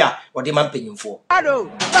futuo bi a ode man penyimfo ado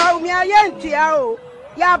ba mi ayentia o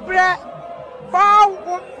ya bre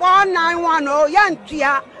 4191 o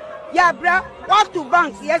yantia ya bre what to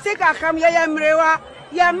banks yesika kam ye mrewa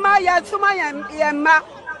ye ma ya suma ye ma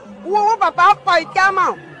wo papa fight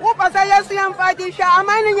ama wo pasa yesu yan fight sha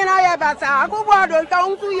amani nyina ya basa agogo ado ka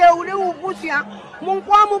unsu ye ure wo busia mun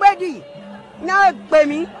kwa mu bedi na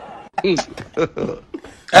gbemi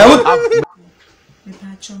Me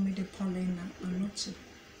pacho me de Paulina anoche.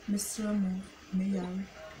 Mr. Mo me yare.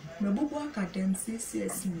 Me bubu academ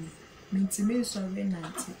CCS me. Mintime so we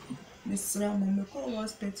nanti. Mr. Mo me call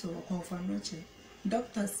hospital confirmation.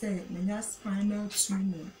 Doctor say me nya spinal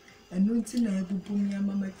tumor. Anunti na ebubu me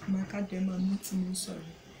ama academ anunti so.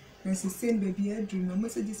 Na se same baby edru no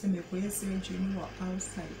message say me ko surgery no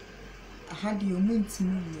outside. I had your munti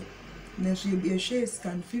me. Na she be a share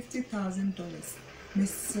scan $50,000.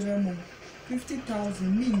 Mr.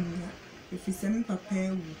 50,000 mean if it's a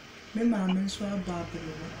papa, me mamma so a babble.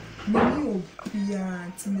 Me, oh,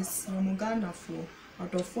 to Miss Ramogana for,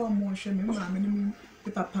 out of 4 motion, me mamma,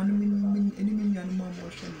 the papa, enemy, and more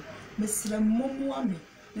motion. Mr. Momuami,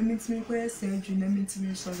 let me to me where surgery, let me to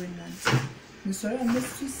me sorry, Nancy. Miss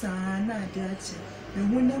Susana, dear, the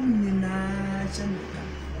woman, Jamaica,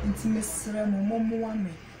 into Mr.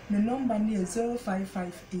 Momuami, the number near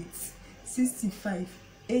 0558 65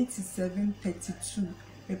 87 32.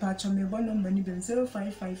 The patch on the one number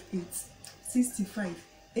 0558 65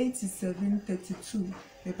 87 32.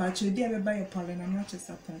 The patch of the by a pollen and matches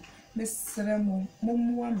upon Miss Remo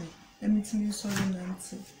Momuami, and meet me sorry,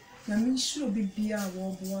 Nancy. Now, me sure be a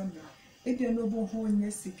war wonder. If you're noble home,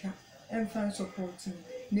 Jessica, and find supporting.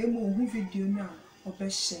 Name who video now, or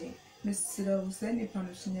best share. Miss Rose, any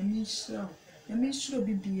punishing, and me sure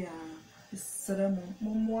be a ceremony,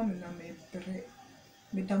 Momuami, and I may break.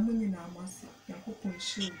 Medamuni na amasi ya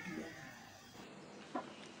kuponshi bia.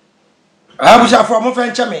 Abusha for mo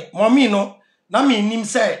fenche me, mommy no, na me nim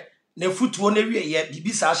say na futuo na wie ye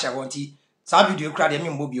bibi sa hye wonti. Sa video kra de me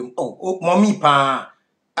mbobiom. Oh, mommy pa.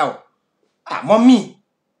 Mommy.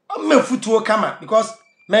 Me futuo kama because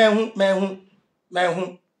me hu.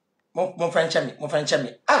 Mo fenche me.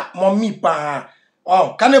 Mommy pa.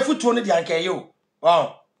 Kan na futuo no di anka yo.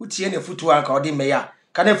 Utie na futuo anka odi me ya.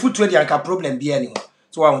 Kan na futuo di anka problem bia ni ho.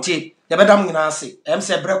 So I want to the bedam nyina ase em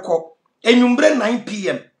se breko enwumbre 9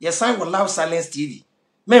 p.m. ye sign with Loud Silence TV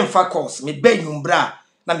me mfa course me be enwumbra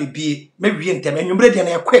na me bie me wie ntem enwumbre de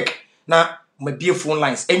na quick na me bie phone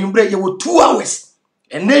lines enwumbre ye wo 2 hours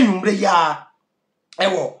and then enwumbre ya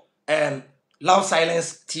ewo Loud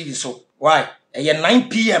Silence TV so why ye 9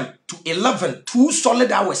 p.m. to 11 2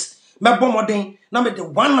 solid hours me bomodin na me de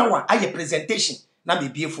 1 hour aye presentation na me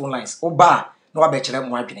bie phone lines oba na wa be kire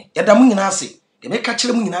mo adwene ye dam nyina ase de me ka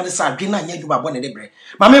kire mu nyina de sa adwene anya dwuba bo ne de bre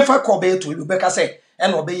ma me fa ko be to be ka say e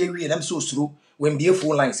na obe ye wie dem so osuro when bie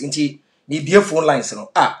phone lines nti me bie phone lines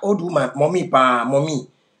no odu ma mommy pa mommy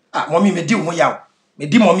me di ho yaw me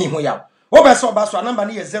di mommy ho yaw wo be so ba so number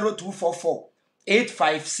ne ye 0244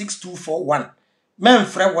 856241 men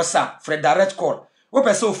frɛ WhatsApp frɛ direct call wo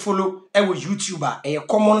be so follow e wo YouTuber e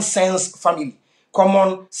common sense family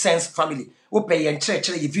wo pe ye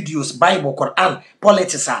nkyerɛkyerɛ ye videos Bible Quran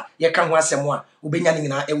politics ye ka ho asɛm a wo benya ne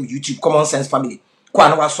nyina e wo YouTube common sense family kwa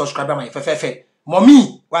na wa subscribe ma fefefe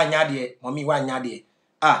mommy wa nya de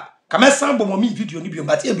kamesa bo mommy video ni bio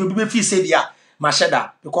but e bi fi se bia ma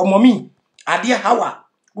sheda because mommy ade hawa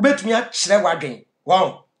wo betumi a kyerɛ wadwen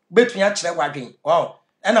betumi a kyerɛ wadwen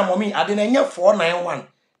ena mommy ade na nya 491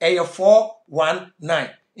 e ye 419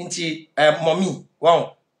 nti mommy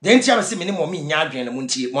den tia me se me ni mommy nya adwen na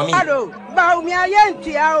muntie mommy ba umi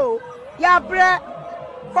ayentia o ya bre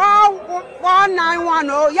 491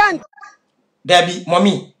 o yan Debbie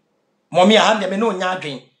mommy a de me no nya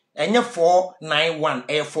adwen enye 491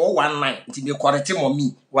 419 nti me correct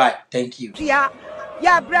mommy why thank you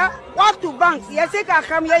ya bre what to banks yesika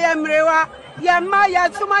kam ye mrewa ya ma ya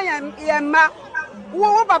tuma ya ma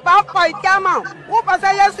wo papa fight kama wo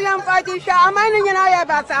pasa yesu yan fight sha amani nyina ya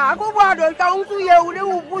basa agobo ado ka unsu ye ure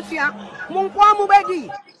ubusia munkwa mu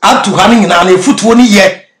bedi atu ha nyina na futuo ni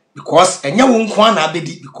ye because enye wo nkwa na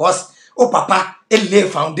bedi because papa lay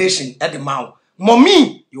foundation at the mouth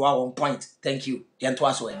mommy you are on point thank you yento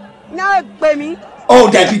aso na gbemi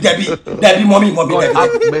Debbie mommy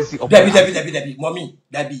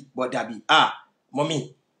Debbie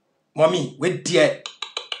mommy mommy we dear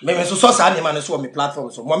me so sa na ma no so me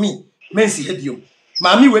platform so mommy me si he biom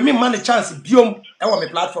mami we me man chance biom e wo me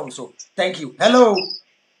platform so thank you hello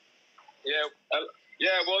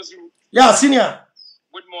boss senior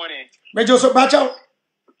good morning me so bacha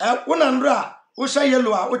wona ndra wo sha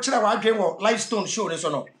yellow wo kire wa adwen wo livestone show ne so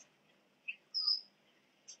no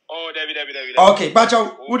David okay bacha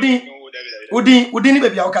udin ni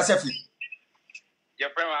baby a wo kasa fi your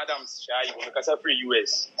friend Adams sha you kasa free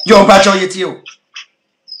US yo bacha yeti o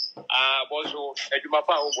boss eduma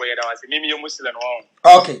pa wo boy da wase mimi yo muslim won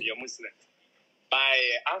okay yo muslim by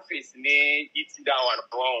Hafiz ni iti da one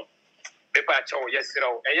won be pa cha wo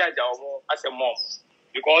yesiro eya ja wo asem mom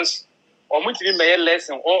because omutiri me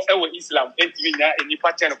lesson o ewo Islam entimi nya eni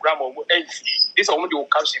pattern gram o enti this o de o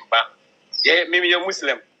caption ba ye mimi yo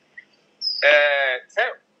muslim say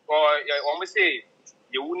o mo say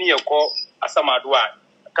ye wuni ye ko asamado a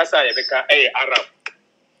kasa ye beka Arab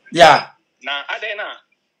na adena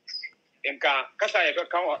enka kasa ye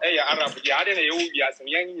beka Arab ye adena ye ubi asem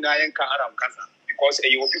yan nyina ye nka Arab kasa because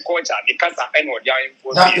ye obi culture ni kasa eno dia info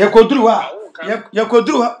ye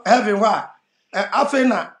kodru heaven wa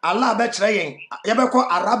afena Allah be kire yen ye be ko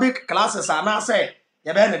Arabic classes ana say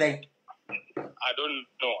Ya be ne den. I don't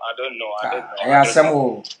know. Ya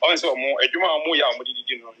semo. On so mo adwuma mo ya mo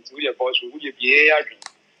didi no. Nti we dey boss we dey bie adwen.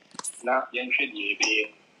 Na yen hwe die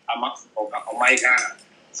be amax o my god.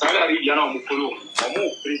 Salary ya na mo follow.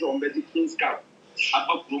 Mo preso on be di Kings Cup.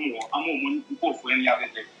 Apa promo amo mo ko fu en ya be.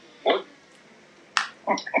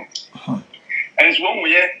 And so mo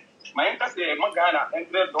ye my enter say magana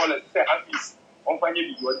 $100 say Hafiz. On fanye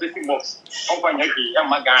video basic box. On fanye ke ya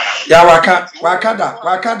magana. Ya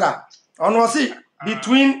wakada. Ono si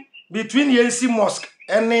between Yensi Mosque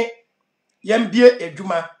ene yembie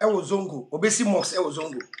edwuma e wo zongo obesi mosque e wo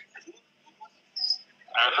zongo.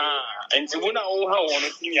 Aha, enti wona o ha wono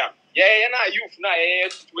tinya. Ye na youth na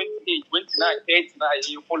 28, 29, 30 na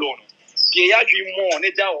ye follow no. Ye ya dwi mo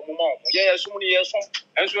ne ja wo mo ye so ni ye so.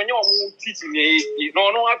 Enso nye o mu titi ne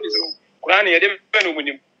no Hafiz no. Kura ne ye de be no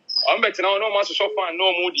munim. O mbeti na no ma so fan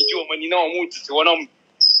no mu diji o mani na o mu titi wo no.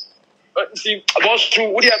 See, boss,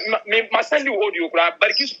 would you send you audio?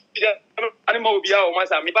 But kiss animal be our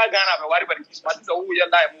master. Me bag Ghana, but what kiss my sister who you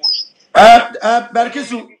like movie.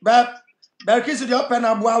 Berkisu the open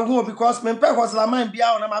abu because me pay was la man be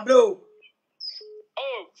out na my bro.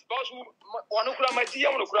 Oh, boss, one who my tea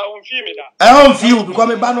on the crowd on film that. I don't feel because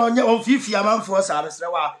me ban on 50 a man for service.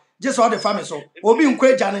 Just all the family so. Obi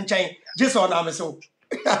nkwe jan and chain. Just all na me so.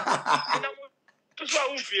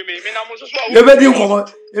 Ebedi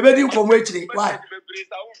nkomo echiri why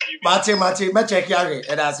mate me check yare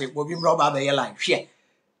and I say obi mroba be line share.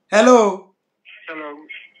 Hello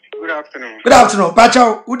good afternoon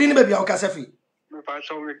pacha udini be bia okasefi me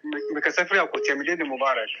pacha me kasefi akotia me de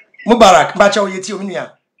mubarak pacha yeti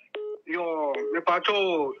omnia yo me pacha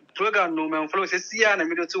program no me flow se sia na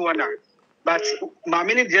me do to wana but ma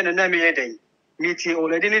me ni de na me yeden meeting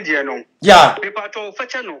already ni de no yeah me pacha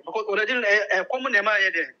fecha no because already common na ma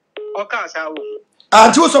yeden oka sa wo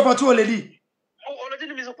anti wo support already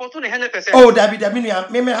already me support no 100%. Oh dabi me ha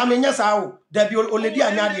me nya sa wo dabi already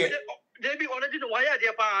anya de dabi already no why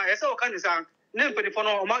de pa ese o kan san ne mpedi fo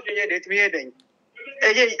no o ma dwenye de timi yeden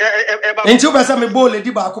enti wo besa me bo already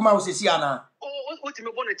ba akoma wo sesi ana what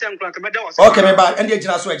me bo ne tem kran ka me da wo okay me ba ende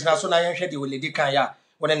ejina so na yen hwe de already kan ya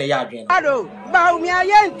wona ne ya adwen ado ba mi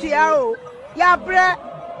ayentia o ya bre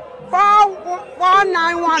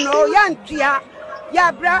 491 o yantia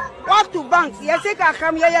ya bre what to banks yesika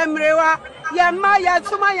kam ye mrewa ye ma ye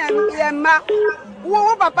suma ye ma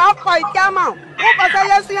wo papa fight kama wo papa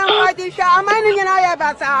yesu yan fight sha amani nyina ye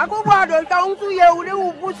basa agogo ado ta unsu ye ure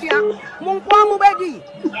ubusia mun kwa mu bedi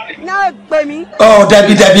na gbemi oh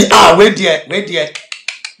dabi we there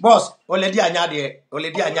boss already anya de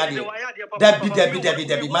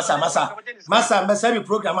dabi masa mi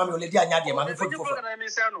program am already anya de ma me fofo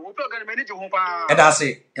e da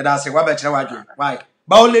se wa be kire wa dwe why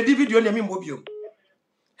ba already video ne mi mo bio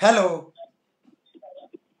hello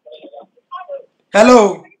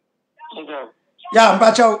ya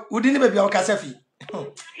mpacha udini be bia o kasefi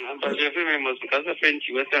mpacha fe me mo kasefi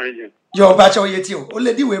nchi western region yo mpacha o yeti o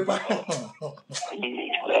already we pa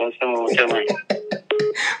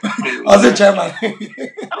Ose chairman.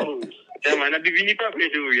 Chairman, na bibini pa pe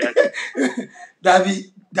do ya.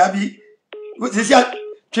 Dabi. Sisi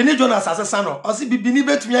twene Jonas asesa no. Ose bibini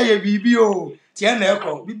betumi aye bibi o. Tie na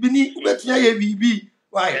eko. Bibini betumi aye bibi.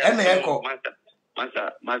 Why? E na eko.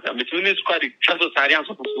 Masa, between squad chaso sarian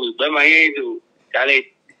so fufu. Ba ma yen do. Dale.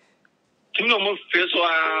 Tuno mo feso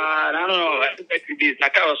a na no, expect this. Na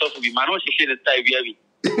ka so fu bi ma no shike the style bi abi.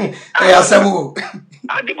 Asemu.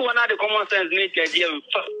 I think one of the common sense nature idea.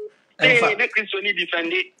 Hey, the Christian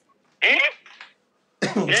defend it.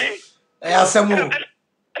 Asemu.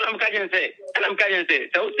 I'm going to say,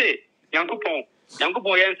 so say, Yankupon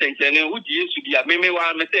Yansen, and would you should be a meme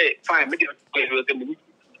while I say, fine, maybe Yankupon,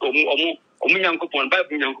 but Yankupon,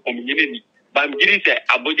 but I'm getting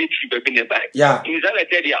a body trip in the back. Yeah. In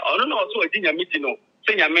Zalateria, I don't know, also a dinner meeting,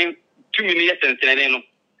 saying I mean 2 minutes and saying,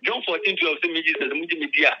 John 14 to the media as a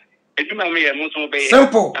media.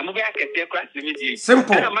 Simple.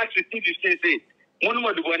 Simple. I'm actually say, one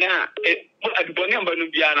more Dubona, a Dubonian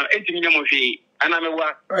Banubiana, 8 million and I'm a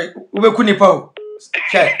work. Right, Ubekunipo.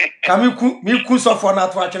 Come you so for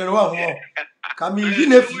not watching one more. Come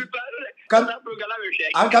in if you come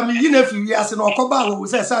in if you ask no Okoba who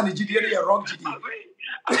says Sandy GD wrong GD. I'm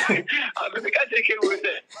going to take it with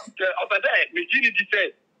it. Over there, Mijini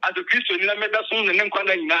said, as a Christian, I met that soon and then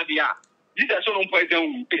Kwanda in Nadia. This is so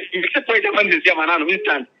important. Except for the man is Yaman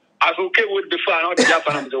instant. I okay with the fan or the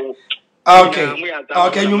Japan. Okay,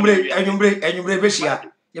 you break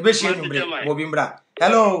Beshia. You Beshia, Mobimbra.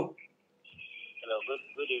 Hello.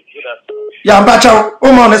 Good afternoon. Yeah, Pacha,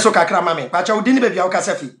 Omo Nesoka Kramame. Pacha, didn't be your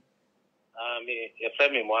Casafi. Your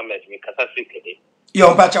friend Mohammed, me Casafi.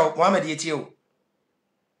 Yo mpacha Muhammad yetio.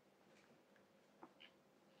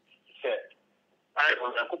 I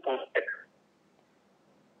on a coupon.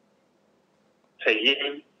 Say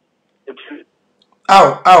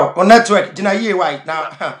Ow, on network, Jina ye white now.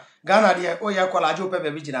 Ghana dear, oh ya kwala jo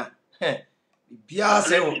pepe bijina. Bia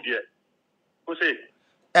se o. Who say?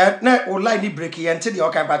 Na o line ni break ye until the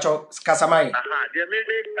okan pacho kasamai. Aha, there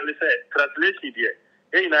maybe can say translation there.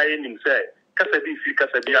 Na ye nim say kasa bi fi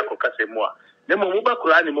kasa bi akokasa mu a. Na mo ba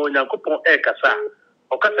kura ni mo Nyankopon kasa.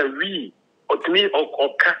 O kasa wi, otumi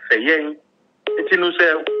o kasa yen. Enti no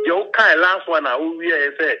say you kan last one a o wi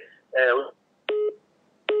e say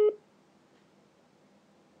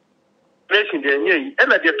nation there nye e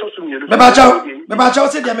na de to so mienu. Me ba chaw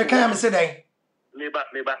say dia me kan am say den. Me ba.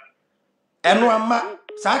 Eno amma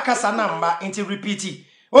sa kasa na mba enti repeat.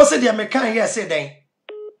 O say dia me kan here say den.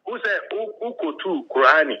 Who say uko to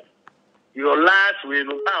Qur'ani? Your last way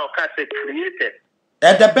no how can say created.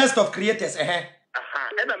 The best of creators Aha.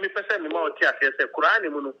 And me person me ma o ti ase say Qur'ani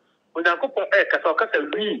mu no. Onyankopon kasa o kasa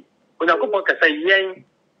wi. Onyankopon kasa yen.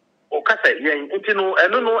 O kasa yen. Enti no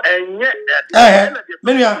eno no enye.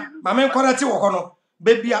 Menua, mama nkorati wo no.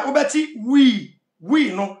 Baby a obeti we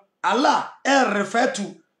no. Allah refer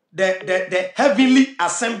to the heavenly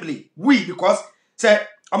assembly. We because say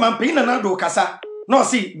omampina na do kasa. No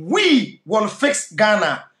see we will fix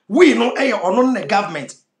Ghana. We no on the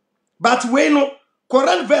government. But we no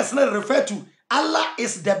Quran verse na refer to Allah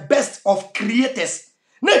is the best of creators.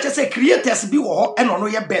 No just say creators be wo and no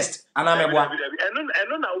your best. Anamebwa.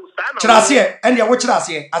 Eno na usana. Chirasie and ya wo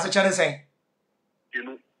chirasie as a chare say. You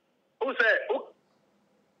know. Who say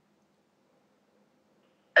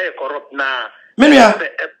corrupt na.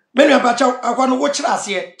 Menua bacha akwa no wo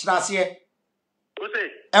chirasie. Who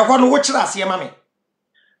say akwa no wo chirasie mami.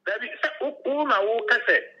 Baby say who na wo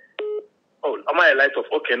kase. Oh, am I a light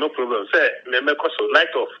off? Okay, no problem. Say me so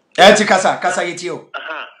light off. Eti kasa yetio.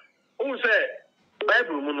 Aha. Who say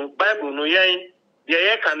Bible no yen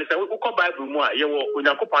ye kan say we ko Bible mu a ye wo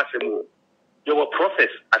Onyankopon asemu. Ye wo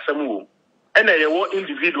prophets asemu. E na ye wo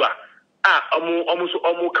individual.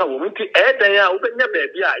 Omu ka wo nti dan a wo benya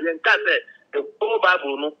baabi a ye nka say the whole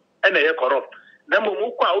Bible no e na ye corrupt. Na mo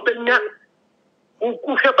mu kwa wo benya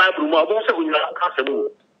ku hwe Bible mu a wo say Onyankopon asemu.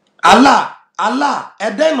 Allah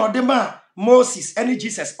eden no de ma Moses and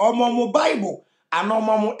Jesus omo Bible and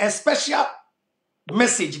omo a special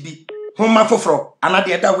message bi homa foforo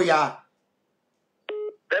anade eda we ya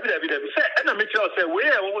David say and na me say we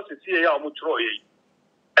e wo se tie ya omo tro ye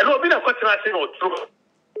e no obi na kwatena say o tro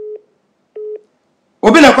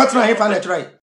obi na kwatena he fa na try